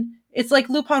Lupin. It's like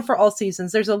Lupin for all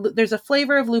seasons. There's a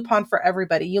flavor of Lupin for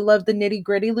everybody. You love the nitty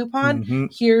gritty Lupin.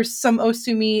 Here's some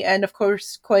Osumi and of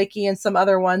course Koike and some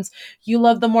other ones. You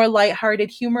love the more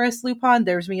lighthearted, humorous Lupin.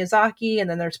 There's Miyazaki, and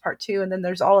then there's part 2, and then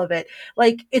there's all of it.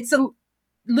 Like,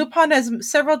 Lupin has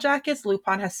several jackets.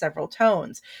 Lupin has several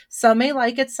tones. Some may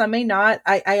like it, some may not.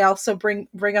 I also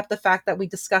bring up the fact that we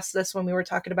discussed this when we were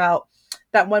talking about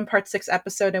that one part 6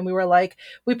 episode, and we were like,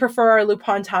 we prefer our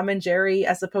Lupin Tom and Jerry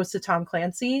as opposed to Tom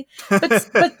Clancy.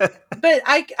 But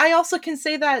I also can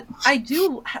say that I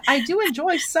do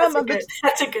enjoy some of it.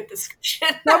 That's a good description.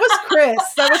 That was Chris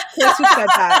who said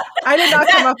that. I did not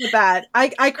come up with that. I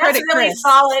credit That's really Chris.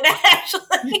 solid,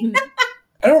 actually.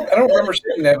 I don't remember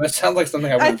saying that, but it sounds like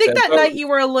something I would have think said. that night you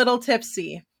were a little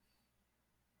tipsy.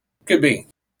 Could be.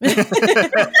 This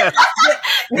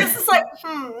is like,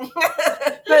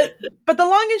 But the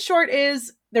long and short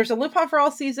is there's a Lupin for all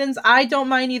seasons. I don't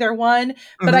mind either one,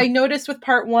 but I noticed with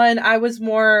part 1, I was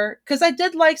more, because I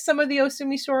did like some of the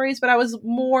Osumi stories, but I was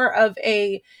more of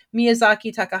a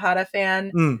Miyazaki Takahata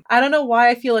fan. I don't know why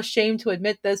I feel ashamed to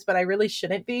admit this, but I really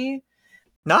shouldn't be.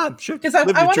 Nah, sure. Because I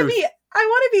want to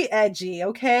be edgy,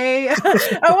 okay? I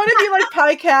want to be like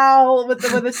Pai Cal with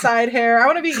the side hair. I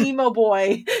want to be emo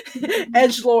boy,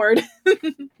 edgelord.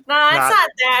 Nah, it's not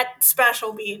that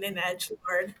special being an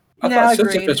edgelord. I thought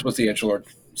Sisyphus was the edgelord.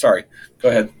 Sorry, go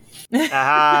ahead.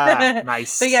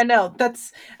 Nice. But yeah, no,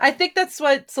 I think that's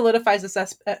what solidifies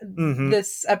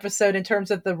this episode in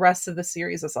terms of the rest of the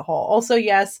series as a whole. Also,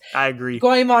 yes, I agree.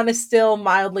 Goemon is still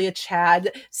mildly a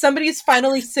Chad. Somebody's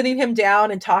finally sitting him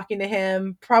down and talking to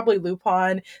him, probably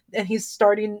Lupin, and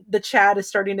the Chad is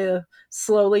starting to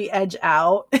slowly edge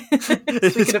out.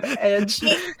 Speaking of edge.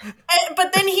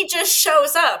 But then he just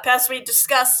shows up, as we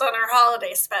discussed on our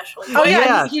holiday special. Oh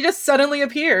yeah, he just suddenly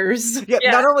appears. Yeah.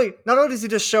 Not only does he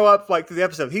just show show up like through the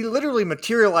episode. He literally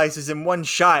materializes in one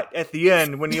shot at the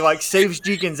end when he like saves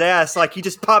Jigen's ass. Like he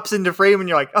just pops into frame, and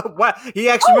you're like, oh wow, he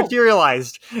actually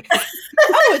materialized. Oh,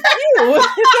 it's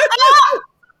you.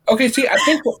 Okay, see, I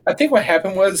think what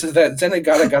happened was is that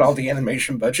Zenigata got all the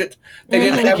animation budget. They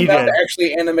didn't have enough to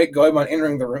actually animate Goemon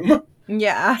entering the room.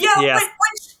 Yeah. Yeah,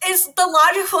 which is the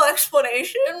logical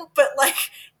explanation, but like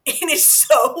it is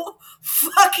so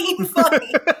fucking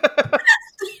funny.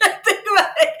 Think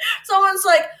about it. Someone's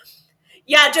like,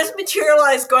 yeah, just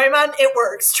materialize Goemon, it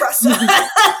works, trust us.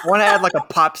 Want to add like a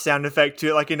pop sound effect to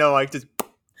it, like like just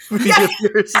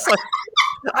it's just like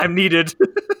I'm needed.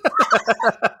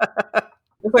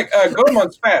 It's like,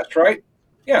 Goemon's fast, right?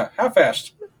 Yeah, how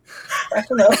fast?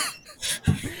 Fast enough.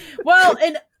 Well,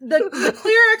 and the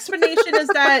clear explanation is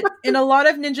that in a lot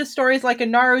of ninja stories, like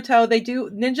in Naruto,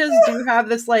 ninjas do have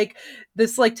this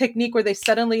technique where they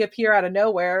suddenly appear out of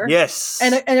nowhere. Yes.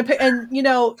 And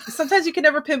sometimes you can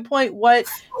never pinpoint what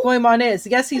Goemon is.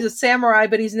 Yes, he's a samurai,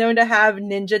 but he's known to have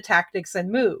ninja tactics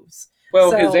and moves.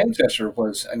 Well, his ancestor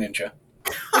was a ninja.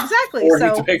 Exactly. Or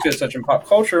he's depicted as such in pop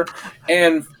culture.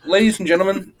 And ladies and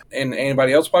gentlemen, and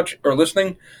anybody else watching or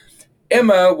listening,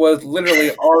 Emma was literally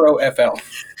ROFL.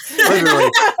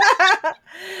 Literally.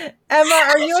 Emma,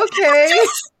 are you okay?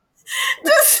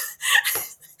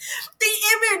 The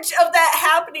image of that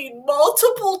happening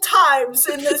multiple times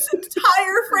in this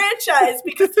entire franchise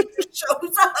because he just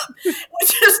shows up,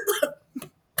 which is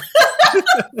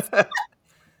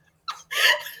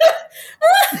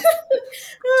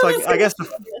So I guess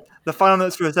the final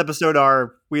notes for this episode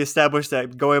are: we established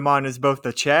that Goemon is both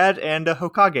a Chad and a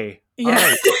Hokage. Yeah. All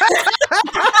right.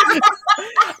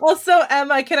 Also,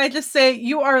 Emma, can I just say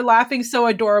you are laughing so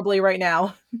adorably right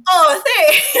now? Oh,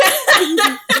 thanks.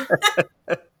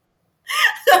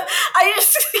 I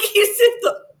just used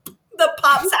the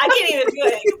pops. I can't even do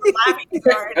it. I'm laughing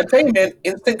hard. I tell you, man,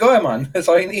 instant Goemon. That's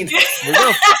all you need. There you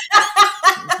go.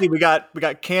 See, we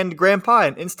got canned grandpa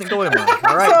and instant Goemon.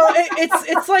 All right. So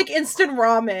it's like instant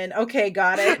ramen. Okay,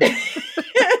 got it.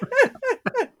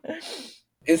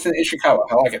 Instant Ishikawa.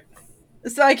 I like it.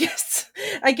 So I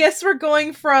guess we're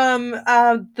going from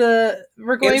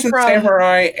instant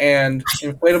samurai and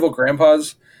inflatable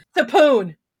grandpas to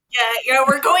Poon. Yeah,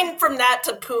 we're going from that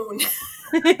to Poon.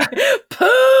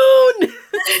 Poon.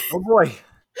 Oh boy.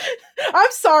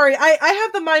 I'm sorry. I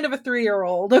have the mind of a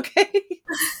 3-year-old. Okay.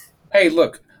 Hey,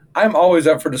 look, I'm always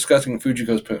up for discussing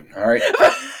Fujiko's Poon. All right.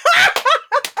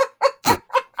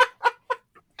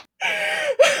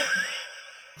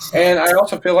 And I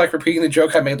also feel like repeating the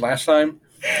joke I made last time.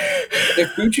 If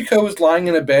Fujiko is lying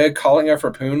in a bed calling out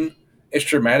for Poon, it's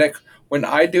dramatic. When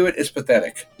I do it, it's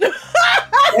pathetic.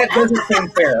 That doesn't seem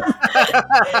fair.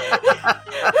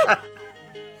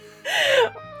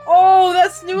 Oh,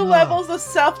 that's new levels of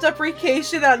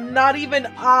self-deprecation that not even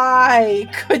I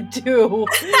could do.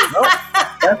 Nope,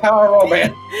 that's how I roll,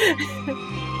 man.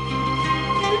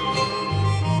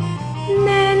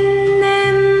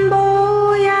 年々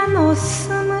坊やの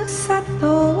住む里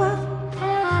は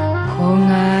木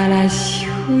枯らし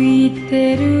吹い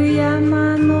てる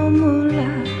山の村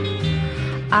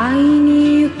会い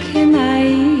に行けな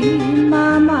い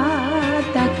まま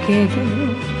だけど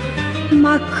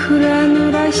真っ暗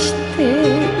濡らして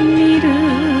見る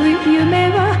夢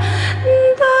は抱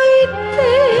いて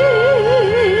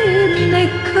寝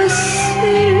か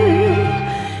せる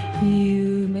夢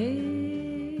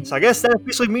So I guess that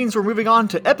officially means we're moving on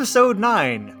to episode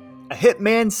 9. A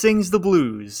Hitman Sings the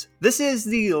Blues. This is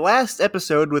the last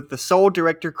episode with the sole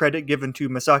director credit given to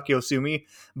Masaki Osumi,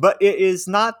 but it is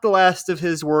not the last of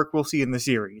his work we'll see in the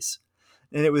series.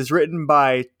 And it was written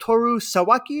by Toru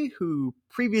Sawaki, who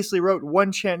previously wrote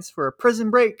One Chance for a Prison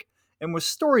Break, and was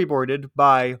storyboarded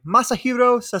by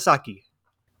Masahiro Sasaki.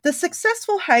 The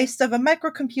successful heist of a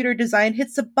microcomputer design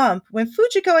hits a bump when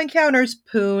Fujiko encounters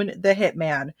Poon the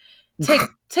Hitman.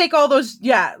 Take all those,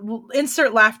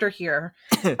 insert laughter here.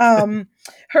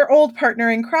 Her old partner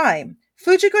in crime.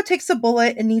 Fujiko takes a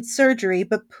bullet and needs surgery,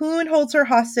 but Poon holds her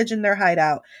hostage in their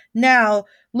hideout. Now,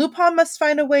 Lupin must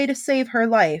find a way to save her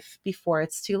life before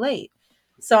it's too late.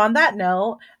 So on that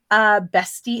note,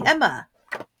 bestie Emma,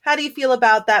 how do you feel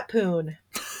about that Poon?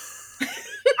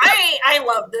 I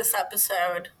love this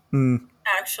episode,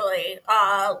 actually.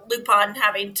 Lupin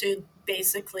having to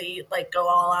basically go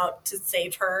all out to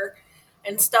save her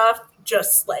and stuff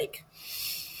just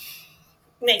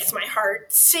makes my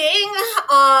heart sing.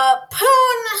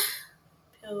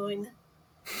 Poon.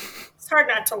 It's hard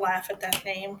not to laugh at that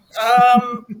name.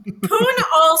 Poon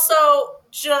also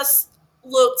just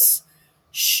looks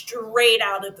straight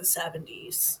out of the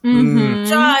 70s. Mm-hmm.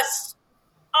 Just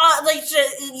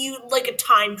You like a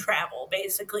time travel,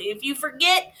 basically. If you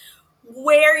forget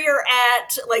where you're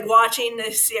at, like watching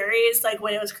this series, like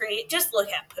when it was created, just look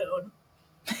at Poon.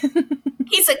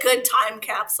 He's a good time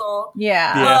capsule.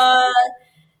 Yeah.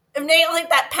 And they like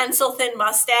that pencil thin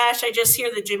mustache. I just hear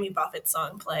the Jimmy Buffett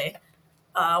song play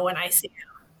when I see him.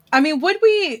 I mean, would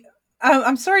we?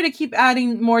 I'm sorry to keep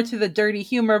adding more to the dirty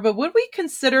humor, but would we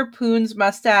consider Poon's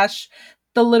mustache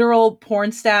the literal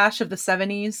porn stash of the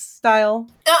 70s style?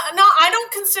 No, I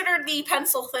don't consider the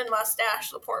pencil thin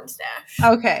mustache the porn stash.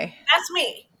 Okay. That's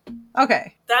me.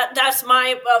 Okay. That's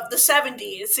my, of the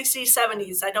 70s, 60s,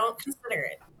 70s. I don't consider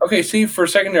it. Okay, see, for a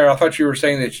second there, I thought you were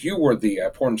saying that you were the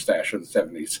porn stash of the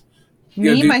 70s.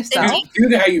 Me, myself?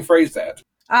 Do how you phrase that.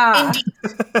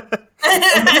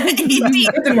 Indeed.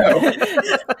 Good to know.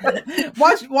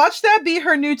 Watch that be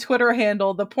her new Twitter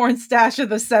handle, the porn stash of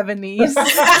the 70s.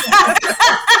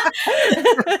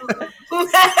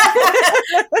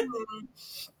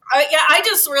 I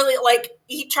just really like,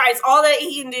 he tries all that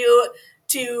he can do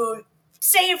to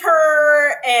save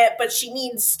her, but she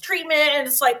needs treatment, and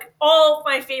it's like all of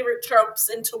my favorite tropes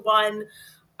into one.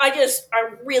 I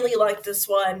really like this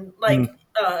one. Like,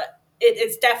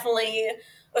 it's definitely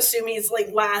Asumi's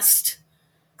like last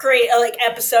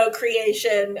episode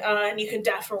creation, and you can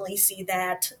definitely see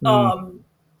that.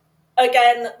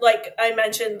 Again, like I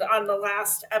mentioned on the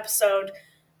last episode,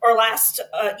 or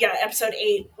episode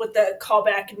 8, with the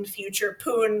callback in the future,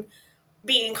 Poon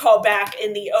being called back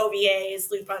in the OVAs,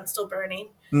 Lupin Still Burning.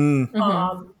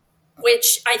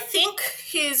 Which I think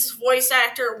his voice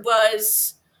actor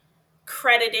was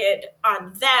credited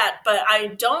on that, but I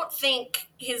don't think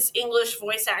his English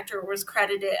voice actor was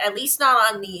credited, at least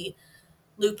not on the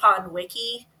Lupin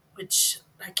wiki, which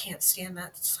I can't stand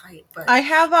that site. But I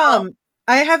have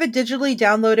it digitally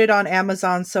downloaded on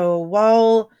Amazon, so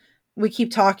while we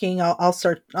keep talking, I'll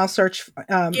search.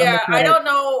 I don't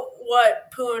know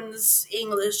what Poon's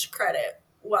English credit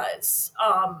was,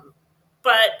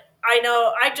 but I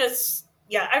know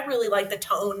I really like the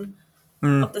tone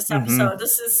of this episode.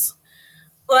 This is,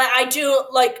 I do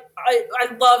like,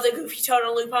 I love the goofy tone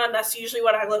of Lupin. That's usually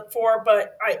what I look for,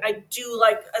 but I do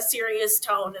like a serious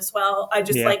tone as well. I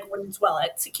just like when it's well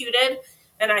executed,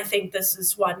 and I think this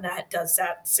is one that does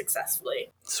that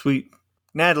successfully. Sweet.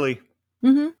 Natalie,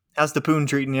 how's the Poon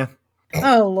treating you?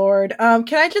 Oh Lord. Can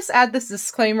I just add this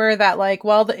disclaimer that, like,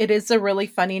 while it is a really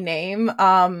funny name,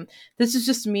 this is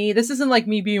just me. This isn't like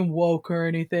me being woke or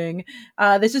anything.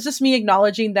 This is just me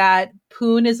acknowledging that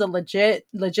Poon is a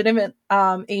legitimate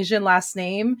Asian last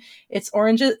name. Its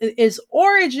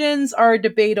origins are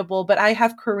debatable, but I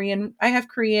have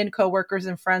Korean coworkers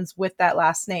and friends with that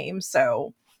last name.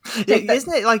 So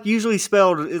isn't it like usually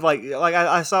spelled like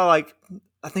I saw, like,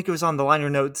 I think it was on the liner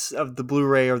notes of the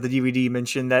Blu-ray or the DVD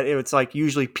mentioned that it's like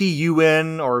usually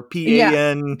P-U-N or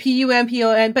P-A-N. Yeah,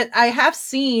 P-U-N, but I have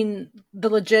seen the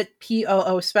legit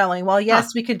P-O-O spelling. While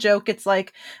yes, we could joke it's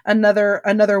like another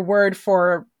word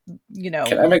for, Can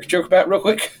I make a joke about it real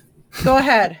quick? Go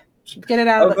ahead. Get it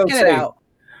out. Get it out.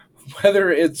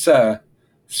 Whether it's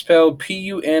spelled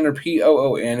P-U-N or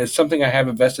P-O-O-N is something I have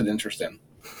a vested interest in.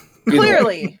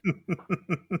 Clearly.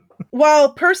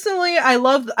 While personally I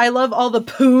love all the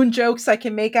Poon jokes I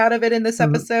can make out of it in this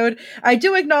episode, I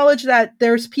do acknowledge that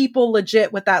there's people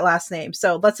legit with that last name.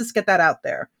 So let's just get that out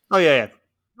there. Oh yeah.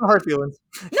 No hard feelings.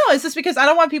 No, it's just because I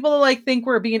don't want people to like think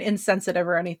we're being insensitive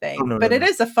or anything. But it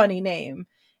is a funny name.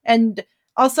 And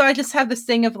also I just have this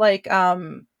thing of like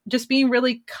just being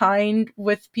really kind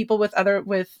with people with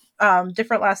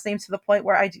different last names, to the point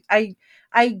where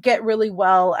I get really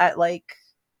well at like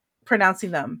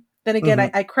pronouncing them. Then again,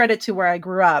 I credit to where I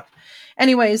grew up.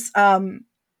 Anyways, I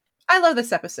love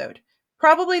this episode.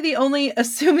 Probably the only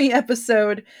Asumi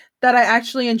episode that I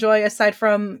actually enjoy, aside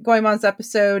from Goemon's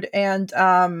episode and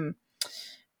the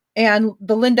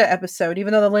Linda episode,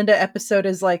 even though the Linda episode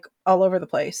is like all over the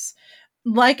place.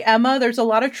 Like Emma, there's a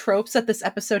lot of tropes that this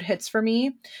episode hits for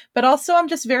me, but also I'm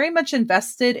just very much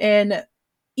invested in,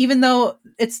 even though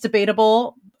it's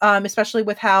debatable, especially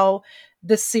with how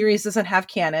this series doesn't have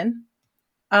canon.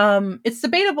 It's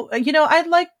debatable. I'd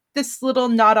like this little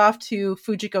nod off to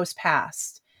Fujiko's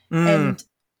past and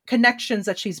connections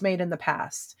that she's made in the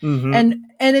past. And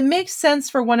it makes sense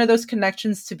for one of those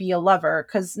connections to be a lover,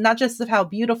 because not just of how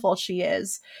beautiful she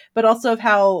is, but also of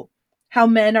how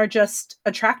men are just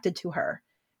attracted to her.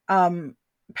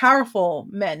 Powerful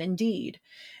men indeed.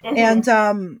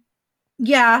 And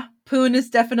Poon is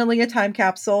definitely a time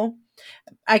capsule.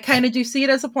 I kind of do see it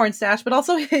as a porn stash, but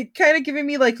also it kind of giving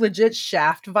me like legit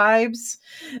Shaft vibes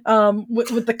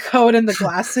with the coat and the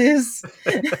glasses.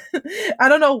 I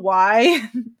don't know why,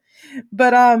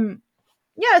 but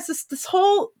yeah, it's this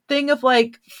whole thing of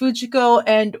like Fujiko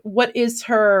and what is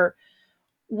her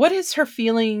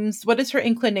feelings, what is her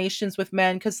inclinations with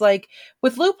men, because like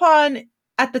with Lupin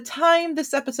at the time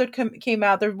this episode came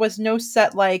out, there was no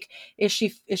set like is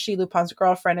she Lupin's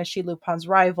girlfriend, is she Lupin's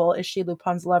rival, is she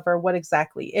Lupin's lover, what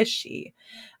exactly is she?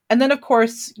 And then of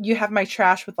course you have my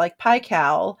trash with like Pai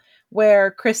Cal,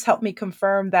 where Chris helped me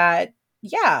confirm that,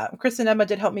 yeah, Chris and Emma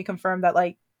did help me confirm that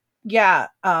like, yeah,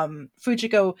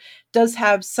 Fujiko does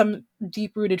have some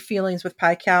deep-rooted feelings with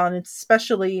Pai Cal, and it's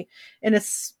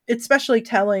especially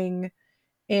telling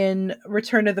in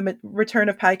Return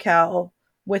of Pai Cal,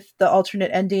 with the alternate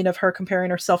ending of her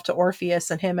comparing herself to Orpheus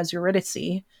and him as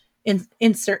Eurydice.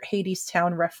 Insert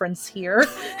Hadestown reference here.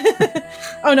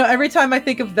 Oh no, every time I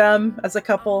think of them as a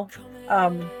couple,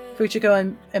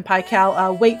 Fujiko and Pai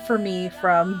Cal, Wait for Me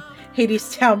from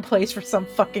Hadestown plays for some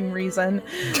fucking reason,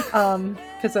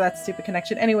 because of that stupid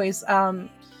connection. Anyways,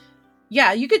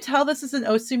 yeah, you could tell this is an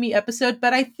Osumi episode,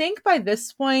 but I think by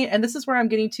this point, and this is where I'm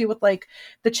getting to with like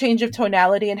the change of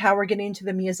tonality and how we're getting into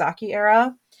the Miyazaki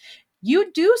era,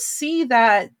 you do see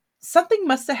that something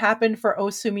must have happened for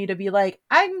Osumi to be like,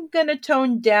 I'm gonna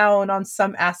tone down on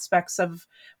some aspects of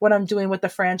what I'm doing with the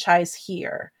franchise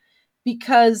here,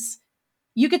 because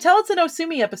you could tell it's an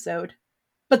Osumi episode,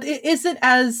 but it isn't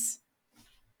as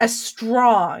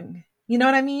strong. You know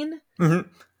what I mean? Mm-hmm.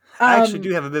 I actually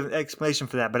do have a bit of an explanation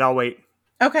for that, but I'll wait.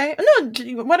 Okay. No,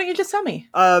 why don't you just tell me?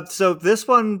 So this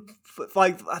one,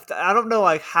 like, I don't know,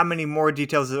 like, how many more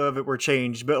details of it were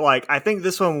changed, but, like, I think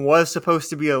this one was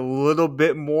supposed to be a little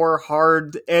bit more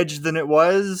hard-edged than it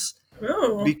was.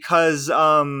 Oh. Because,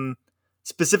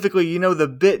 specifically, you know, the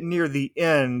bit near the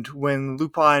end when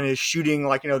Lupin is shooting,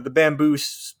 like, you know, the bamboo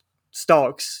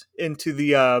stalks into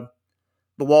the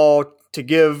wall to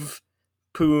give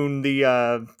Poon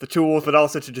the tools, but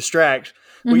also to distract.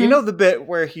 Well, you know the bit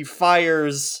where he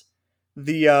fires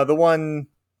the one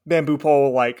bamboo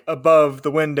pole like above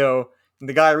the window, and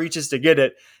the guy reaches to get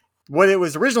it. What it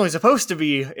was originally supposed to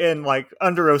be in like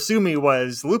under Osumi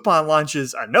was Lupin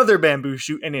launches another bamboo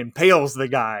shoot and impales the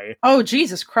guy. Oh,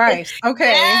 Jesus Christ!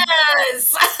 Okay.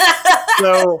 Yes.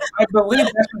 So I believe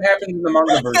that's what happened in the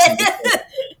manga version.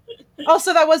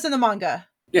 Also, that was in the manga.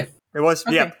 Yeah, it was.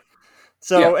 Okay. Yeah.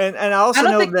 So and I also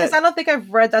know that I don't think I've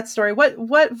read that story.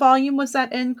 What volume was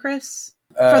that in, Chris?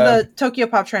 For the Tokyo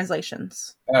Pop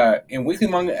translations. In Weekly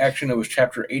Manga Action, it was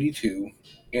chapter 82.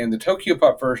 In the Tokyo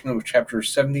Pop version, it was chapter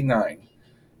 79,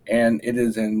 and it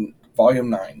is in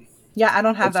volume 9. Yeah, I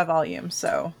don't have that volume,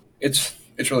 so it's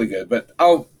really good. But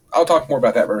I'll talk more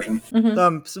about that version.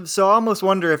 Mm-hmm. So I almost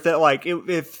wonder if that like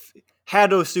if had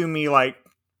Osumi like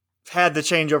had the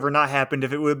changeover not happened,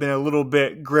 if it would have been a little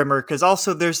bit grimmer, because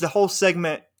also there's the whole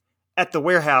segment at the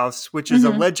warehouse, which is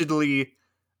allegedly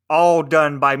all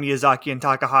done by Miyazaki and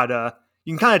Takahata.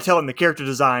 You can kind of tell in the character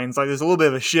designs, like there's a little bit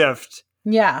of a shift.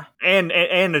 Yeah. And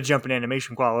a jump in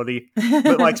animation quality.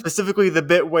 But like specifically the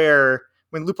bit where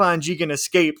when Lupin and Jigen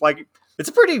escape, like it's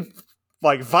a pretty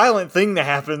like violent thing that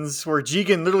happens where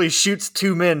Jigen literally shoots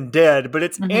two men dead, but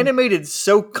it's animated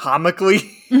so comically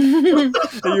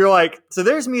that you're like, so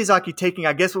there's Miyazaki taking,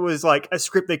 I guess what was like a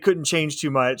script they couldn't change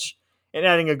too much and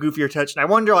adding a goofier touch. And I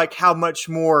wonder like how much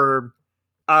more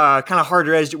kind of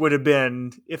harder edged it would have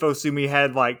been if Osumi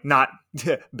had like not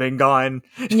been gone.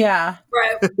 Yeah.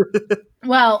 Right.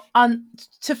 Well,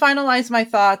 to finalize my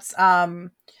thoughts,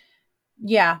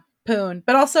 yeah, Poon.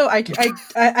 But also I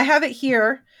have it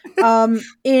here.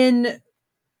 In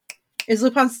Is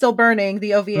Lupin Still Burning,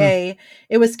 the OVA,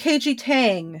 it was Keiji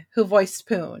Tang who voiced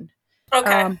Poon.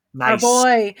 Okay. Nice. Our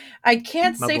boy. I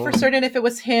can't say for certain if it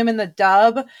was him in the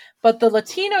dub, but the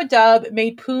Latino dub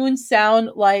made Poon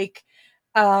sound like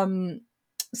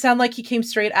he came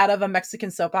straight out of a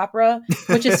Mexican soap opera,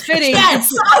 which is fitting.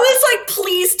 Yes, I was like,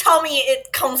 please tell me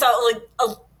it comes out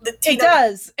like it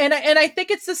does, and I think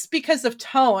it's just because of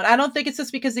tone. I don't think it's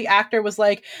just because the actor was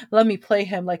like, let me play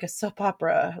him like a soap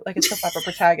opera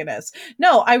protagonist.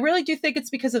 No, I really do think it's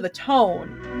because of the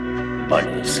tone.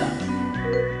 Vanessa,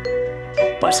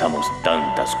 pasamos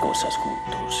tantas cosas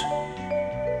juntos.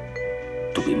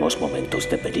 Tuvimos momentos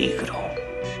de peligro,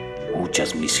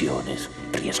 muchas misiones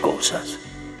riesgosas,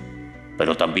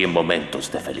 pero también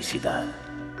momentos de felicidad.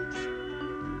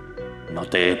 No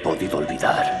te he podido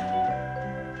olvidar.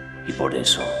 Y por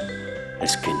eso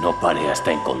es que no paré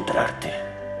hasta encontrarte.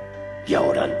 Y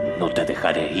ahora no te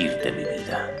dejaré ir de mi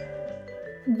vida.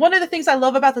 One of the things I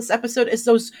love about this episode is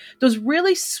those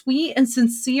really sweet and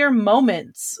sincere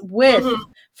moments with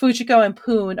Fujiko and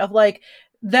Poon of like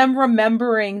them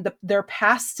remembering their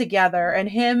past together and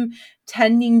him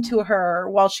tending to her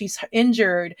while she's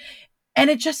injured. And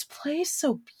it just plays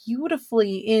so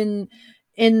beautifully in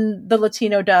in the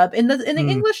Latino dub. In the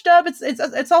English dub,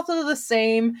 it's also the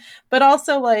same, but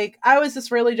also like I was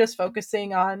just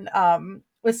focusing on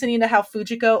listening to how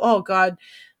Fujiko, oh god,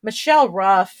 Michelle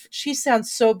Ruff, she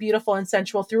sounds so beautiful and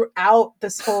sensual throughout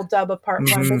this whole dub of part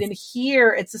one. But in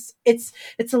here, it's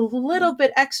a little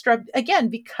bit extra, again,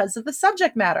 because of the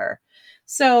subject matter.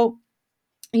 So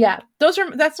yeah,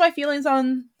 that's my feelings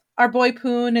on our boy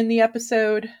Poon in the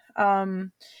episode.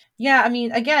 Yeah, I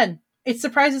mean, again, it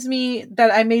surprises me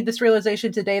that I made this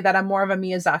realization today that I'm more of a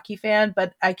Miyazaki fan,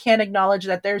 but I can't acknowledge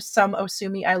that there's some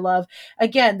Osumi I love.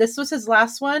 Again, this was his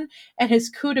last one, and his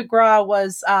coup de grace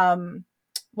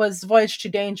was Voyage to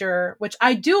Danger, which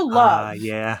I do love.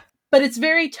 Yeah. But it's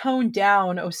very toned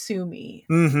down Osumi.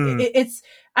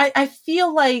 I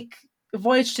feel like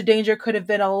Voyage to Danger could have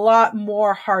been a lot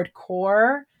more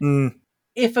hardcore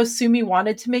if Osumi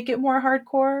wanted to make it more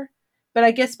hardcore. But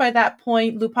I guess by that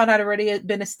point, Lupin had already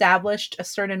been established a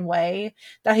certain way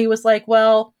that he was like,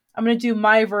 well, I'm going to do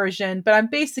my version, but I'm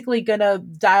basically going to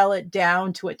dial it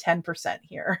down to a 10%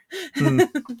 here.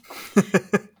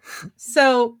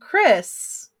 So,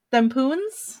 Chris, them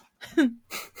Poons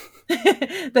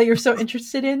that you're so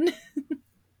interested in?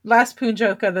 Last Poon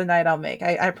joke of the night I'll make,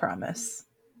 I promise.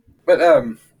 But I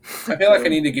feel like I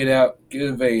need to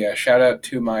give a shout out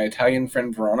to my Italian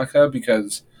friend Veronica,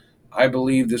 because I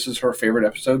believe this is her favorite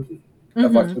episode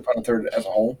of like Lupin the Third as a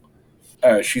whole.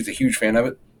 She's a huge fan of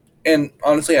it, and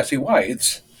honestly, I see why.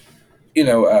 It's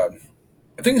I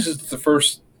think this is the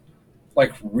first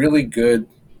like really good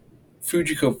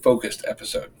Fujiko focused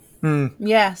episode.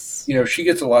 Yes, she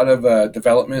gets a lot of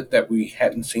development that we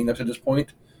hadn't seen up to this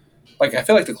point. Like I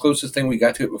feel like the closest thing we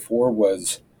got to it before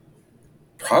was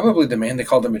probably the man they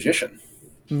called the Magician.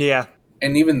 Yeah,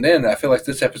 and even then, I feel like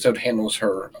this episode handles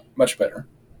her much better.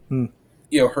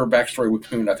 Her backstory with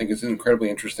Poon, I think, is incredibly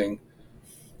interesting.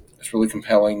 It's really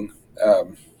compelling.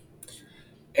 And,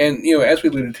 as we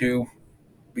alluded to,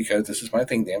 because this is my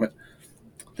thing, damn it,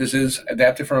 this is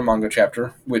adapted from a manga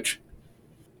chapter, which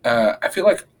I feel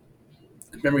like,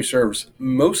 if memory serves,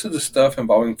 most of the stuff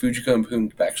involving Fujiko and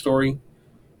Poon's backstory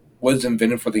was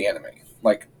invented for the anime.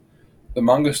 Like, the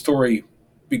manga story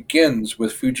begins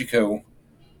with Fujiko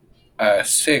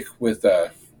sick with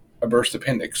a burst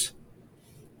appendix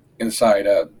inside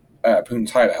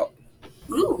Poon's hideout.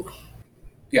 Ooh.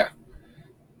 Yeah.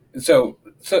 And so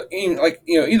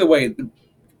either way, the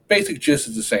basic gist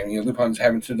is the same. Lupin's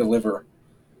having to deliver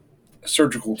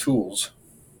surgical tools.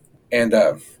 And,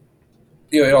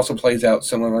 it also plays out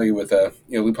similarly with,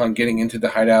 Lupin getting into the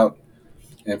hideout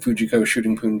and Fujiko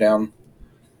shooting Poon down.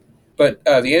 But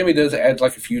the anime does add,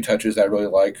 like, a few touches that I really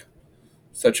like,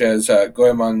 such as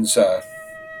Goemon's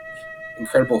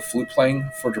incredible flute playing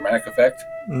for dramatic effect.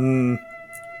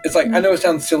 It's like, I know it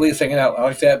sounds silly saying it out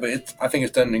like that, but I think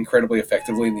it's done incredibly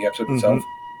effectively in the episode itself.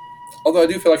 Although I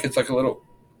do feel like it's like a little...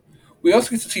 We also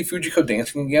get to see Fujiko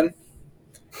dancing again.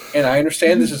 And I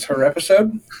understand this is her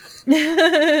episode.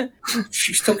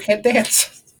 She still can't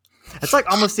dance. It's like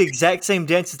almost the exact same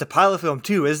dance as the pilot film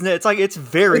too, isn't it? It's like it's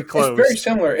very close. It's very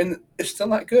similar, and it's still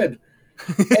not good.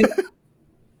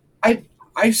 And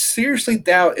I seriously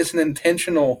doubt it's an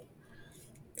intentional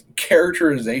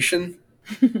characterization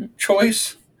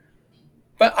choice,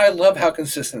 but I love how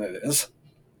consistent it is.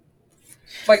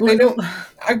 Like they don't.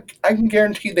 I can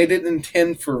guarantee they didn't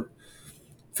intend for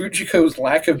Fujiko's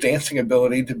lack of dancing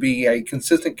ability to be a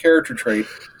consistent character trait.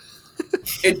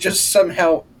 It just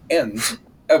somehow ends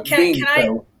up being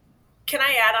so. Can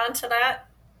I add on to that?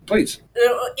 Please.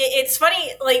 It's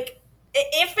funny, like,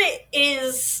 if it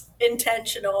is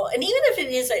intentional, and even if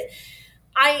it isn't,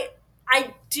 I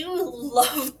do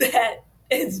love that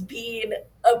as being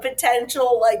a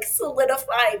potential, like,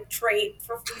 solidified trait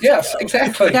for Fujiko. Yes,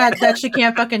 exactly. That she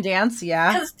can't fucking dance,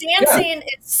 yeah. Because dancing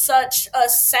is such a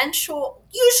sensual,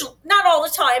 usually, not all the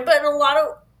time, but in a lot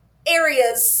of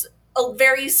areas, a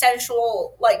very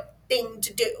sensual, like, thing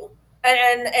to do.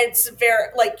 And it's very,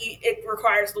 like, it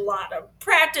requires a lot of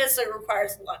practice, it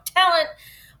requires a lot of talent,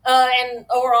 and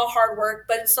overall hard work,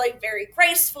 but it's, like, very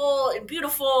graceful and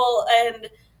beautiful, and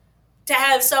to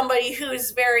have somebody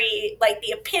who's very, like,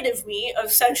 the epitome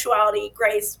of sensuality,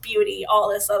 grace, beauty, all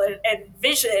this other, and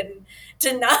vision,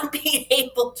 to not be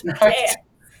able to dance.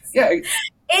 Yeah.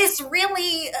 Is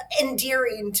really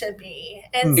endearing to me.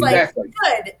 And it's exactly.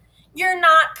 Like, good. You're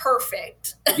not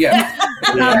perfect. Yeah,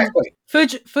 exactly.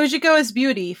 Fujiko is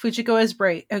beauty. Fujiko is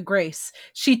grace.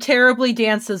 She terribly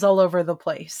dances all over the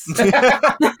place. I like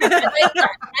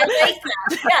that.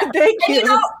 Yeah. Thank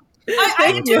you.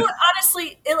 I do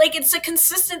honestly, like, it's a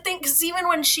consistent thing, because even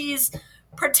when she's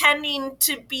pretending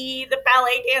to be the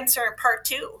ballet dancer in part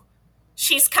 2,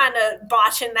 she's kind of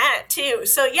botching that too.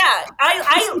 So yeah,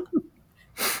 I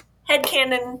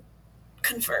headcanon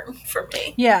confirm for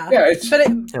me. Yeah,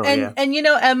 and you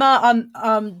know, Emma,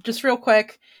 just real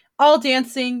quick, all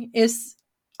dancing because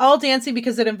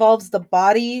it involves the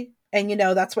body, and you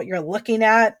know that's what you're looking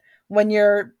at when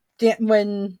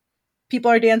when people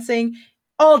are dancing.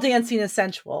 All dancing is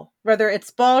sensual, whether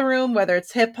it's ballroom, whether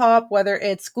it's hip hop, whether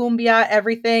it's cumbia,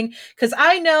 everything. Because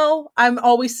I know I'm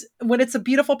always, when it's a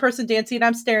beautiful person dancing,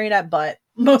 I'm staring at butt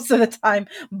most of the time.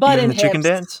 Butt and the hips. chicken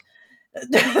dance.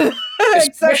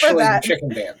 Except for that. The chicken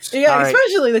dance. Yeah, All right.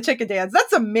 especially the chicken dance.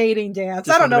 That's a mating dance.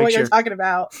 I don't know what you're talking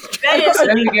about. That is,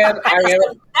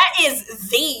 that is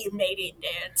the mating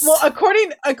dance. Well,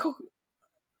 according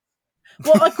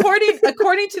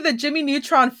to the Jimmy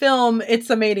Neutron film,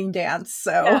 it's a mating dance.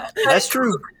 So yeah, that's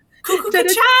true.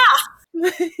 Cuckoo-cha!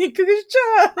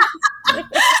 Cuckoo-cha!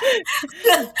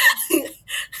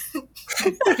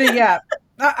 But yeah,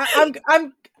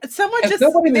 I'm. Someone Has just.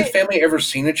 nobody in this family ever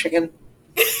seen a chicken?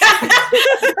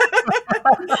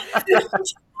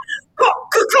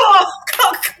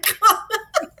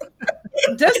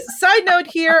 Just side note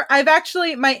here,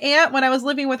 my aunt, when I was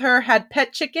living with her, had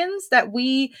pet chickens that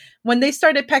when they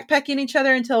started pecking each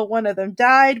other until one of them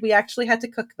died, we actually had to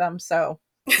cook them. So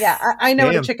yeah, I know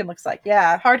what a chicken looks like.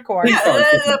 Yeah, hardcore. Yeah,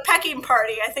 the pecking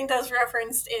party. I think that was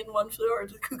referenced in One Flew Over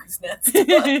the Cuckoo's Nest.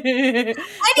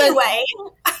 Anyway.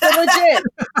 But legit,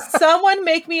 someone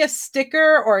make me a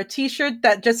sticker or a t-shirt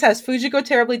that just has Fujiko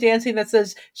terribly dancing that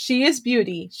says, "She is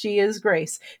beauty, she is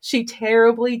grace. She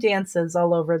terribly dances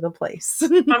all over the place."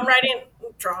 I'm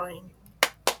drawing.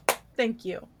 Thank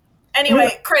you.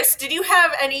 Anyway, Chris, did you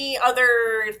have any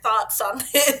other thoughts on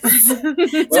this?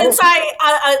 Since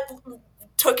I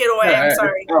took it away, I'm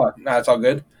sorry. No, it's all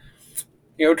good.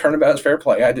 You know, turnabout is fair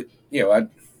play. I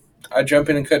jump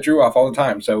in and cut Drew off all the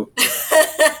time. So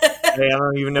hey, I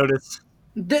don't even notice.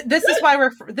 This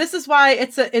is why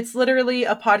it's literally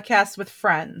a podcast with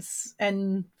friends,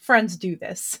 and friends do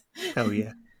this. Hell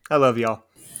yeah, I love y'all.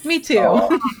 Me too.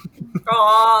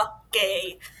 Aw,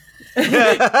 gay.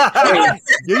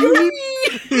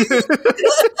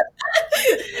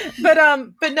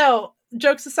 But no,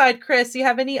 jokes aside, Chris, do you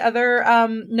have any other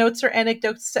notes or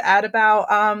anecdotes to add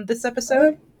about this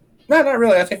episode? No, not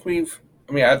really. I think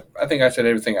I think I said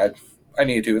everything I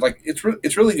needed to. Like, it's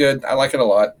really good. I like it a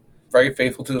lot. Very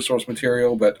faithful to the source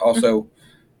material, but also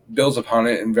builds upon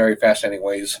it in very fascinating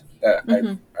ways that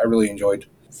I really enjoyed.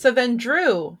 So then,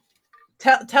 Drew,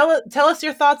 tell us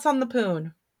your thoughts on the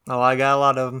Poon. Oh, I got a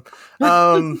lot of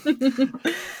them.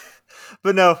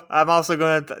 But no, I'm also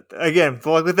going to, again,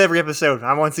 like with every episode,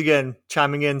 I'm once again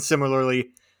chiming in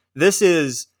similarly. This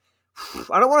is,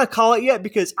 I don't want to call it yet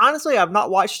because honestly, I have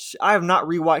not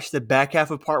rewatched the back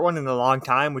half of part 1 in a long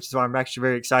time, which is why I'm actually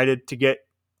very excited to get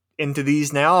into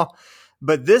these now.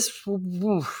 But this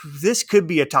could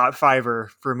be a top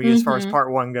fiver for me as far as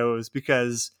part 1 goes,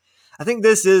 because I think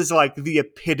this is like the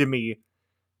epitome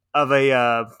of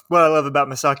what I love about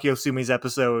Masaki Osumi's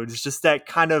episodes, just that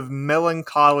kind of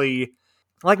melancholy,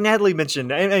 like Natalie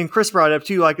mentioned, and Chris brought up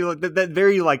too, like that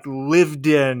very like lived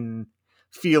in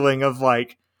feeling of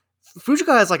like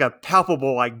Fujiko has like a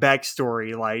palpable like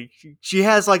backstory. Like she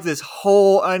has like this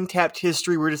whole untapped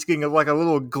history we're just getting like a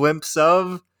little glimpse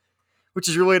of, which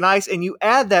is really nice. And you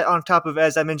add that on top of,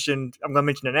 as I mentioned, I'm going to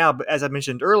mention it now, but as I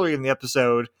mentioned earlier in the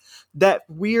episode, that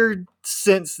weird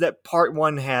sense that part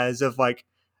 1 has of like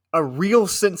a real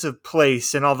sense of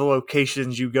place in all the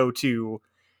locations you go to.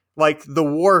 Like the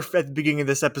wharf at the beginning of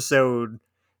this episode,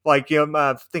 like, you know,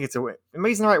 I think am I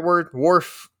using the right word?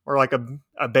 Wharf, or like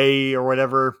a bay or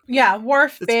whatever. Yeah,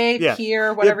 wharf, bay,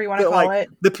 pier, whatever you want to call it.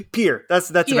 The pier.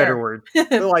 That's pier. A better word.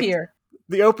 Like, pier.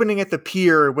 The opening at the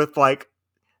pier with like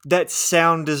that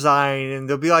sound design, and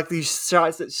there'll be like these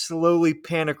shots that slowly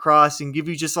pan across and give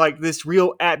you just like this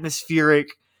real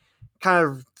atmospheric kind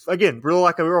of, again,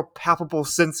 like a real palpable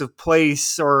sense of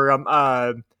place. Or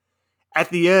at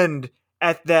the end,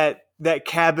 at that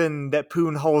cabin that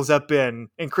Poon holes up in,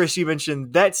 and Chris, you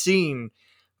mentioned that scene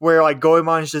where like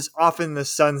Goemon's just off in the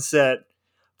sunset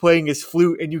playing his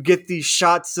flute, and you get these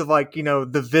shots of like, you know,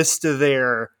 the vista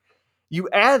there. You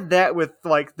add that with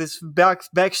like this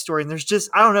backstory, and there's just,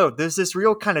 I don't know, there's this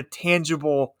real kind of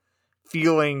tangible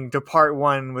feeling to part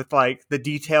 1 with like the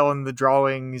detail in the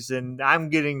drawings, and I'm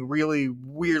getting really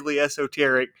weirdly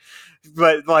esoteric,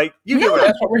 but like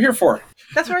that's what we're here for.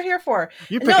 That's what we're here for.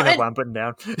 You're picking up what I'm putting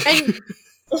down. And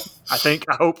I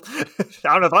hope.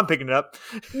 I don't know if I'm picking it up.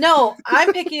 No,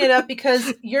 I'm picking it up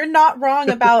because you're not wrong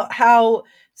about how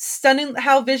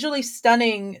visually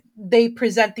stunning they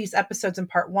present these episodes in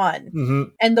part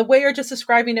 1. And the way you're just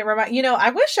describing it, I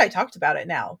wish I talked about it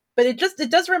now, but it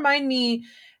does remind me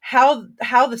how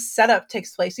the setup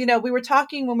takes place. We were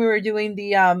talking when we were doing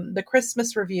the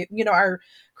Christmas review, our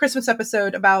Christmas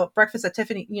episode about Breakfast at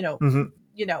Tiffany,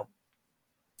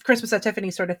 Christmas at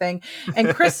Tiffany sort of thing.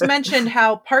 And Chris mentioned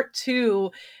how part 2,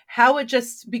 how it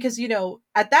just, because,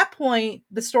 at that point,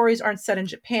 the stories aren't set in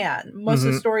Japan. Most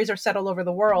of the stories are set all over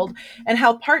the world. And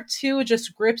how part 2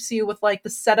 just grips you with like the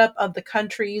setup of the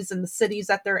countries and the cities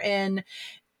that they're in.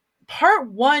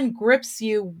 Part 1 grips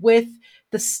you with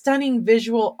the stunning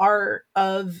visual art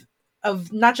of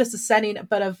not just the setting,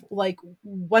 but of like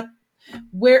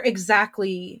where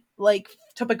exactly, like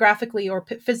topographically or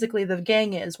physically the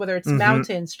gang is, whether it's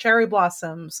mountains, cherry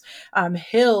blossoms,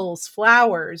 hills,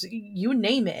 flowers, you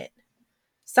name it,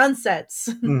 sunsets.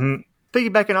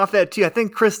 Piggybacking off that too, I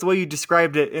think, Chris, the way you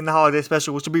described it in the holiday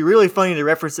special, which will be really funny to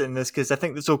reference it in this, because I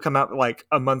think this will come out like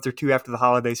a month or 2 after the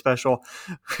holiday special.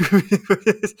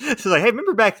 It's like, hey,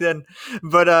 remember back then?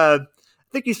 But I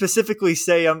think you specifically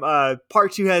say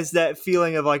part 2 has that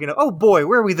feeling of like, oh boy,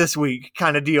 where are we this week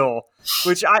kind of deal,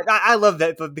 which I love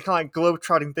that, the kind of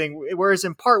globe-trotting thing. Whereas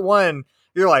in part 1,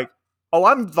 you're like, oh,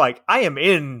 I am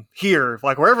in here,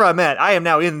 like wherever I'm at, I am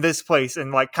now in this place,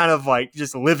 and like kind of like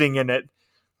just living in it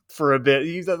for a bit.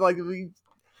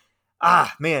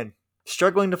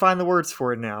 Struggling to find the words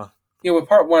for it now. With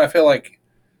part 1, I feel like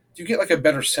you get like a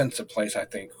better sense of place, I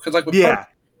think, because like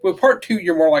with part 2,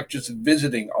 you're more like just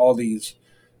visiting all these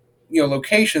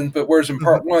locations, but whereas in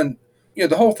part 1,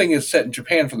 the whole thing is set in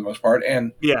Japan for the most part,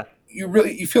 and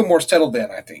you feel more settled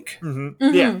in, I think.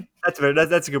 Yeah, that's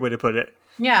a good way to put it.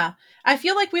 Yeah, I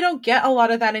feel like we don't get a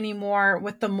lot of that anymore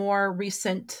with the more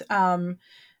recent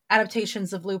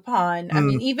adaptations of Lupin. I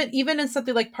mean, even in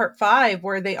something like part 5,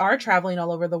 where they are traveling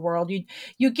all over the world,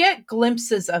 you get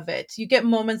glimpses of it. You get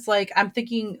moments like, I'm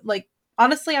thinking, like,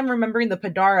 honestly, I'm remembering the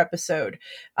Padar episode,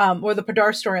 or the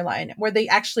Padar storyline, where they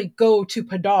actually go to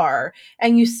Padar,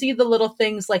 and you see the little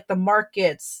things like the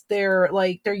markets, their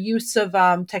use of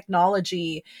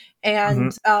technology,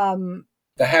 and the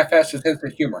half-assed sense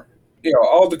of humor.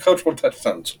 All the cultural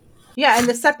touchstones. Yeah, and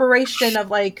the separation of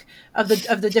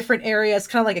the different areas,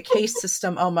 kind of like a case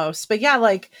system almost. But yeah,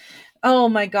 like, oh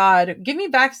my God, give me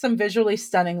back some visually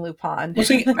stunning Lupin. Well,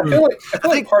 see, I feel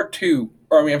like part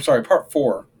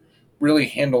 4 really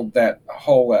handled that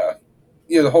whole,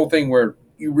 the whole thing where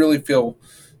you really feel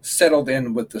settled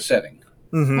in with the setting.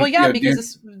 Well, yeah,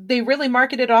 because they really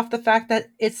marketed off the fact that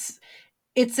it's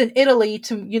in Italy,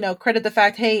 to credit the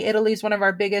fact, hey, Italy's one of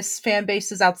our biggest fan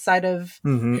bases outside of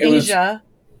Asia.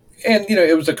 And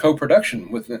it was a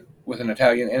co-production with an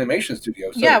Italian animation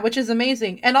studio. So. Yeah, which is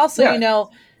amazing. And also, I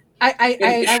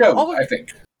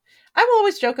think I will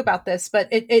always joke about this, but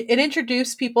it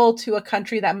introduced people to a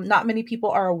country that not many people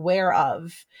are aware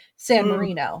of, San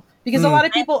Marino, because a lot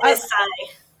of people. I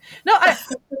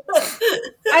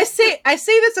say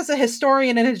this as a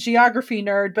historian and a geography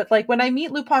nerd, but like when I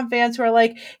meet Lupin fans who are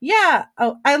like, yeah,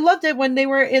 I loved it when they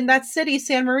were in that city,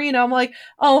 San Marino. I'm like,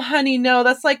 oh, honey, no,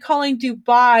 that's like calling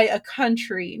Dubai a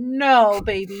country. No,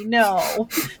 baby, no.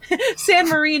 San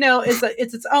Marino it's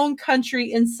its own country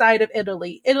inside of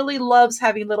Italy. Italy loves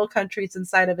having little countries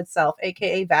inside of itself,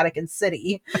 aka Vatican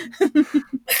City.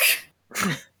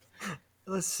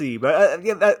 Let's see, but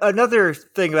another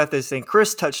thing about this thing,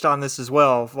 Chris touched on this as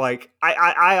well. Like,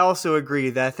 I also agree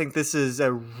that I think this is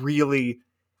a really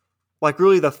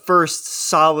the first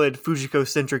solid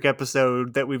Fujiko-centric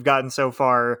episode that we've gotten so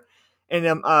far. And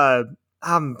I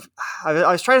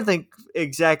was trying to think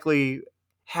exactly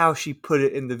how she put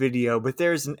it in the video, but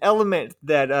there's an element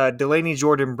that Delaney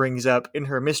Jordan brings up in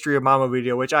her Mystery of Mama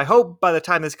video, which I hope by the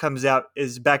time this comes out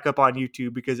is back up on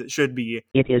YouTube, because it should be.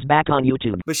 It is back on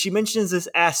YouTube. But she mentions this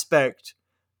aspect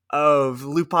of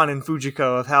Lupin and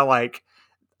Fujiko, of how, like,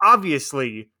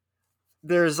 obviously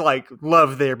there's like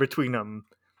love there between them.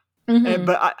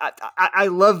 But I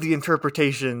love the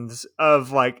interpretations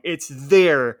of like, it's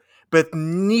there, but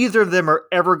neither of them are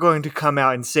ever going to come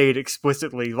out and say it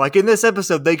explicitly. Like in this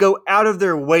episode, they go out of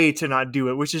their way to not do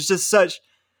it, which is just such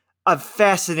a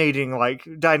fascinating like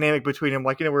dynamic between them.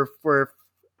 Like, where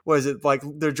was it, like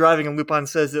they're driving and Lupin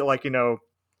says that, like,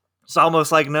 it's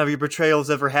almost like none of your betrayals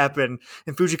ever happened.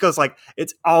 And Fujiko's like,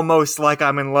 it's almost like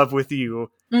I'm in love with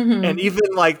you. And even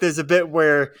like there's a bit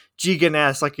where Jigen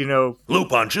asks, like,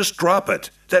 Lupin, just drop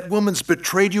it. That woman's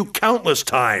betrayed you countless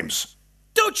times.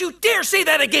 Don't you dare say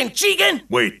that again, Jigen!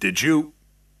 Wait, did you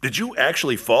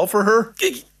actually fall for her?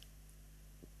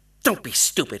 Don't be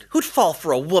stupid. Who'd fall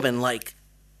for a woman like...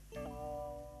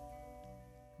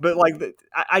 But like,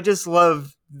 I just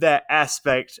love that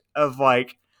aspect of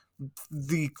like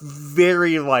the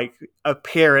very like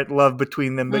apparent love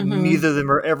between them, but neither of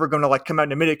them are ever going to like come out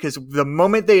and admit it, because the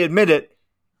moment they admit it,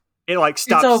 it like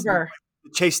stops. It's over.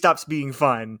 The chase stops being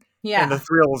fun, Yeah, and the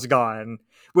thrill is gone.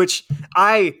 Which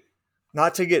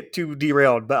not to get too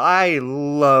derailed, but I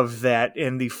love that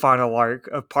in the final arc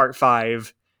of Part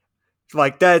 5.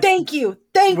 Like that. Thank you.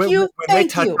 When they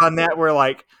touch on that, where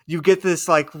like you get this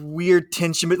like weird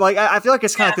tension, but like I feel like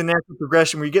it's kind of like the natural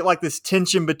progression where you get like this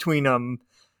tension between them,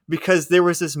 because there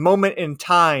was this moment in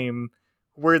time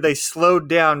where they slowed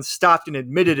down, stopped, and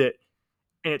admitted it,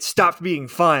 and it stopped being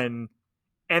fun,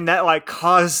 and that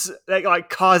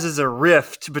causes a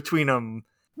rift between them.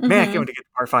 Man, I can't wait to get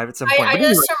to Part 5 at some point. I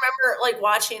just remember like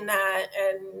watching that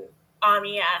and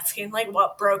Ami asking like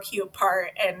what broke you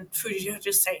apart, and Fujiko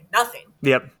just saying nothing.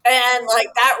 Yep. And like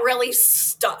that really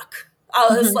stuck.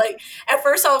 I was like, at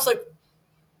first I was like,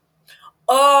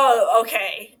 oh,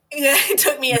 okay. It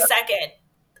took me a second.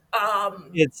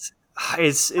 It's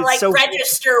like so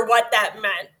register what that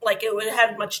meant. Like it would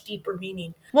have much deeper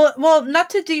meaning. Well,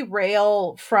 not to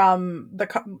derail from the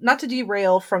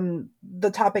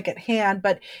topic at hand,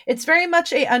 but it's very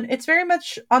much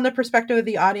on the perspective of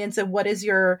the audience and what is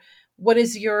your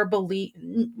belief,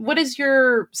 what is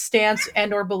your stance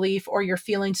and or belief or your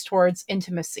feelings towards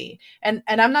intimacy. And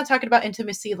I'm not talking about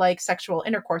intimacy like sexual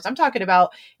intercourse. I'm talking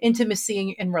about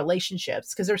intimacy in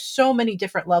relationships, because there's so many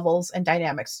different levels and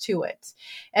dynamics to it.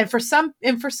 And for some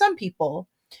people,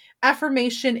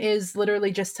 affirmation is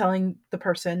literally just telling the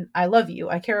person, I love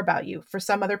you, I care about you. For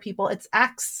some other people, it's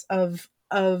acts of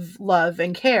love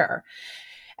and care.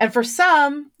 And for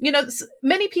some,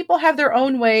 many people have their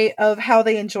own way of how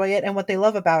they enjoy it and what they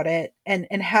love about it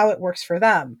and how it works for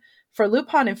them. For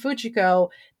Lupin and Fujiko,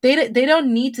 they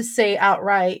don't need to say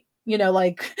outright,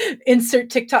 like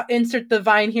insert the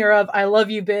Vine here of I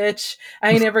love you, bitch. I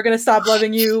ain't ever gonna stop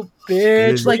loving you,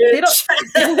 bitch. Like they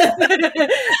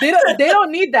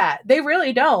don't need that. They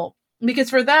really don't.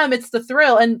 Because for them, it's the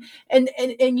thrill. And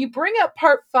you bring up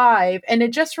Part 5, and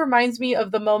it just reminds me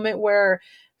of the moment where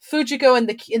Fujiko in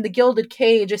the Gilded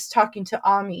Cage is talking to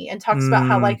Ami and talks about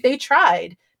how like they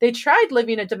tried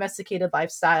living a domesticated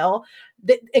lifestyle.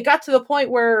 It got to the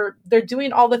point where they're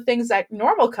doing all the things that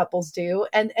normal couples do,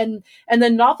 and the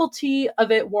novelty of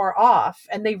it wore off,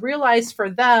 and they realized for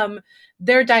them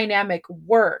their dynamic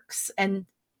works. And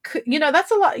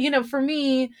that's a lot, for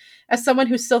me as someone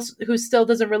who still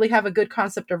doesn't really have a good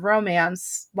concept of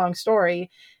romance, long story,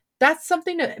 that's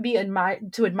something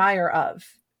to admire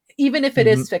of. Even if it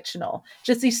is fictional,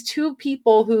 just these two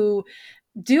people who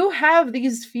do have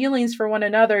these feelings for one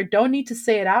another don't need to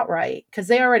say it outright, because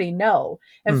they already know.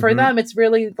 And for them, it's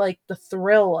really like the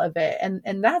thrill of it.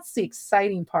 And that's the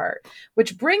exciting part,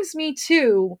 which brings me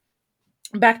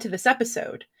back to this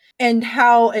episode and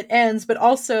how it ends. But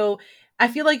also, I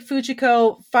feel like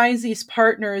Fujiko finds these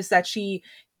partners that she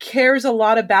cares a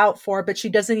lot about but she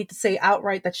doesn't need to say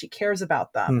outright that she cares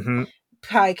about them.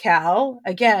 Paikal,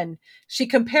 again, she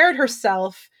compared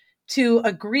herself to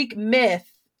a Greek myth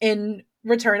in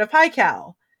Return of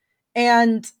Paikal.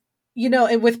 And,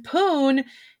 and with Poon,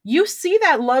 you see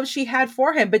that love she had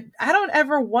for him, but I don't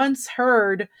ever once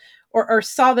heard or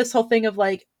saw this whole thing of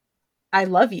like, I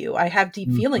love you. I have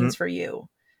deep feelings for you.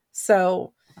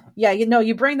 So yeah,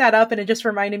 you bring that up and it just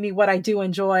reminded me what I do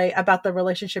enjoy about the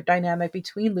relationship dynamic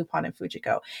between Lupin and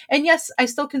Fujiko. And yes, I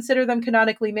still consider them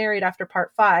canonically married after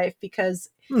Part 5 because,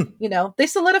 they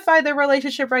solidified their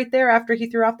relationship right there after he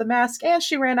threw off the mask and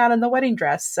she ran out in the wedding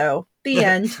dress. So the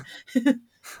end.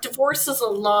 Divorce is a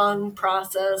long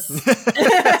process.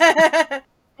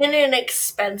 And an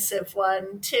expensive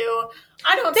one too.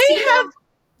 I don't see them.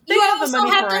 You also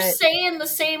have to stay in the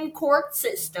same court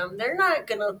system. They're not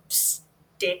gonna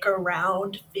stick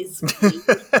around physically.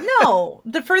 No,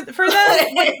 for them,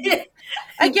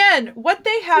 again, what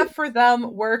they have for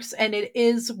them works, and it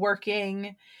is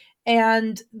working.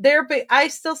 And I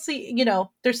still see,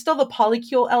 there's still the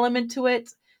polycule element to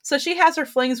it. So she has her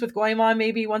flings with Goemon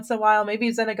maybe once in a while,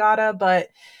 maybe Zenigata, but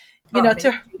maybe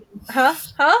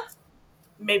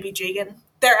Jigen.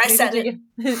 There, I said it.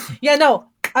 Yeah, no,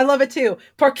 I love it too.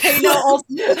 Porque no also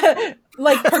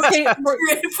like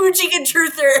Fujigen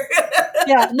truther.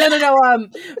 Yeah, no.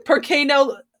 Porque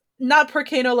no, not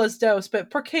Porque no los dos, but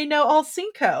Porque no all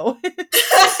cinco.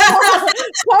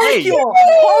 Polycule.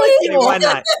 Why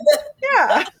not?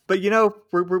 Yeah. But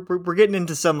we're getting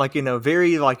into some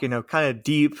very kind of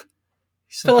deep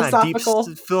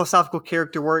philosophical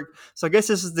character work. So I guess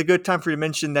this is the good time for you to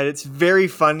mention that it's very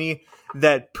funny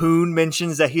that Poon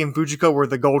mentions that he and Fujiko were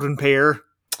the golden pair.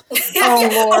 Oh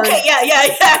Lord. Okay, yeah.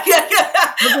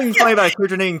 Something funny about a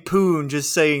character named Poon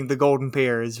just saying the golden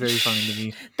pair is very funny to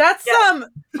me. That's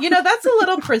that's a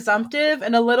little presumptive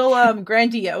and a little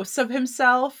grandiose of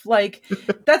himself. Like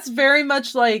that's very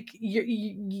much like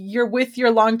you're with your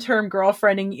long-term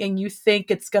girlfriend and you think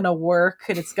it's gonna work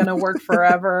and it's gonna work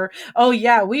forever. Oh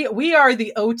yeah, we are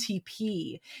the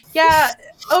OTP. Yeah,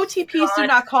 OTPs do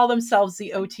not call themselves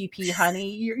the OTP,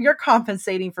 honey. You're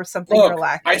compensating for something you're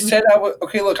lacking. I said I was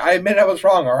okay. Look, I admit I was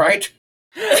wrong. All right.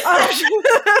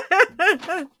 I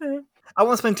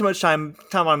won't spend too much time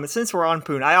on it. Since we're on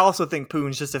Poon, I also think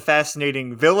Poon's just a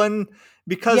fascinating villain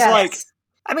because,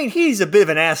 he's a bit of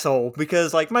an asshole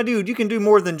because, like, my dude, you can do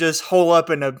more than just hole up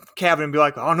in a cabin and be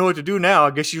like, I don't know what to do now.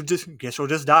 I guess you'll just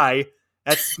die.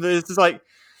 It's like,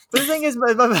 the thing is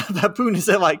about Poon is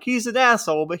that, like, he's an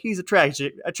asshole, but he's a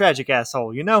tragic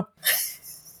asshole, you know?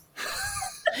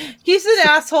 He's an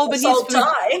asshole, but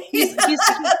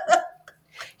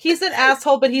he's an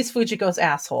asshole, but he's Fujiko's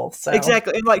asshole. So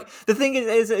exactly, and like the thing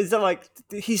is that like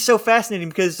he's so fascinating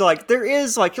because like there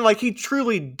is like he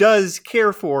truly does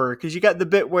care for her because you got the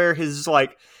bit where his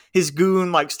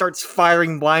goon like starts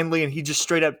firing blindly and he just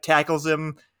straight up tackles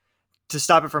him to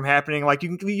stop it from happening. Like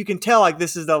you can tell like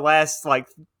this is the last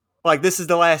this is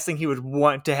the last thing he would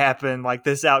want to happen, like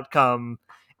this outcome,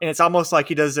 and it's almost like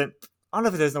he doesn't. I don't know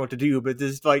if he doesn't know what to do, but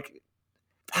there's like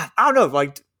I don't know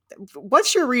like.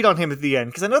 What's your read on him at the end?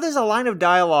 Because I know there's a line of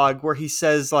dialogue where he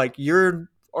says like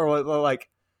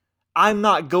I'm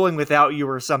not going without you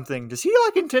or something. Does he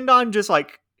like intend on just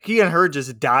like he and her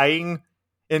just dying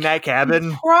in that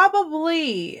cabin?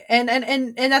 Probably. And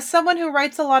as someone who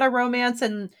writes a lot of romance,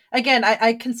 and again,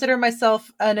 I consider myself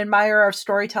an admirer of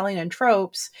storytelling and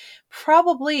tropes.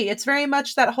 Probably, it's very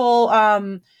much that whole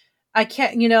I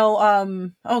can't,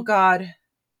 oh God.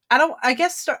 I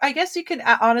guess you can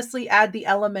honestly add the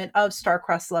element of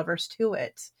star-crossed lovers to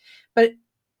it, but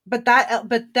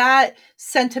that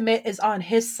sentiment is on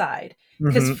his side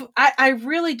because I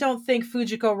really don't think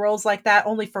Fujiko rolls like that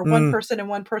only for one person and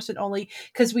one person only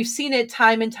because we've seen it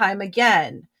time and time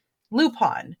again.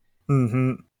 Lupin.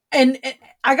 Mm-hmm. And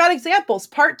I got examples.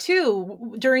 Part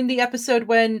 2 during the episode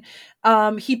when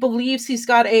he believes he's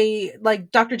got a like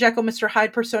Dr. Jekyll, Mr.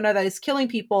 Hyde persona that is killing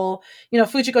people.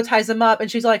 Fujiko ties him up and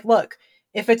she's like, look,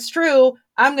 if it's true,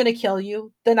 I'm going to kill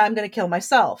you. Then I'm going to kill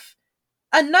myself.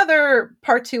 Another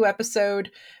Part 2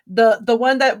 episode, the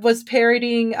one that was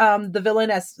parodying the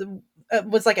villain as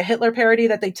was like a Hitler parody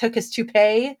that they took his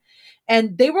toupee.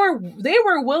 And they were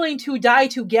willing to die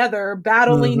together,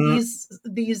 battling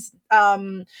these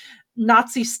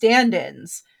Nazi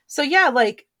stand-ins. So yeah,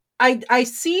 like I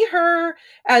see her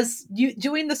as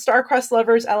doing the star-crossed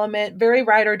lovers element, very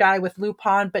ride or die with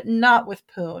Lupin, but not with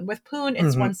Poon. With Poon,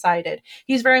 it's one-sided.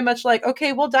 He's very much like,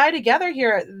 okay, we'll die together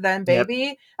here then, baby.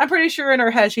 Yep. I'm pretty sure in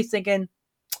her head she's thinking,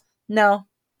 no,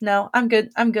 I'm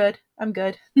good.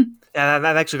 And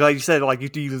I'm actually glad you said, like,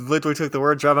 you literally took the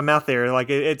words out of my mouth there. Like,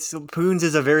 it's Poon's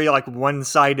is a very, like,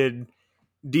 one-sided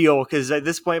deal, because by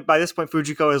this point,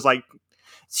 Fujiko is, like,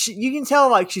 you can tell,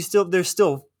 like, there's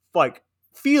still, like,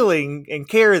 feeling and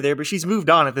care there, but she's moved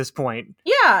on at this point.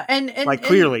 Yeah, and like,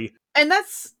 clearly. And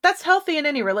that's healthy in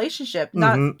any relationship,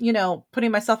 not,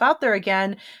 putting myself out there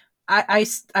again. I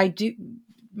do,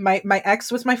 my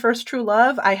ex was my first true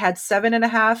love. I had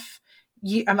 7.5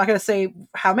 I'm not going to say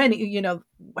how many,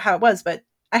 how it was, but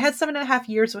I had 7.5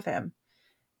 years with him.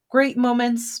 Great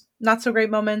moments, not so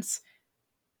great moments.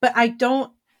 But I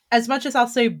don't, as much as I'll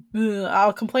say,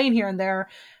 I'll complain here and there,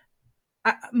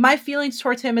 my feelings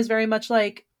towards him is very much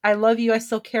like, I love you, I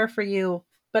still care for you,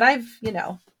 but I've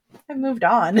moved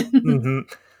on. And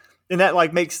that,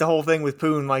 like, makes the whole thing with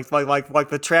Poon, like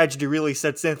the tragedy really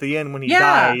sets in at the end when he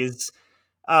dies.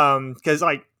 Because,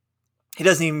 like, he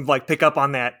doesn't even like pick up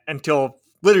on that until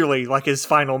literally like his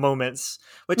final moments,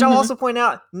 which I'll also point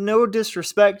out, no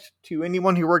disrespect to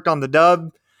anyone who worked on the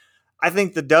dub. I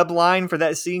think the dub line for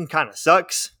that scene kind of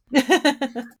sucks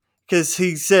because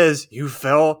he says, "You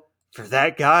fell for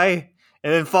that guy,"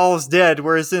 and then falls dead.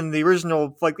 Whereas in the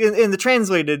original, like in the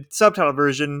translated subtitle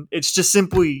version, it's just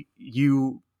simply,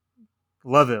 "You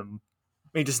love him."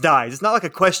 He just dies. It's not like a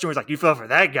question where it's like, you fell for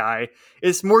that guy.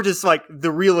 It's more just like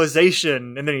the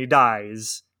realization and then he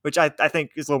dies, which I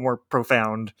think is a little more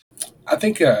profound. I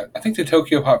think the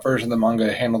Tokyo Pop version of the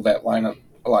manga handled that line a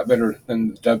lot better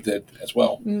than the dub did as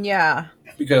well. Yeah.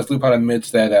 Because Lupin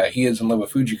admits that he is in love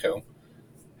with Fujiko.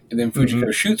 And then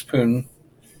Fujiko shoots Poon.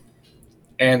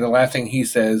 And the last thing he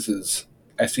says is,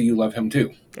 "I see you love him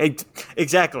too."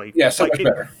 Exactly. Yeah, so much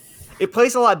better. It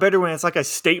plays a lot better when it's like a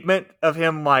statement of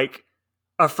him like,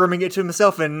 affirming it to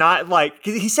himself and not like,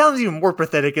 'cause he sounds even more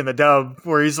pathetic in the dub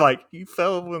where he's like, you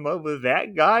fell in love with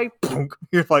that guy?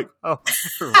 You're like, oh,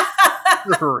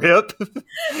 rip.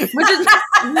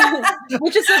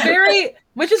 which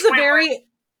is a very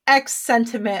ex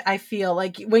sentiment. I feel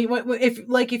like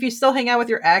if you still hang out with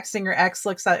your ex and your ex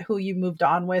looks at who you moved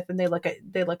on with and they look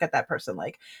at that person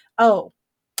like, oh,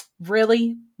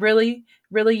 really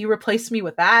you replaced me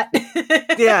with that.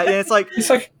 Yeah, it's like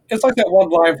that one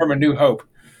line from A New Hope.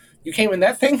 You came in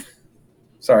that thing?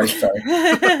 Sorry.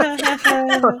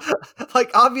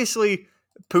 Like, obviously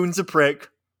Poon's a prick,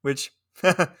 which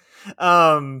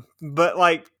but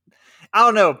like, I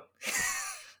don't know.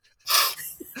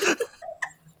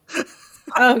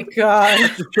 Oh god,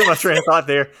 too much train of thought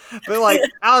there. But like,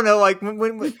 I don't know, like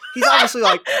when he's obviously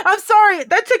like, I'm sorry,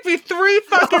 that took me 3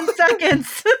 fucking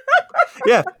seconds.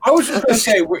 Yeah, I was just gonna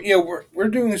say, we're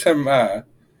doing some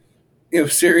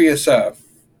serious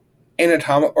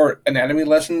anatomy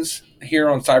lessons here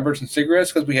on Cybers and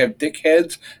Cigarettes because we have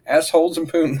dickheads, assholes, and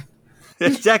Poon.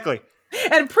 Exactly.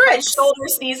 And pricks,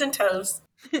 shoulders, knees, and toes,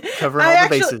 covering all the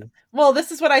bases. Well,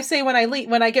 this is what I say when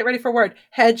I get ready for word: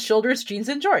 head, shoulders, jeans,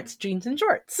 and jorts. Jeans and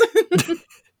jorts.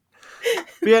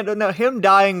 Yeah, no, him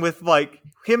dying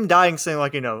saying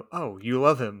like, oh, you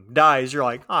love him, dies. You're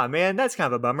like, oh man, that's kind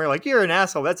of a bummer. Like, you're an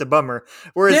asshole. That's a bummer.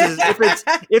 Whereas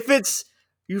if it's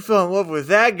you fell in love with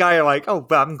that guy, you're like, oh,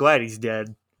 I'm glad he's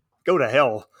dead. Go to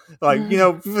hell. Like, I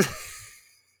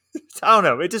don't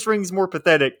know. It just rings more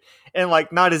pathetic and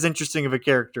like not as interesting of a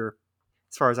character,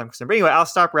 as far as I'm concerned. But anyway, I'll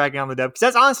stop ragging on the dub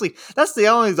because that's the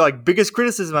only like biggest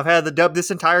criticism I've had of the dub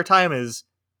this entire time is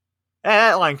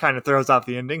that line kind of throws off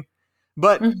the ending.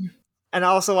 But and I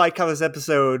also like how this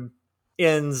episode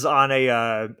ends on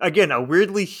a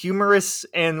weirdly humorous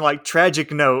and like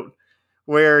tragic note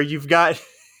where you've got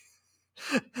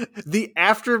the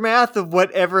aftermath of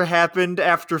whatever happened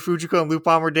after Fujiko and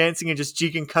Lupin were dancing, and just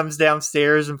Jigen comes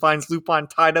downstairs and finds Lupin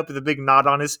tied up with a big knot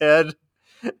on his head.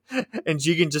 And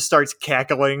Jigen just starts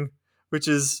cackling, which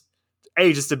is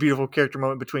just a beautiful character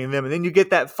moment between them. And then you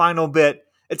get that final bit.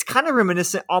 It's kind of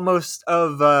reminiscent almost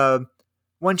of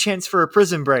One Chance for a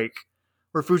Prison Break,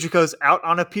 where Fujiko's out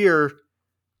on a pier,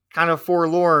 kind of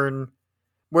forlorn.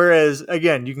 Whereas,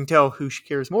 again, you can tell who she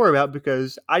cares more about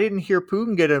because I didn't hear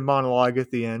Poon get a monologue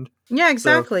at the end. Yeah,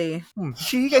 exactly. So,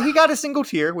 he got a single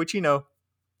tear, which, good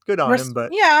on him,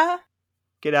 but yeah,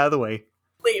 get out of the way.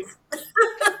 Leave.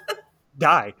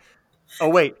 Die. Oh,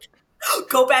 wait.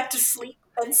 Go back to sleep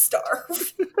and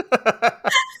starve.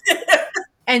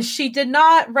 And she did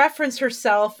not reference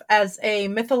herself as a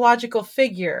mythological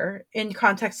figure in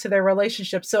context to their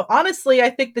relationship. So honestly, I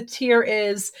think the tier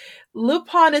is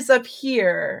Lupin is up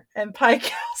here and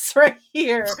Paikal's right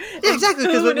here. Yeah, exactly.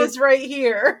 Because Poon is right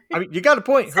here. I mean, you got a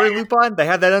point. Her and Lupin, they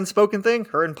had that unspoken thing.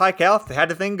 Her and Paikal, they had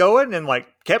the thing going and like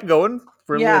kept going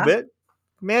for a little bit.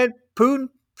 Man, Poon,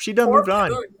 she done moved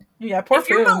on. Yeah, poor If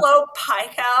you're Poon. below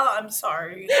Paikal, I'm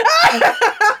sorry.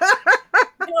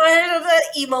 The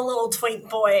emo little twink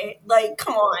boy. Like,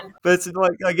 come on. But it's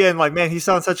like, again, like, man, he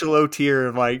sounds such a low tier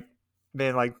of like,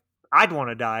 man, like, I'd want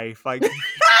to die. Like,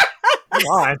 come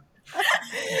on.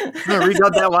 I'm going to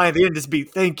redub that line at the end, just be,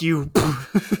 thank you.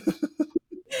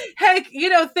 Heck,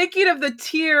 thinking of the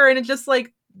tier and just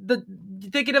like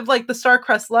thinking of like the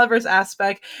Starcrest lovers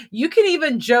aspect, you can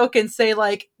even joke and say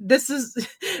like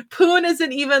Poon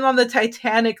isn't even on the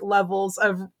Titanic levels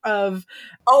of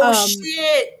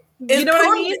shit. You know what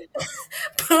I mean?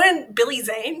 Poon Billy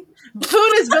Zane?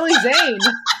 Poon is Billy Zane.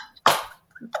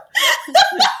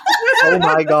 Oh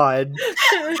my god.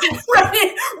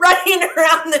 running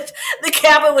around the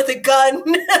cabin with a gun.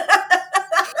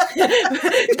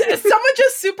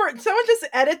 Someone just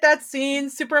edit that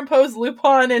scene, superimpose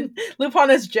Lupin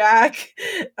as Jack,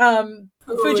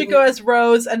 Fujiko as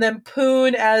Rose, and then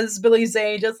Poon as Billy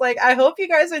Zane. Just like, I hope you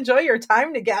guys enjoy your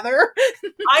time together.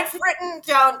 I've written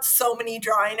down so many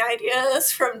drawing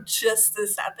ideas from just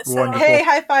this episode. Wonderful. Hey,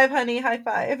 high five, honey, high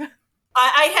five.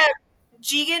 I have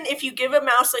Jigen, if you give a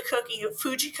mouse a cookie,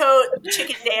 Fujiko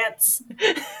chicken dance,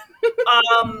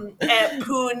 and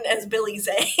Poon as Billy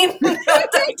Zane.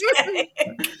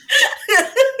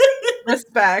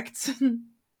 Respect.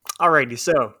 Alrighty,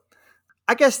 so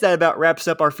I guess that about wraps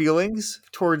up our feelings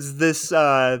towards this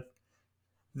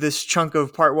this chunk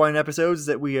of Part 1 episodes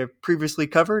that we have previously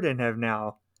covered and have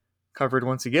now covered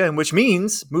once again, which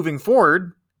means moving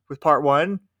forward with Part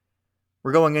 1,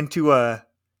 we're going into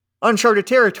uncharted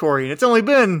territory, and it's only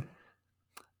been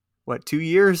 2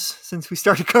 years since we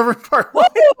started covering part 1?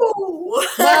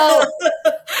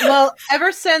 Well,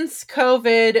 ever since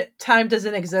COVID, time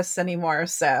doesn't exist anymore,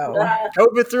 so...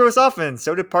 COVID threw us off, and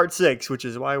so did part 6, which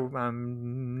is why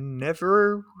I'm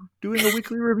never doing a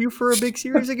weekly review for a big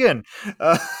series again.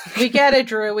 We get it,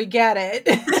 Drew. We get it.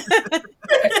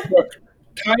 Look,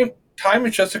 time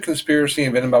is just a conspiracy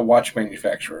invented by watch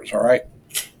manufacturers, all right?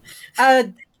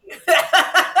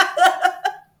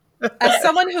 As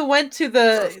someone who went to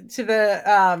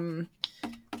the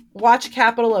watch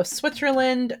capital of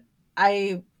Switzerland,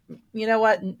 you know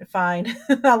what? Fine.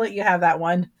 I'll let you have that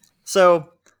one. So,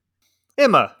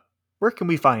 Emma, where can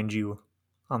we find you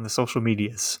on the social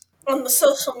medias? On the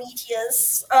social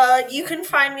medias, you can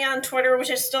find me on Twitter, which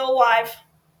is still alive,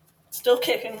 still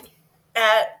kicking,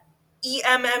 at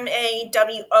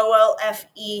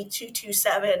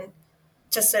EMMAWOLFE227.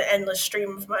 Just an endless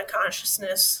stream of my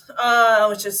consciousness,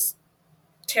 which is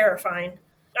terrifying.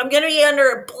 I'm going to be under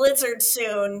a blizzard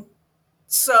soon,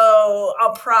 so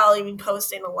I'll probably be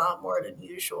posting a lot more than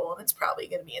usual, and it's probably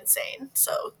going to be insane,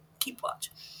 so keep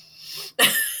watching.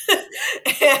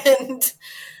 And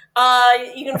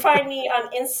you can find me on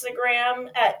Instagram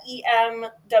at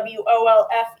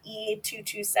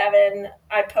EMWOLFE227.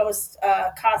 I post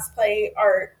cosplay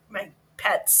art, my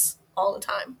pets, all the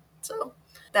time, so...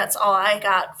 That's all I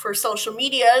got for social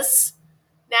medias.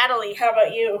 Natalie, how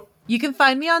about you? You can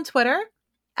find me on Twitter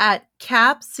at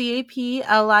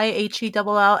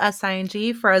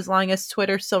CAPLIHELLSING for as long as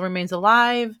Twitter still remains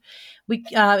alive.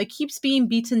 It keeps being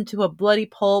beaten to a bloody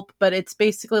pulp, but it's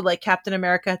basically like Captain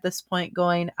America at this point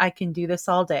going, I can do this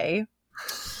all day.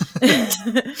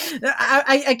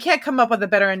 I can't come up with a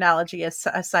better analogy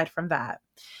aside from that.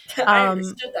 I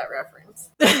understood that reference.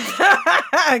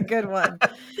 Good one.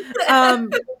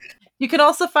 You can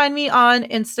also find me on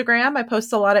Instagram. I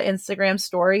post a lot of Instagram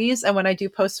stories, and when I do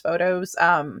post photos,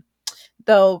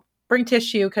 they'll bring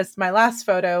tissue because my last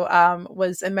photo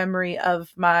was in memory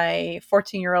of my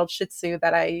 14-year-old Shih Tzu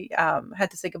that I had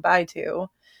to say goodbye to.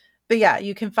 But yeah,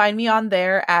 you can find me on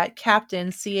there at Captain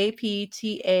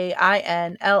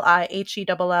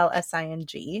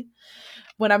CAPTAINLIHELLSING.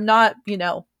 When I'm not,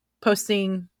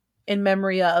 posting in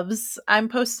memory ofs, I'm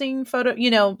posting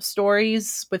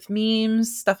stories with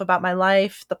memes, stuff about my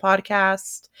life, the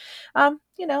podcast. I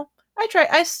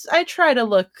try to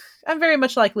look. I'm very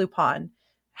much like Lupin,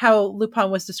 how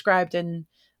Lupin was described in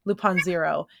Lupin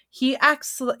Zero. He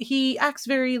acts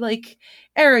very like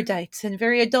erudite and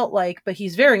very adult-like, but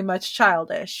he's very much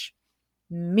childish.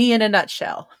 Me in a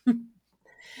nutshell.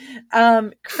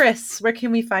 Chris, where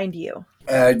can we find you?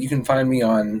 You can find me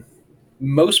on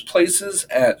most places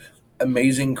at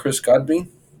Amazing Chris Godby,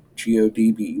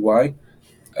 Godbey,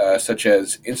 such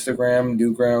as Instagram,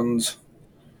 Newgrounds,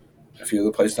 a few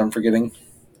other places I'm forgetting.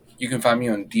 You can find me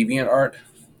on DeviantArt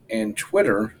and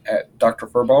Twitter at Dr.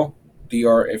 Furball,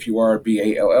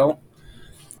 DrFurball.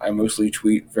 I mostly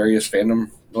tweet various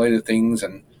fandom-related things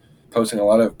and posting a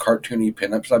lot of cartoony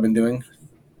pinups I've been doing.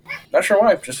 Not sure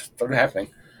why, just started happening.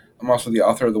 I'm also the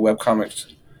author of the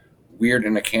webcomics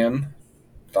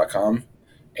WeirdInACan.com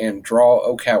and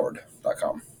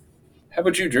DrawOCoward.com. How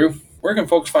about you, Drew? Where can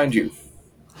folks find you?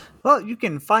 Well, you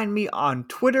can find me on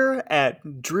Twitter at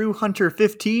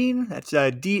DrewHunter15. That's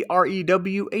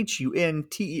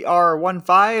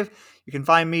DrEWHUNTER15. You can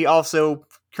find me also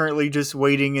currently just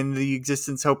waiting in the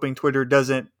existence, hoping Twitter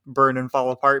doesn't burn and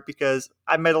fall apart, because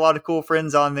I met a lot of cool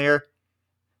friends on there.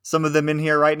 Some of them in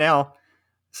here right now.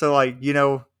 So, I'd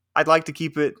like to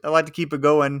keep it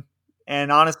going.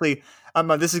 And honestly,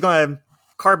 this is going to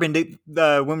carbon date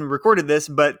when we recorded this,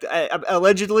 but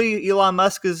allegedly Elon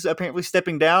Musk is apparently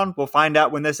stepping down. We'll find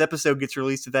out when this episode gets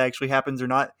released if that actually happens or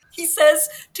not. He says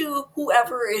to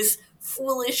whoever is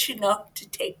foolish enough to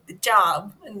take the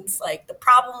job, and it's like, the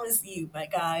problem is you, my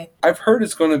guy. I've heard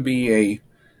it's going to be a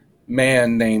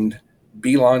man named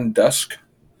Belon Dusk.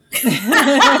 who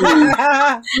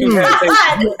has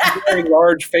a very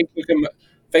large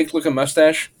fake-looking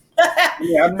mustache.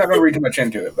 Yeah, I'm not going to read too much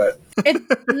into it, but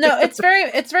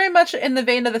it's very much in the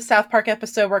vein of the South Park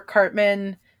episode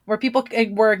where people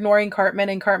were ignoring Cartman,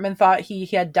 and Cartman thought he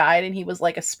had died and he was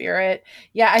like a spirit.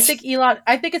 Yeah, I think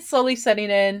it's slowly setting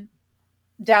in.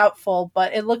 Doubtful,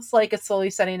 but it looks like it's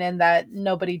slowly setting in that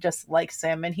nobody just likes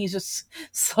him, and he's just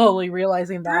slowly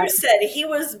realizing that. Drew said he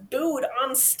was booed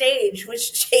on stage,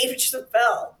 which changed the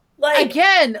bell. That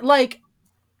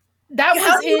was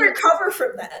how do you recover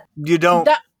from that? You don't.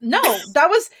 That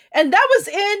was in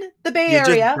the Bay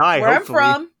Area, where hopefully.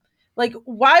 I'm from.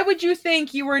 Why would you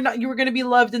think you were going to be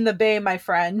loved in the Bay, my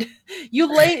friend?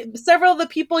 Several of the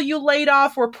people you laid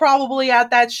off were probably at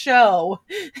that show.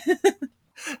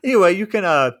 Anyway, you can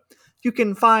You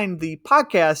can find the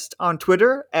podcast on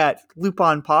Twitter at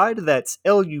LupinPod. That's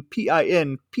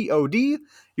LUPINPOD.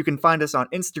 You can find us on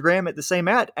Instagram at the same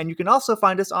and you can also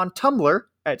find us on Tumblr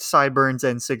at Sideburns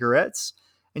and Cigarettes.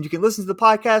 And you can listen to the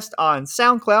podcast on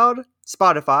SoundCloud,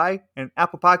 Spotify, and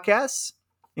Apple Podcasts.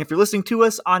 If you're listening to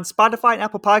us on Spotify and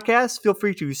Apple Podcasts, feel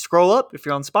free to scroll up if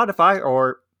you're on Spotify,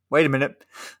 or wait a minute.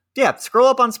 Yeah, scroll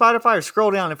up on Spotify or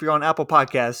scroll down if you're on Apple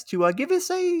Podcasts to give us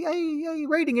a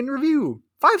rating and review.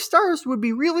 5 stars would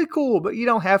be really cool, but you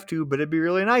don't have to, but it'd be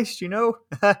really nice, you know?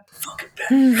 Fucking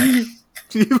bad.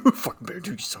 You fucking better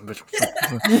do something.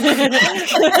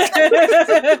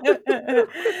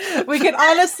 We could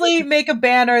honestly make a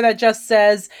banner that just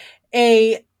says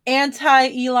a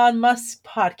anti-Elon Musk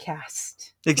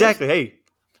podcast. Exactly. Hey,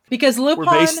 because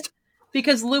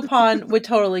Lupin would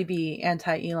totally be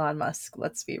anti-Elon Musk.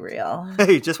 Let's be real.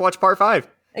 Hey, just watch part 5.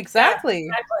 Exactly.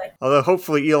 Although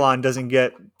hopefully Elon doesn't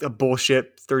get a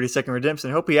bullshit 30-second redemption.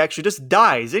 I hope he actually just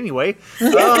dies anyway.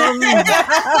 Billy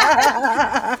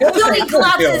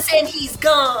collapses and he's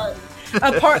gone.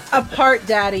 Apart,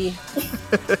 daddy.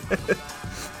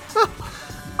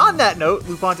 On that note,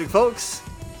 Lupontic folks,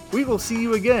 we will see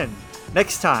you again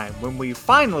next time when we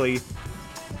finally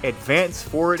advance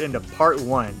forward into part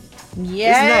 1.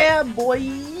 Yeah, boy.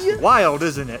 Wild,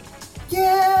 isn't it?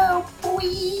 Yeah, boy.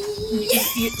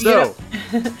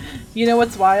 You know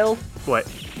what's wild? What?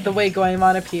 The way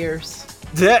Goemon appears.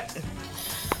 That.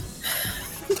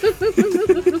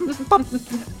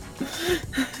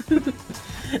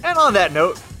 And on that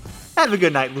note, have a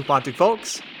good night, Lupontic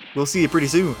folks. We'll see you pretty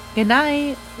soon. Good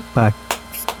night. Bye.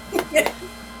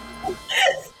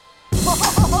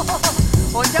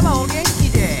 Ôi, chắc là ok.